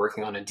 right? You're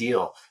working on a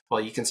deal.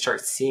 Well, you can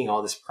start seeing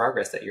all this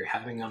progress that you're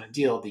having on a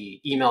deal, the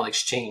email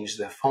exchange,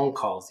 the phone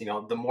calls.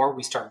 The more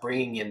we start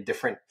bringing in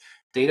different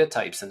data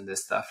types in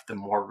this stuff, the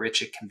more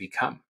rich it can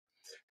become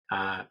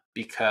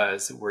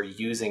because we're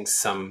using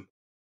some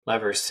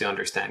levers to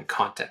understand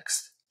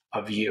context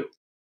of you.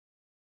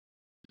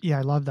 Yeah,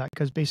 I love that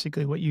because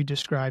basically what you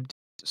described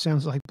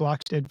sounds like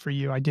Bloks did for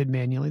you. I did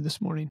manually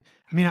this morning.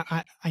 I mean,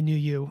 I knew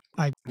you.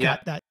 I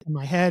got that in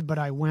my head, but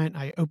I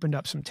opened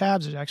up some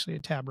tabs. There's actually a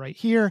tab right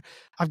here.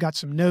 I've got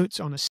some notes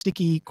on a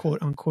sticky,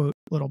 quote unquote,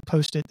 little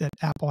post-it that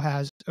Apple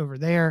has over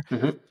there.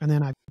 Mm-hmm. And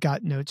then I've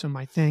got notes on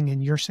my thing.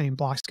 And you're saying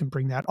Bloks can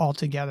bring that all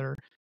together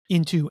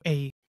into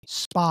a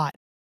spot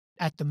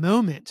at the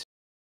moment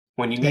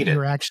when you that need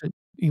you're it. actually,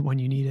 when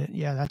you need it.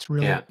 Yeah, that's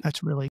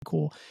really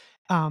cool.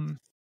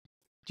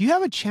 Do you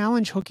have a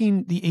challenge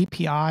hooking the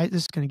API?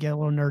 This is going to get a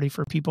little nerdy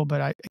for people,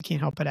 but I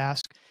can't help but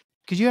ask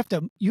because you have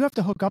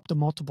to hook up to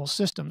multiple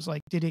systems.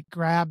 Like, did it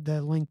grab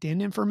the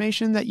LinkedIn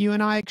information that you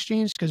and I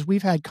exchanged? Because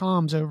we've had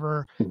comms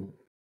over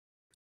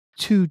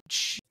two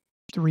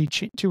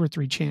or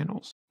three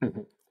channels.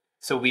 Mm-hmm.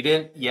 So we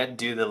didn't yet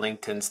do the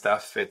LinkedIn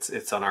stuff.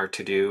 It's on our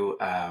to do.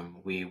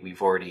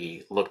 We've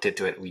already looked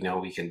into it. We know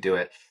we can do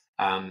it.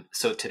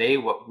 So today,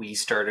 what we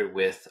started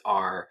with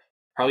are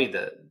probably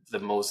the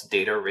most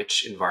data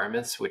rich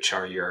environments, which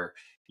are your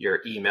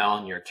email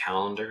and your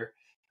calendar,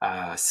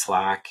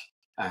 Slack,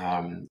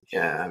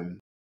 calendar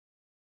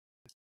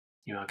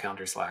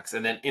Slacks,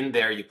 and then in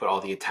there you put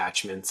all the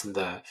attachments and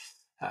the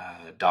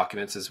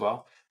documents as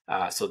well.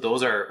 So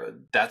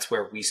that's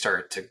where we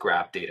start to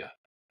grab data.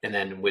 And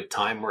then with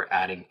time, we're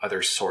adding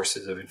other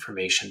sources of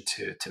information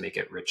to make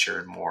it richer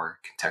and more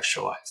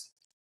contextualized.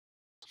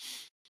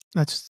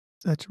 That's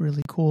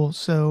really cool.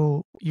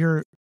 So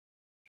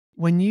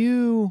when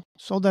you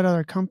sold that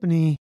other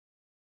company,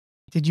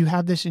 did you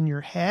have this in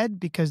your head?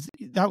 Because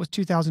that was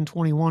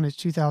 2021. It's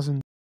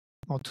 2000.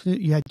 Well,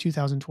 you had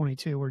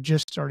 2022. We're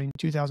just starting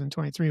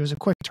 2023. It was a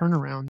quick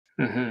turnaround.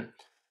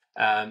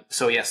 Mm-hmm.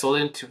 Sold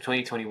in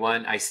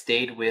 2021. I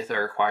stayed with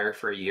our acquirer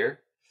for a year.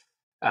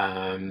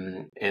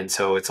 And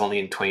so it's only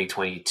in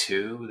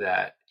 2022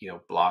 that,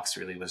 Bloks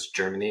really was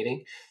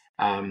germinating.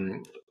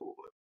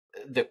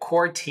 The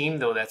core team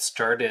though, that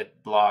started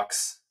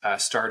Bloks,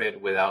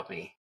 started without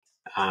me,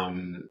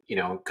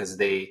 because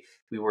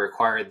we were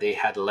acquired. They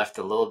had left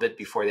a little bit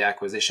before the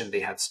acquisition. They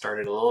had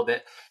started a little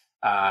bit.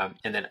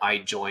 And then I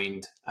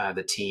joined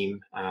the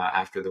team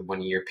after the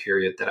 1 year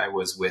period that I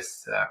was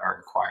with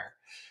our acquirer.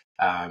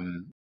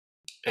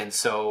 And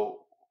so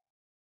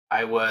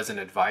I was an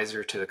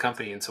advisor to the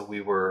company, and so we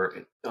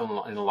were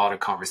in a lot of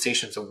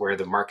conversations of where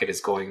the market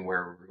is going,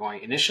 where we're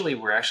going. Initially,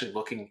 we're actually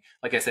looking,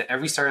 like I said,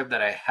 every startup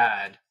that I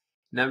had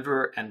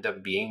never ended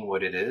up being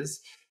what it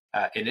is.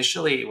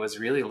 Initially, it was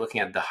really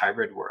looking at the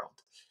hybrid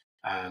world,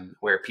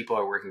 where people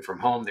are working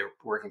from home, they're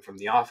working from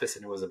the office,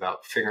 and it was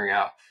about figuring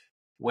out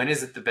when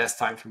is it the best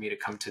time for me to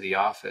come to the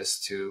office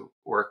to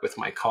work with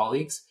my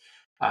colleagues.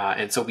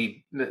 And so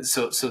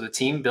the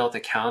team built a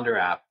calendar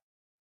app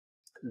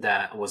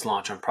that was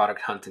launched on Product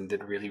Hunt and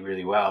did really,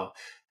 really well.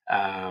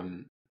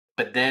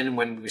 But then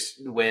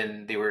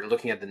when they were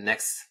looking at the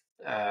next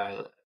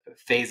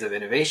phase of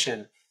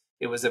innovation,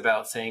 it was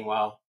about saying,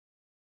 well,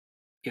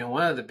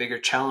 one of the bigger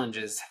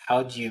challenges,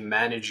 how do you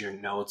manage your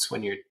notes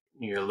when you're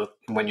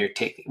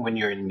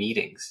in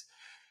meetings?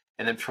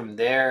 And then from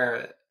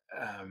there,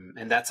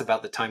 and that's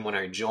about the time when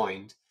I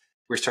joined,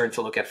 we're starting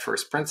to look at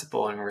first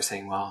principle, and we're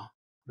saying, well,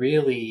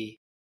 really,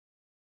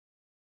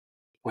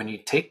 when you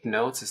take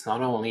notes, it's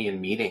not only in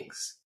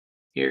meetings.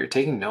 You're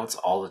taking notes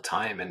all the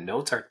time, and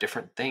notes are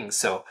different things.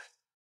 So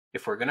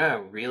if we're going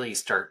to really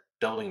start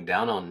doubling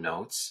down on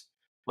notes,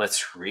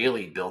 let's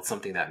really build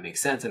something that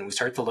makes sense. And we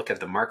start to look at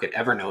the market.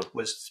 Evernote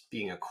was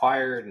being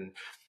acquired,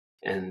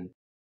 and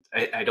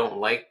I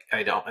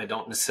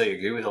don't necessarily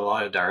agree with a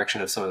lot of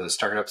direction of some of the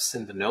startups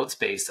in the note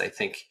space. I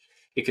think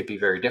it could be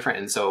very different.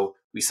 And so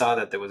we saw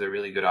that there was a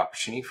really good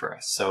opportunity for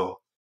us. So,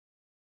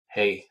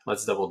 hey,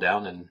 let's double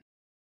down and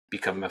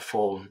become a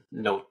full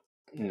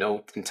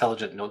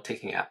intelligent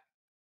note-taking app.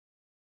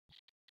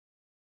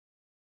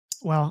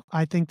 Well,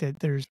 I think that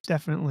there's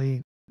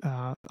definitely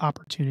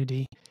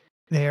opportunity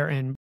there,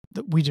 and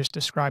we just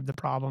described the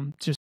problem,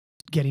 just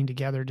getting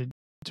together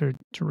to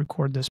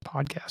record this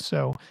podcast.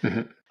 So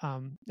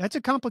that's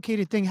a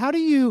complicated thing. How do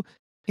you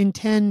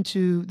intend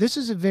to? This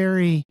is a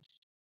very.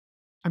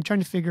 I'm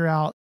trying to figure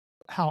out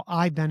how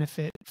I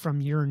benefit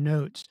from your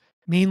notes,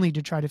 mainly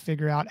to try to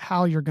figure out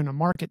how you're going to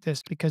market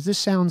this, because this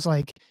sounds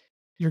like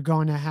you're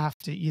going to have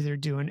to either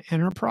do an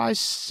enterprise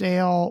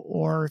sale,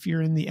 or if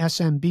you're in the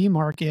SMB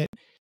market,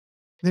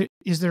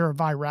 is there a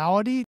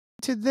virality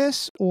to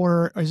this,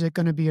 or is it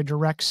going to be a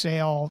direct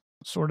sale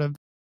sort of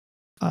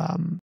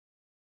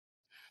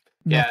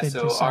method to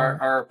So sell?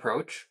 our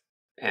approach,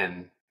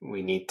 and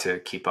we need to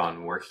keep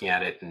on working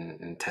at it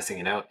and testing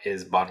it out,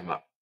 is bottom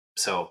up.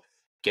 So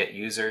get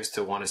users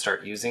to want to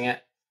start using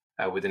it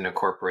within a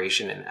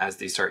corporation, and as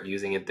they start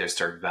using it, they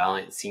start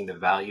seeing the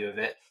value of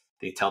it.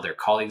 They tell their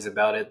colleagues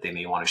about it. They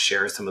may want to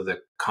share some of the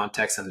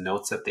context and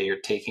notes that they are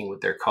taking with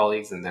their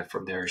colleagues, and then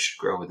from there it should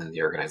grow within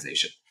the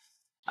organization.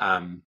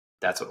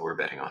 That's what we're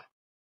betting on.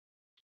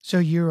 So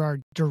you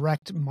are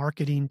direct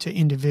marketing to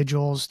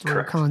individuals through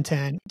Correct.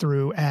 content,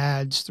 through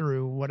ads,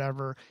 through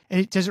whatever.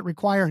 And does it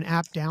require an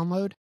app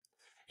download?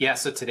 Yeah.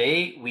 So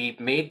today we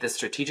made the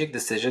strategic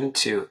decision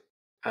to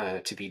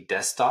be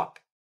desktop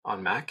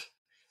on Mac,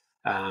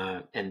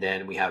 and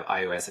then we have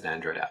iOS and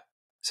Android app.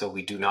 So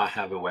we do not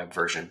have a web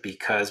version,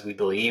 because we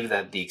believe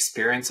that the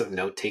experience of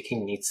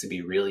note-taking needs to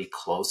be really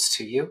close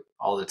to you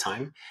all the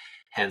time.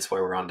 Hence why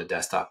we're on the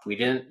desktop. We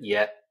didn't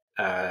yet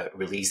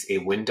release a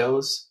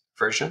Windows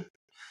version.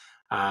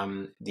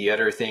 The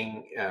other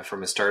thing,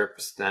 from a startup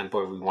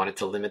standpoint, we wanted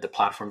to limit the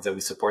platforms that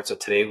we support. So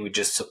today we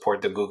just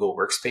support the Google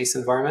Workspace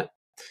environment.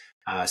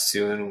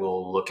 Soon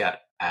we'll look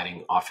at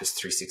adding Office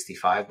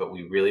 365, but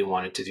we really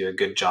wanted to do a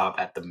good job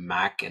at the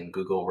Mac and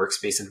Google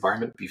Workspace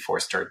environment before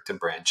starting to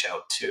branch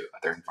out to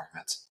other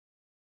environments.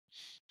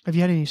 Have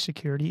you had any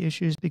security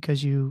issues?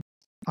 Because you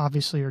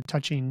obviously are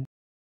touching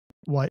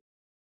what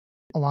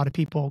a lot of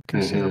people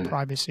consider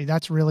privacy.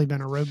 That's really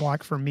been a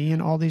roadblock for me in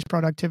all these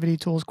productivity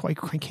tools, quite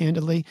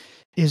candidly,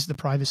 is the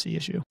privacy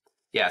issue.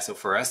 Yeah, so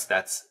for us,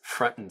 that's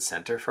front and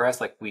center for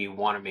us. Like, we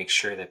want to make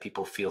sure that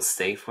people feel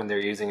safe when they're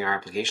using our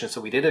application.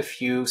 So we did a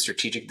few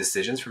strategic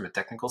decisions from a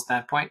technical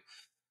standpoint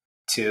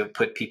to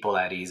put people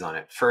at ease on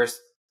it. First,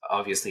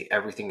 obviously,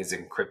 everything is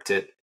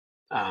encrypted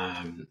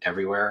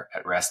everywhere,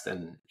 at rest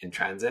and in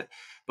transit.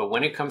 But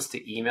when it comes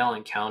to email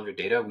and calendar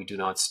data, we do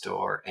not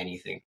store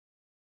anything.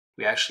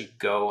 We actually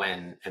go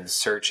and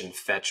search and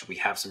fetch. We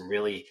have some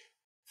really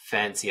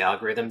fancy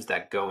algorithms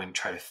that go and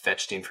try to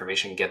fetch the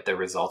information, get the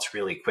results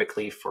really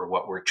quickly for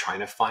what we're trying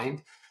to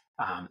find.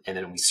 And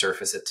then we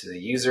surface it to the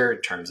user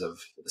in terms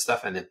of the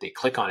stuff. And if they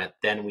click on it,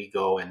 then we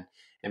go and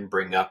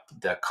bring up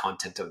the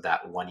content of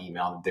that one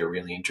email that they're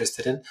really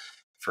interested in,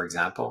 for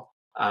example.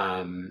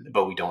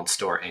 But we don't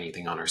store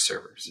anything on our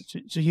servers.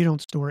 So you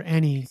don't store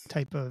any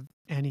type of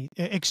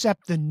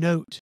except the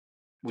note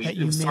that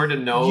you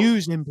may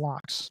use in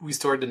Bloks. We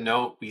store the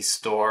note. We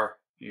store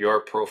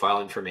your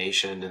profile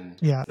information and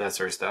that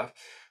sort of stuff.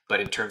 But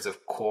in terms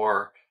of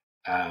core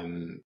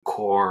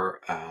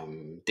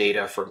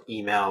data from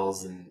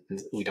emails, and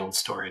we don't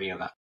store any of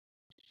that.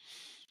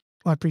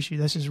 Well, I appreciate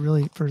this. Is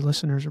really, for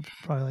listeners, are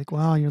probably like,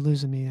 "Wow, you're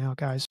losing me now,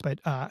 guys." But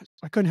I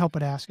couldn't help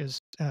but ask,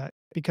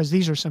 because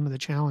these are some of the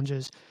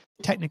challenges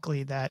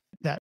technically that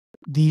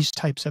these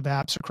types of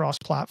apps across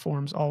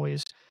platforms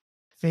always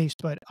face.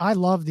 But I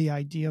love the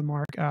idea,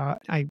 Marc.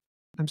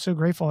 I'm so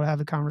grateful to have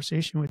a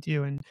conversation with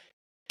you and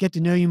get to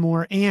know you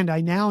more. And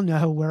I now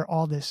know where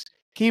all this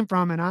came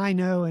from. And I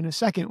know in a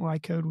second why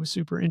Code was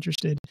super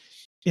interested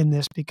in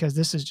this, because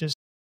this is just,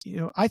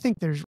 I think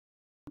there's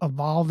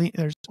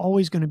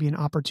always going to be an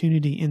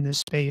opportunity in this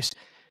space.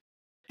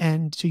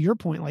 And to your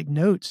point, like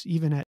Notes,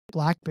 even at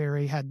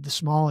BlackBerry, had the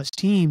smallest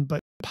team, but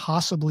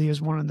possibly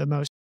is one of the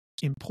most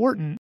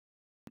important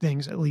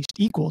things, at least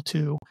equal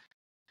to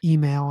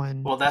email.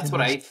 And well, that's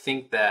what I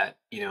think, that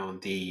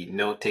the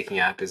note-taking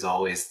app is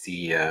always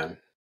the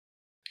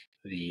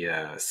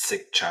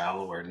sick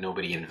child where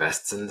nobody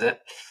invests in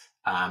it.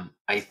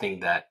 I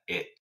think that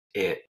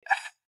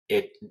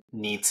it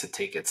needs to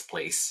take its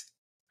place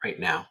right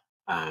now.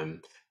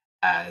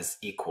 as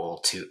equal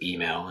to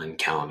email and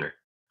calendar.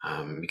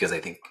 Because I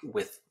think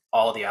with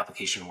all the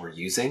application we're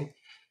using,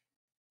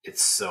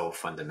 it's so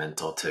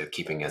fundamental to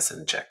keeping us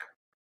in check.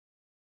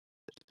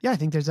 Yeah, I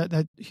think there's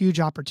that huge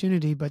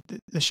opportunity, but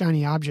the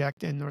shiny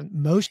object and the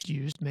most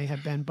used may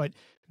have been, but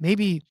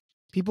maybe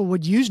people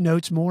would use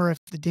notes more if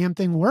the damn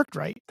thing worked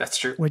right, That's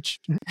true. which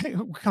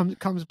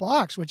comes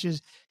Bloks, which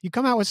is you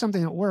come out with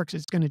something that works,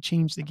 it's going to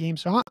change the game.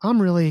 So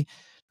I'm really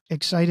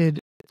excited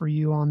for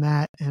you on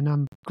that. And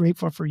I'm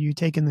grateful for you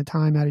taking the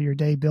time out of your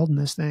day building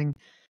this thing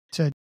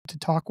to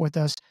talk with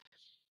us.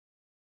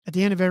 At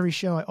the end of every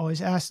show, I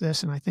always ask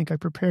this, and I think I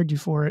prepared you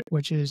for it,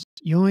 which is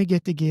you only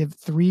get to give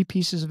 3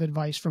 pieces of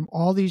advice from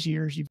all these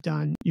years you've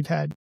done. You've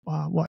had,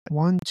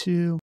 1,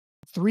 2,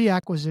 3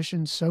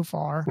 acquisitions so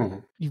far. Mm-hmm.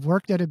 You've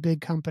worked at a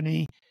big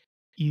company.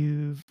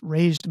 You've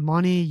raised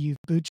money. You've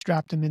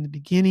bootstrapped them in the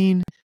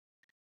beginning.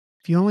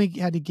 If you only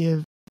had to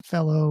give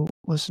fellow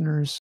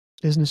listeners,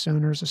 business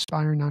owners,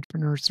 aspiring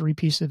entrepreneurs 3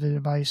 pieces of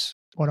advice,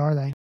 what are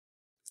they?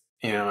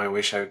 I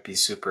wish I would be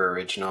super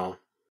original,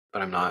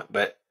 but I'm not.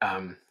 But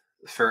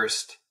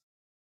first,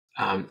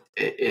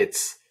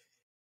 it's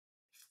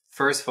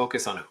first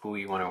focus on who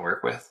you want to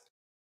work with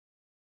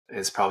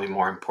is probably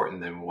more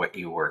important than what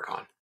you work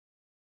on.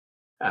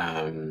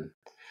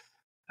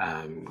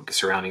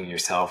 Surrounding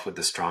yourself with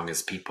the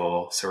strongest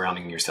people,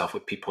 surrounding yourself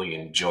with people you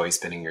enjoy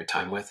spending your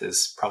time with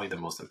is probably the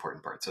most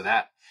important part. So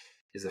that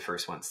is the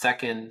first one.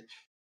 Second,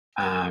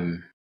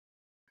 and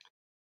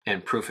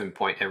proof in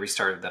point, every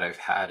startup that I've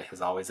had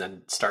has always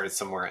started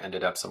somewhere,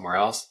 ended up somewhere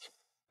else.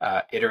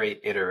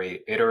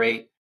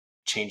 Iterate,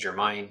 change your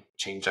mind,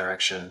 change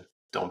direction.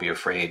 Don't be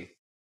afraid.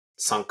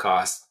 Sunk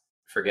cost,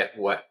 forget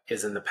what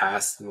is in the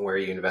past and where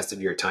you invested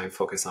your time.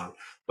 Focus on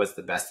what's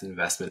the best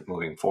investment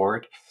moving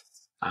forward.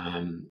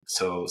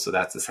 So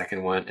that's the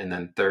second one. And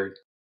then third,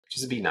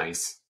 just be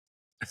nice.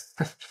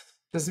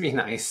 Just be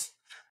nice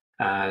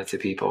to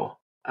people.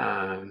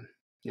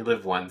 You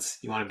live once.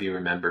 You want to be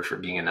remembered for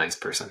being a nice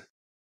person,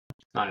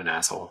 not an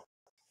asshole.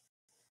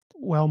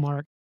 Well,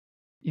 Mark,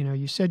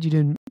 you said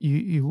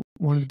you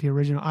wanted to be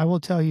original. I will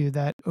tell you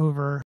that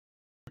I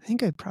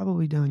think I've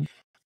probably done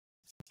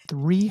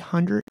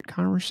 300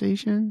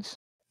 conversations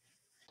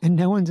and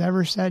no one's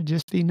ever said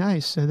just be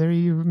nice. So they're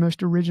your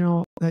most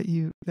original that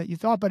you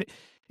thought, but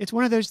it's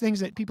one of those things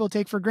that people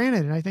take for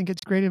granted. And I think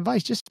it's great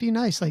advice. Just be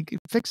nice. Like it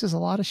fixes a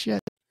lot of shit.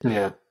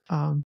 Yeah.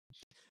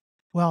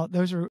 Well,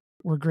 those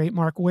were great,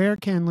 Mark. Where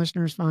can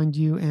listeners find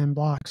you and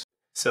Bloks?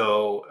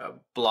 So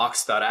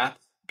bloks.app,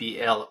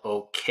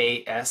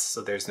 BLOKS.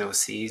 So there's no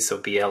C. So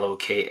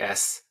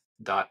BLOKS.app.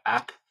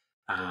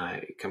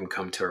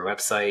 Come to our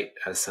website,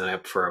 sign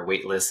up for a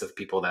wait list of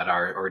people that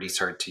are already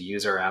started to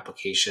use our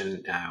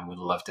application. We'd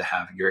love to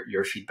have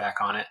your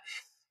feedback on it.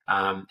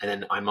 And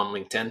then I'm on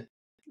LinkedIn.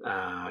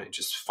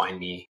 Just find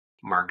me,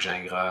 Marc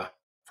Gingras,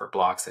 for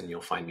Bloks, and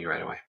you'll find me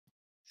right away.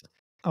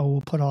 Oh,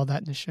 we'll put all that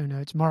in the show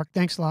notes. Mark,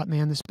 thanks a lot,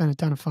 man. This has been a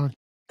ton of fun.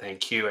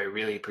 Thank you. I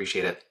really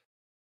appreciate it.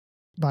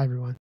 Bye,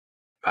 everyone.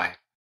 Bye.